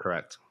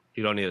 Correct.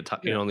 You don't need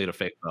you don't need a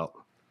fake belt.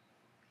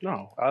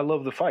 No, I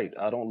love the fight.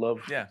 I don't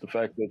love the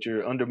fact that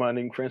you're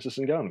undermining Francis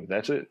Ngannou.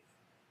 That's it.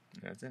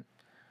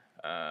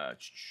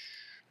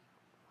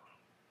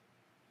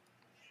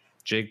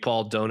 Jake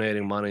Paul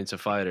donating money to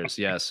fighters.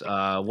 Yes.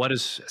 What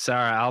is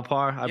Sarah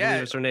Alpar? I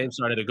believe is her name.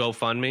 Started a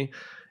GoFundMe,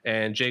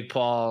 and Jake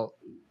Paul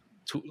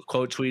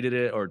quote tweeted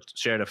it or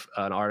shared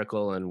an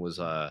article and was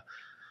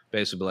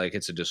basically like,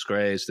 it's a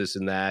disgrace, this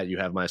and that. You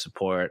have my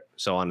support,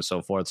 so on and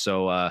so forth.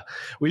 So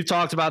we've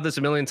talked about this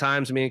a million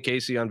times, me and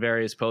Casey, on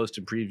various post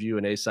and preview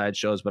and A-side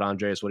shows. But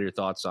Andreas, what are your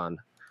thoughts on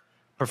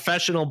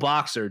professional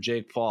boxer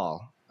Jake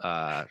Paul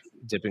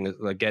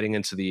getting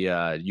into the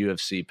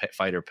UFC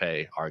fighter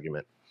pay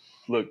argument.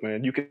 Look,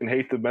 man, you can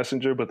hate the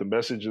messenger, but the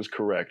message is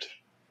correct.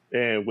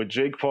 And what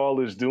Jake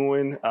Paul is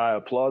doing, I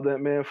applaud that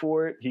man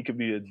for it. He could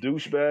be a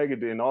douchebag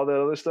and all that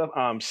other stuff.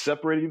 I'm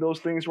separating those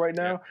things right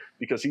now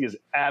because he is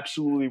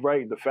absolutely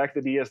right. The fact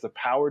that he has the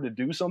power to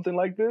do something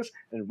like this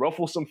and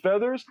ruffle some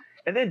feathers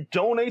and then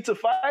donate to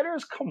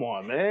fighters, come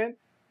on, man.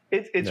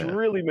 It's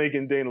really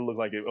making Dana look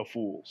like a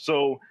fool.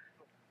 So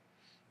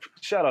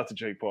shout out to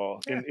Jake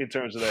Paul in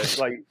terms of that.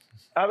 Like,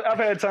 I've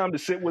had time to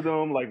sit with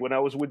him. Like, when I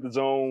was with the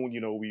Zone,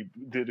 we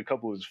did a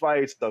couple of his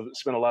fights. I've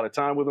spent a lot of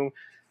time with him.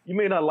 You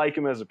may not like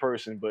him as a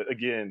person, but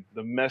again,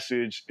 the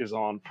message is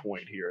on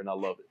point here, and I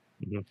love it.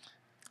 Mm-hmm.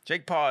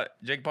 Jake Paul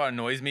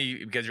annoys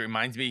me because it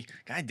reminds me,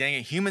 God dang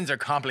it, humans are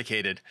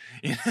complicated.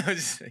 You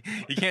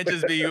can't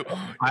just be.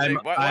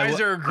 Why is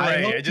there a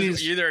gray? You're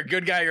either a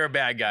good guy or a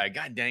bad guy.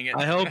 God dang it.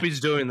 I hope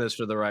he's doing this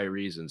for the right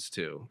reasons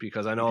too,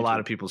 because I know a lot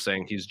of people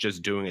saying he's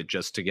just doing it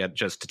just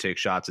to take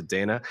shots at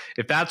Dana.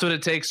 If that's what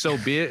it takes, so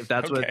be it. If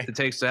that's what it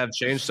takes to have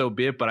change, so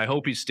be it. But I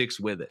hope he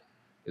sticks with it.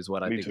 Is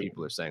what I think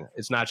people are saying.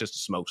 It's not just a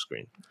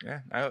smokescreen. Yeah.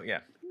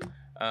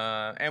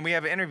 And we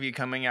have an interview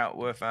coming out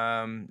with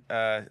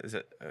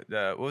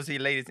what was the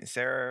lady?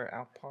 Sarah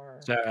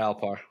Alpar. Sarah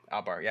Alpar.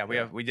 Alpar.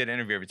 Yeah, we did an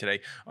interview with her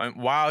today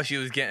while she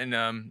was getting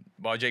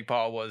while Jake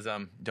Paul was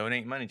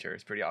donating money to her.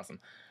 It's pretty awesome.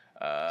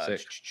 We're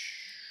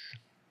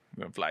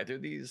gonna fly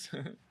through these.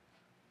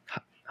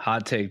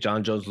 Hot take: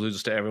 John Jones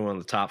loses to everyone in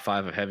the top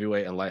 5 of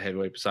heavyweight and light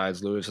heavyweight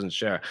besides Lewis and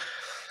Cher.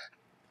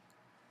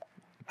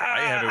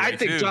 I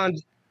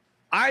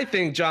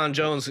think John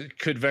Jones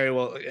could very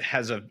well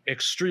has an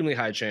extremely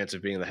high chance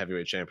of being the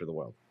heavyweight champion of the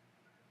world.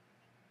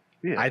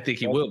 Yeah, I think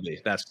he will be.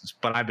 But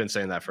I've been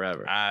saying that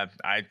forever. I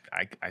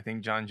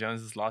think John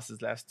Jones has lost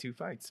his last 2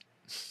 fights.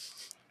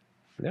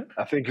 Yeah,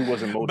 I think he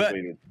wasn't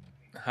motivated.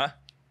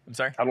 I'm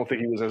sorry. I don't think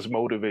he was as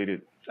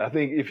motivated. I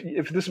think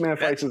if this man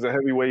fights as a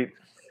heavyweight,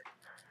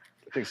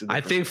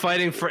 I think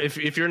fighting for if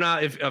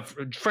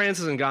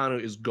Francis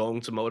Ngannou is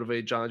going to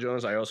motivate John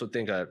Jones, I also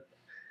think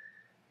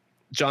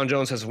John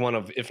Jones has one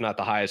of, if not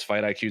the highest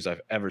fight IQs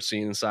I've ever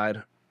seen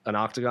inside an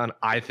octagon.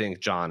 I think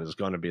John is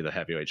going to be the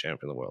heavyweight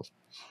champion of the world.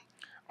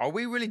 Are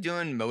we really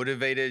doing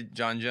motivated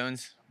John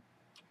Jones?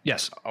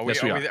 Yes. Are we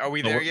there yet? Yes. Are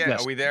we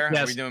there?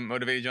 Yes. Are we doing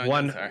motivated John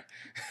Jones?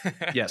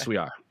 Yes, we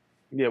are.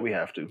 Yeah, we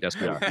have to. Yes,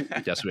 we are.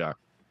 Yes, we are.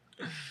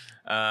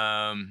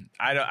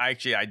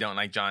 I don't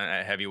like John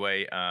at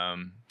heavyweight.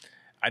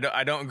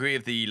 I don't agree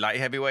with the light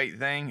heavyweight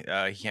thing.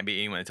 He can't beat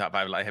anyone in the top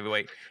 5 light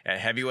heavyweight. At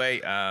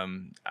heavyweight,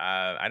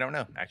 I don't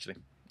know, actually.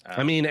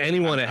 I mean,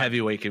 anyone at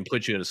heavyweight can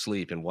put you to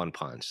sleep in one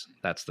punch.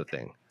 That's the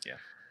thing. Yeah.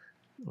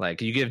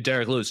 Like, you give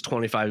Derek Lewis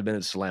 25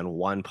 minutes to land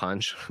one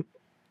punch.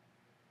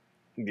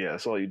 Yeah,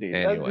 that's all you need.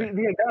 Anyway.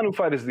 The Ngannou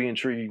fight is the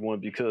intriguing one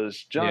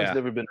because John's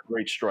never been a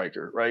great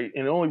striker, right?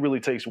 And it only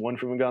really takes one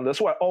from Ngannou. That's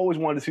why I always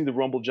wanted to see the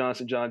Rumble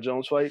Johnson-John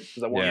Jones fight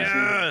because I wanted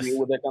to see him deal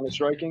with that kind of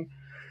striking.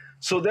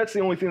 So that's the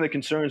only thing that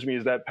concerns me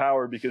is that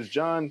power because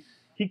John,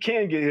 he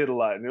can get hit a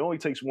lot, and it only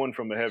takes one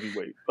from a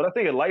heavyweight. But I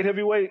think at light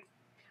heavyweight,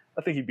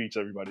 I think he beats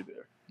everybody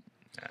there.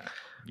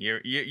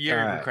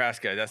 Yuri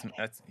Prochaska,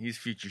 he's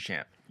future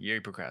champ. Yuri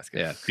Prochaska.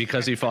 Yeah,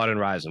 because he fought in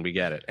Ryzen. We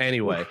get it.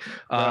 Anyway,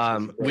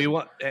 we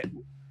want.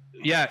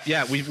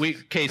 We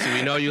Casey,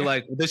 we know you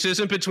like this.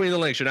 Isn't between the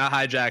links. You're not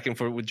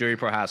hijacking with Yuri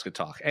Prochaska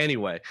talk.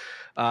 Anyway,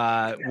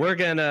 we're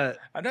gonna.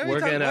 All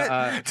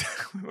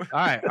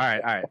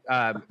right.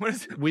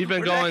 We've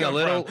been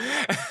going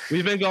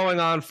We've been going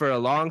on for a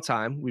long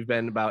time. We've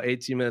been about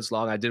 18 minutes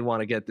long. I did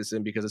want to get this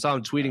in because I saw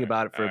him tweeting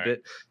about it for a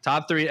bit.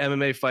 Top 3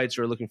 MMA fights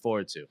we're looking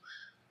forward to.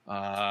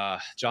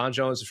 John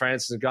Jones and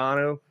Francis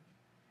Ngannou.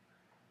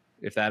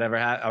 If that ever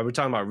happens, are we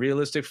talking about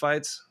realistic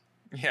fights?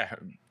 Yeah,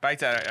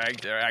 fights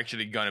that are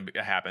actually going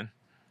to happen.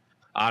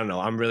 I don't know.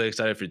 I'm really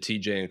excited for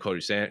TJ and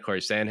Corey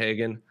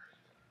Sandhagen.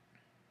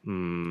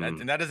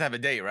 And that doesn't have a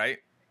date, right?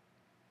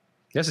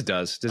 Yes, it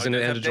does. Doesn't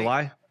it end of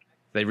July?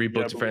 They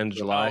rebooked it for end of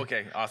July. Oh,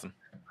 okay, awesome.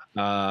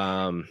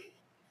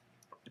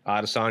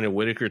 Adesanya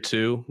Whitaker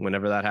 2,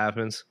 whenever that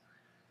happens.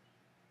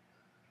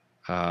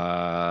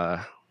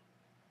 MMA.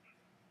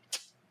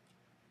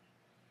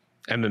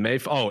 And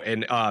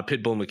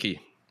Pitbull McKee.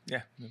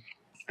 Yeah,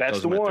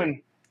 that's the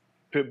one.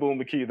 Pitbull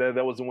McKee,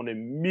 that was the one that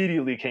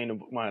immediately came to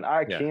mind.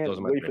 I can't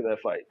wait for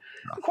that fight.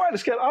 Quite a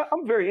sketch.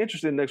 I'm very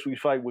interested in next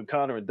week's fight with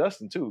Conor and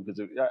Dustin too,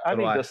 because I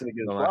need Dustin to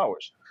get his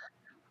flowers.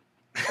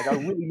 Like I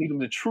really need him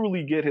to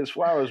truly get his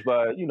flowers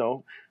by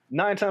 9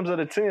 times out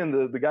of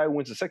 10, the guy who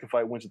wins the second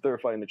fight wins the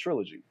third fight in the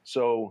trilogy.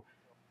 So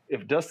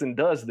if Dustin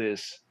does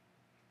this,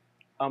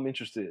 I'm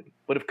interested.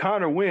 But if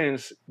Conor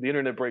wins, the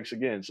internet breaks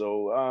again.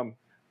 So I'm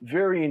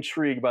very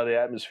intrigued by the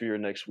atmosphere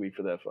next week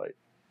for that fight.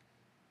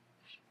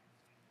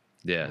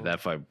 Yeah, that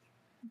fight.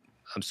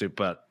 I'm super,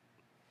 but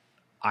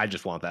I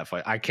just want that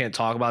fight. I can't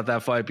talk about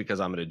that fight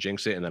because I'm going to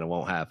jinx it and then it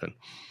won't happen.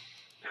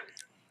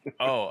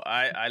 Oh,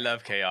 I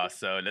love chaos.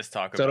 So let's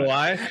talk So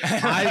about do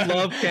it. I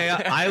love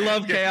chaos. I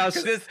love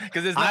chaos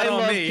because it's not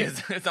on me.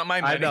 It's not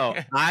my money. I know.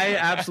 I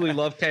absolutely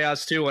love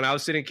chaos too. When I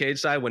was sitting cage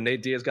side, when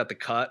Nate Diaz got the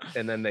cut,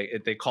 and then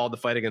they called the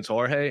fight against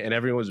Jorge, and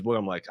everyone was booing.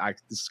 I'm like,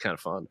 this is kind of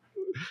fun.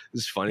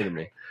 This is funny to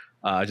me.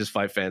 Just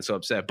fight fans so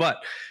upset. But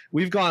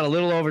we've gone a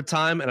little over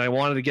time, and I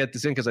wanted to get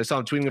this in because I saw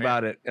him tweeting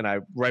about it, and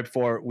right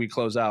before we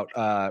close out,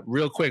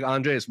 real quick,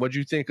 Andres, what do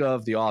you think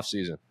of the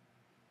offseason?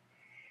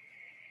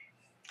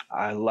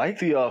 I like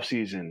the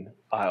offseason.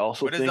 I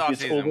also think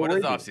it's overrated. What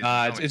is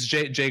offseason? It's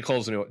J.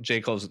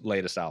 Cole's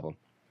latest album.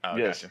 Oh,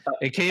 yes. Gotcha.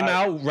 It came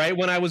out right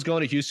when I was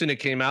going to Houston. It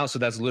came out, so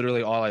that's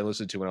literally all I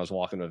listened to when I was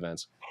walking to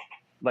events.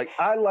 Like,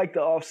 I like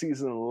the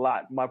offseason a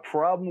lot. My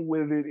problem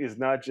with it is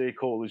not J.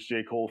 Cole, it's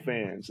J. Cole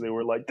fans. They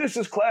were like, this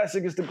is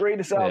classic. It's the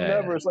greatest album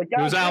ever. It's like, it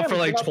was out for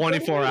like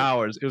 24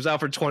 hours. It was out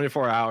for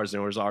 24 hours,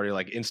 and it was already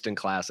like instant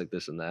classic,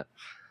 this and that.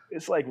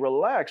 It's like,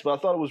 relax, but I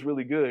thought it was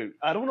really good.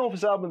 I don't know if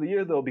it's album of the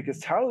year, though, because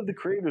Tyler, the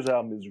Creator's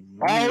album is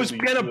really I was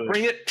going to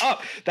bring it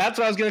up. That's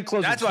what I was going to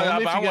close. That's why I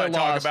want to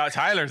talk about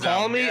Tyler's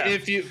album.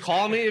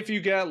 Call Me If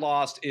You Get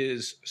Lost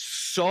is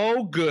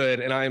so good,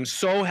 and I am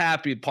so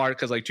happy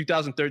because like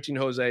 2013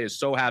 Jose is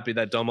so happy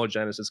that Domo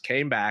Genesis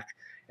came back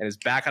and is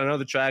back on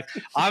another track.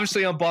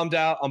 Obviously, I'm bummed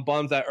out. I'm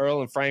bummed that Earl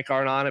and Frank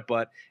aren't on it,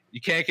 but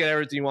you can't get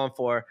everything you want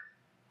for.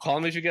 Call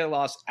Me If You Get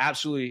Lost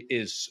absolutely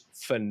is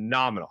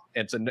phenomenal.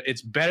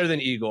 It's better than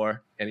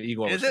Igor, and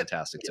Igor was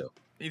fantastic too.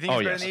 You think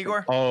it's better than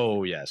Igor?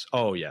 Oh yes.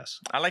 I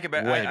like it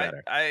better. Way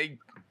better. I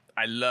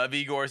love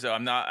Igor, so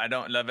I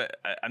don't love it.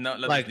 I'm not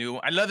love this new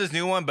one. I love this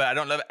new one, but I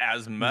don't love it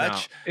as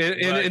much. No.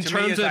 In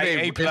terms of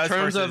in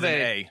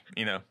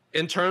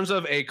terms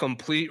of a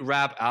complete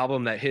rap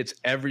album that hits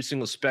every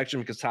single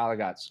spectrum, because Tyler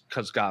gets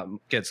some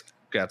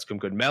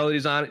good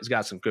melodies on it. He's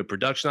got some good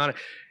production on it.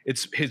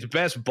 It's his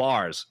best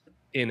bars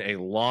in a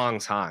long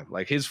time.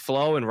 Like, his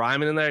flow and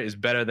rhyming in there is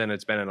better than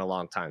it's been in a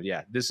long time.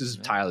 Yeah, this is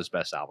Tyler's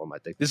best album, I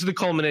think. This is the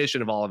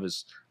culmination of all of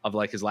his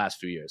last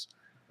few years.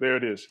 There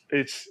it is.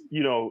 It's,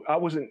 I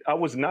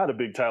was not a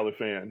big Tyler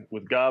fan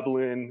with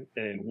Goblin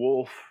and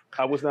Wolf.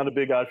 I was not a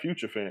big Odd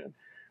Future fan,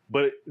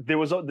 but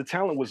the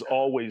talent was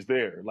always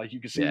there. Like, you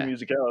could see the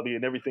musicality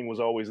and everything was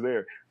always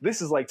there.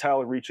 This is like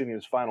Tyler reaching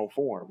his final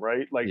form,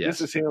 right? Like,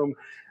 This is him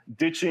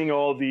ditching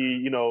all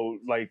the,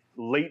 like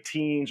late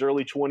teens,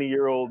 early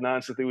 20-year-old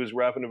nonsense he was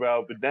rapping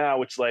about. But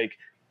now it's like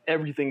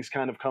everything's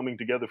kind of coming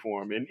together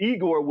for him. And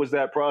Igor was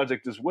that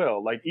project as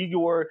well. Like,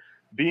 Igor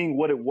being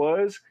what it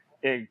was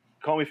and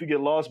Call Me If You Get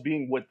Lost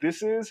being what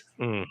this is.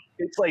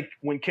 It's like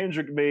when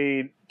Kendrick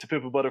made To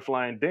Pimp a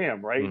Butterfly and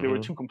Damn, right? They were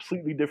two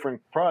completely different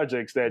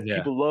projects that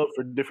people love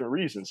for different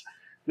reasons.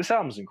 This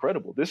album is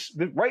incredible. This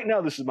right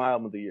now, this is my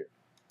album of the year.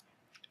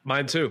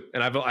 Mine too,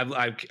 and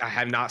I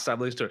have not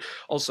stopped listening to it.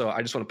 Also,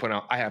 I just want to point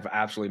out I have an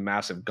absolutely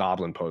massive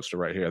Goblin poster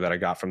right here that I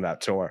got from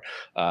that tour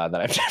that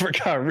I've never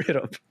got rid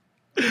of.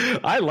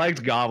 I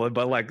liked Goblin,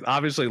 but like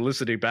obviously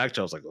listening back to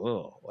it, I was like,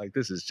 oh, like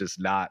this is just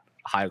not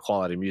high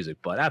quality music.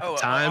 But at the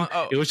time,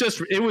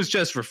 it was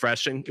just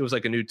refreshing. It was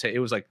like it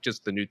was like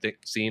just the new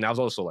scene. I was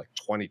also like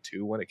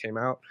 22 when it came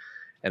out,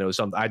 and it was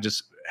something I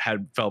just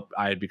had felt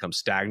I had become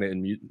stagnant,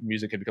 and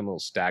music had become a little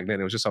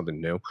stagnant. It was just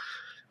something new.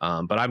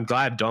 But I'm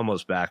glad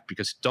Domo's back,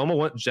 because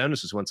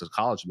Genesis went to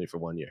college with me for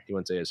 1 year. He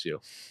went to ASU,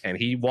 and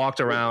he walked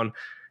around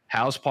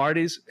house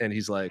parties and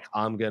he's like,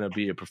 I'm going to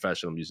be a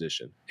professional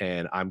musician,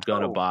 and I'm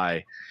going to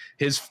buy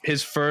his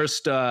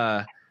first,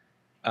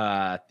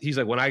 he's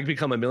like, when I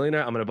become a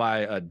millionaire, I'm going to buy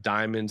a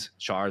diamond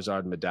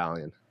Charizard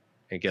medallion.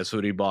 And guess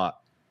what he bought?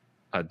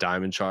 A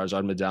diamond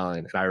Charizard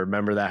medallion. And I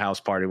remember that house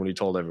party when he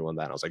told everyone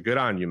that. I was like, good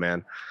on you,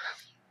 man.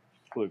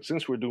 Look,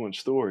 since we're doing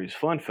stories,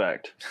 fun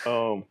fact.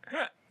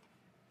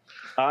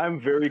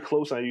 I'm very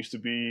close. I used to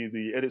be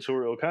the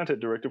editorial content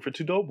director for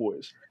Two Dope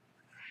Boys.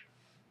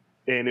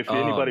 And if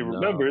anybody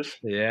remembers,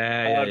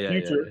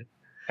 Future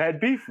had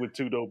beef with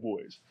Two Dope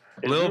Boys.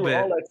 A little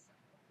bit.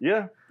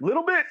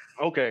 Little bit.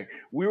 Okay.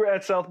 We were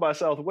at South by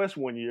Southwest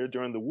one year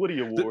during the Woody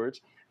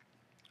Awards.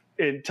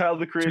 And Tyler,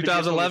 the Creator.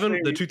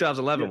 2011? The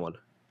 2011 one.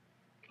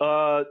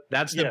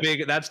 That's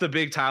the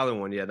big Tyler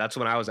one. Yeah, that's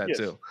when I was at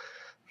too.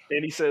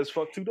 And he says,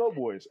 fuck Two Dope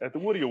Boys at the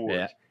Woody Awards.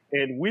 Yeah.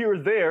 And we were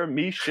there,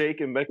 me,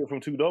 Shake, and Mecca from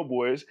Two Dope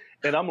Boys,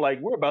 and I'm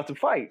like, we're about to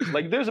fight.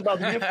 Like, there's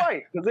about to be a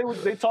fight.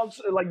 Because they talked,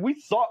 like, we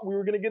thought we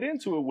were going to get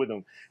into it with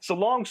them. It's a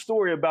long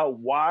story about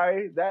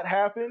why that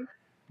happened,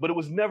 but it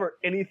was never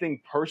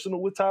anything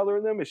personal with Tyler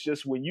and them. It's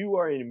just when you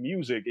are in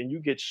music and you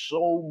get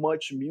so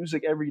much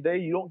music every day,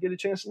 you don't get a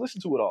chance to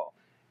listen to it all.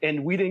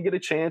 And we didn't get a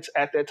chance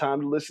at that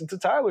time to listen to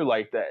Tyler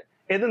like that.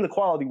 And then the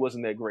quality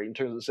wasn't that great in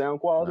terms of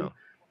sound quality.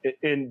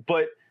 No.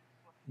 But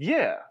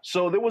yeah,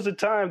 so there was a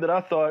time that I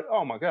thought,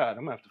 oh my God, I'm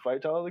gonna have to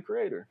fight Tyler the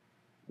Creator.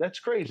 That's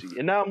crazy.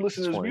 And now I'm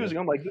listening to his music.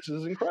 I'm like, this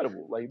is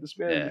incredible. Like this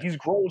man, he's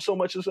grown so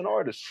much as an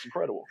artist. It's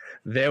incredible.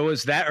 There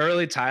was that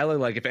early Tyler.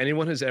 Like if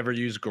anyone has ever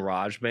used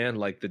GarageBand,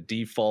 like the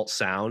default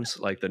sounds,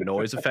 like the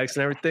noise effects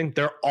and everything,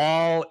 they're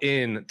all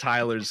in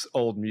Tyler's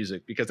old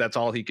music because that's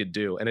all he could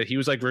do. And he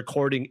was like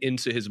recording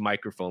into his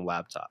microphone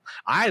laptop.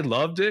 I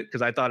loved it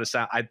because I thought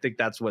I think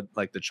that's what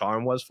like the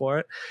charm was for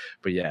it.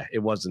 But yeah, it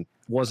wasn't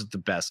the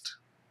best.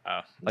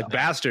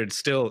 Bastard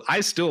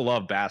I still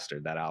love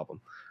Bastard, that album.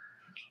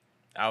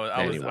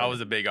 I was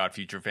a big Odd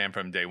Future fan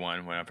from day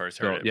one when I first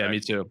heard it. Yeah, me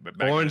too.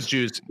 Orange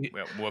Juice.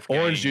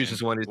 Orange Juice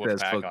is one he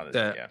says.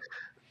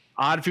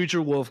 Odd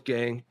Future,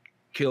 Wolfgang,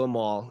 Kill 'Em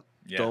All,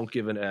 Don't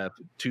Give an F,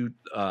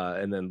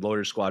 and then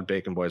Loader Squad,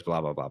 Bacon Boys,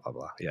 blah blah blah blah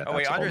blah. Yeah. Oh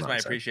wait, Andres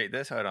might appreciate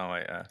this. Hold on,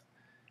 wait.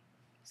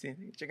 See,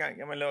 check out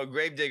my little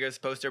Gravediggers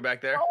poster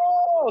back there.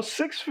 Oh,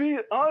 6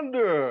 Feet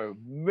Under,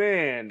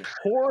 man.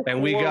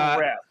 And we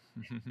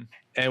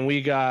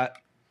got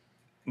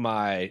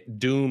my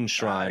Doom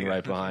shrine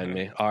right behind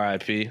me.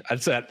 R.I.P.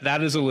 That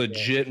is a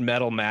legit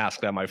metal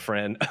mask that my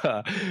friend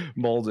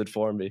molded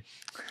for me.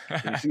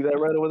 You see that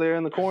right over there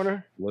in the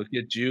corner? Look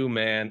at you,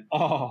 man.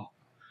 Oh,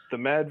 the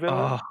Mad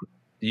Villain.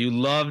 You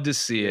love to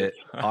see it.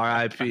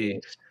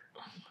 R.I.P.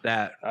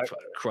 That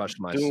crushed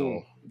my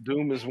soul.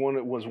 Doom was one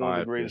of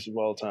the greatest of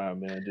all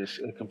time, man. Just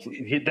a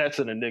complete. That's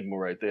an enigma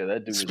right there.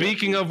 That dude.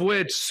 Speaking of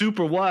which,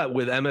 Super What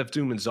with MF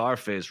Doom and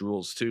Czarface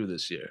rules too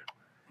this year.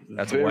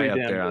 That's way up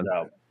there.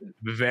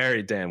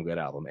 Very damn good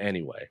album.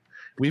 Anyway,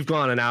 we've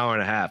gone an hour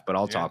and a half, but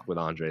I'll talk with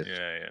Andres.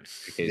 In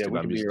case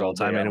about music all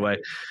the time. Anyway,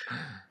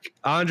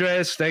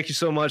 Andres, thank you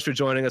so much for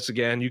joining us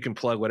again. You can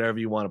plug whatever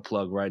you want to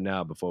plug right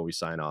now before we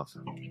sign off.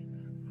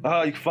 You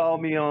can follow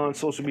me on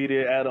social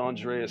media at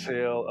Andreas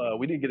Hale.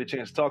 We didn't get a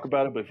chance to talk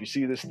about it, but if you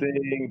see this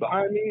thing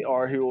behind me,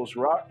 Our Heroes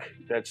Rock,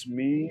 that's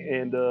me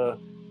and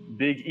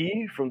Big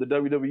E from the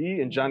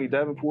WWE and Johnny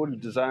Davenport, who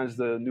designs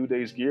the New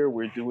Day's gear.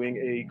 We're doing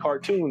a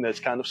cartoon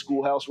that's kind of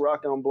Schoolhouse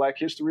Rock on Black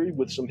history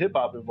with some hip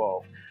hop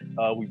involved.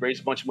 We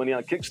raised a bunch of money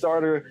on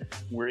Kickstarter.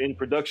 We're in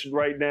production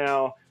right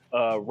now.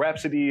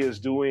 Rhapsody is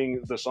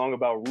doing the song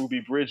about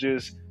Ruby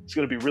Bridges. It's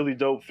going to be really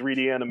dope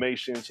 3D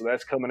animation. So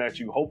that's coming at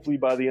you hopefully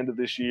by the end of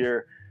this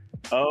year.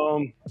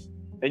 And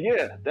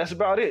yeah, that's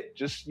about it.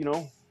 Just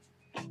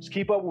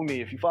keep up with me.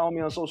 If you follow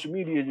me on social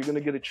media, you're going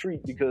to get a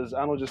treat because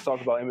I don't just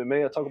talk about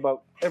MMA. I talk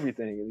about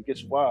everything, and it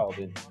gets wild,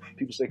 and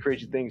people say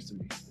crazy things to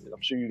me.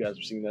 I'm sure you guys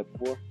have seen that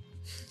before.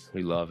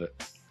 We love it.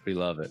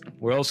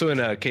 We're also in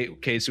a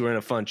case. We're in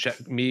a fun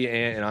chat. Me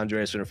and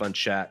Andreas are in a fun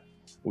chat.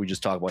 We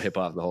just talk about hip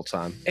hop the whole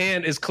time,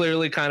 and is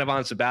clearly kind of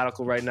on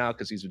sabbatical right now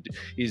because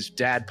he's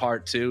dad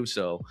part 2.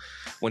 So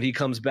when he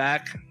comes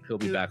back, he'll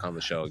be back on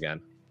the show again.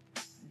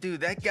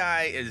 Dude, that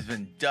guy has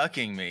been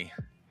ducking me.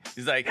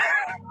 He's like,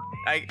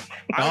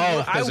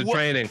 because of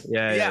training.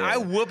 Yeah. I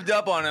whooped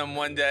up on him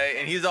one day,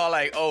 and he's all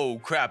like, "Oh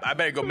crap, I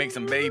better go make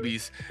some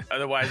babies.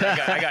 Otherwise,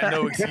 I got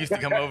no excuse to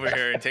come over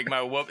here and take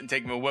my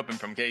whooping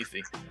from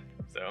Casey."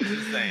 So I'm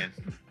just saying.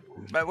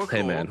 But we're cool.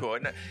 Hey, man. We're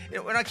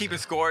cool. We're not keeping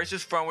score. It's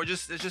just fun.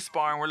 It's just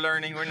sparring. We're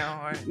learning.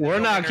 We're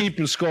not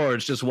keeping score.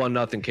 It's just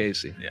 1-0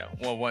 Casey. Yeah.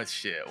 Well, what's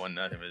shit?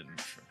 1-0.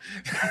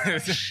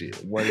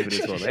 Shit. What if it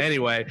is 1?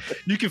 Anyway,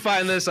 you can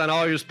find this on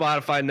all your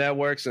Spotify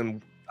networks,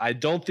 and I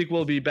don't think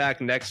we'll be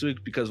back next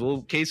week because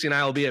Casey and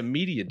I will be at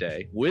Media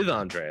Day with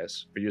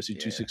Andreas for UFC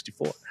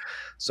 264.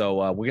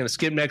 So we're gonna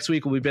skip next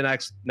week. We'll be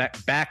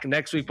back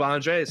next week by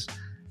Andreas.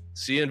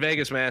 See you in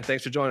Vegas, man.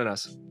 Thanks for joining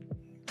us.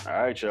 All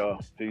right,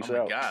 y'all. Peace out.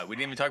 Oh my God, we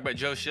didn't even talk about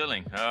Joe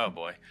Schilling. Oh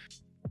boy.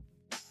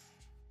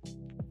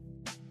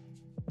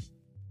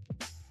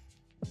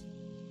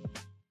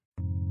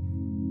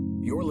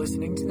 You're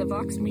listening to the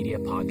Vox Media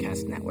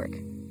Podcast Network.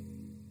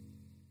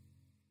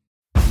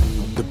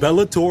 The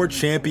Bellator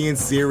Champion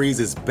Series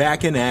is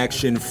back in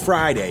action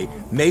Friday,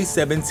 May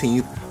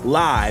 17th,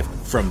 live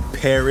from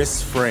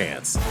Paris,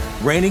 France.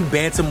 Reigning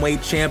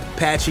bantamweight champ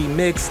Patchy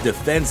Mix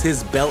defends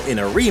his belt in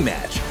a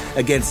rematch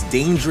against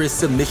dangerous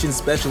submission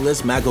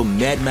specialist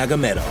Magomed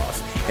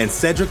Magomedov. And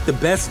Cedric the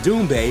Best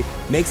Doumbé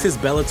makes his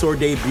Bellator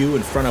debut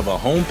in front of a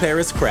home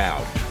Paris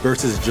crowd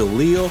versus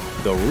Jaleel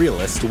the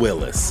Realist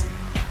Willis.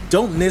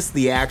 Don't miss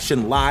the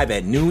action live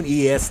at noon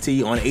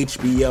EST on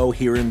HBO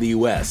here in the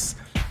US.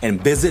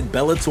 And visit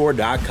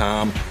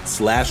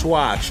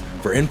Bellator.com/watch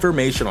for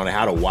information on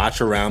how to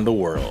watch around the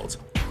world.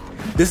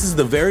 This is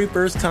the very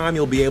first time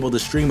you'll be able to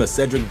stream a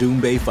Cedric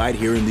Doumbé fight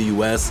here in the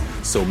US,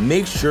 so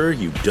make sure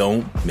you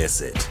don't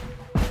miss it.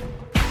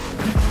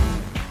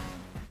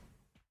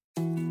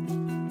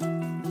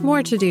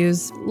 More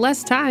to-dos,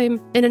 less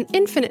time, and an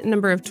infinite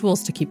number of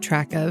tools to keep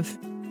track of.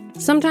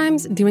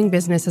 Sometimes doing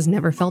business has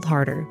never felt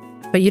harder,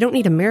 but you don't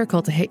need a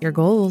miracle to hit your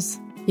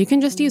goals. You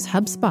can just use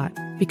HubSpot,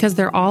 because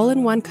their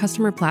all-in-one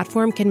customer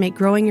platform can make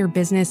growing your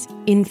business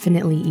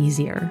infinitely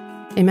easier.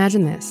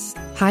 Imagine this: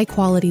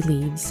 high-quality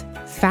leads,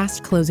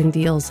 fast closing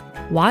deals,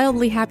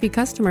 wildly happy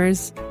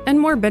customers, and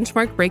more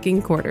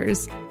benchmark-breaking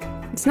quarters.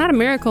 It's not a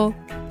miracle,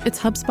 it's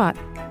HubSpot.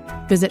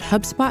 Visit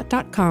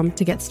HubSpot.com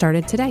to get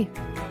started today.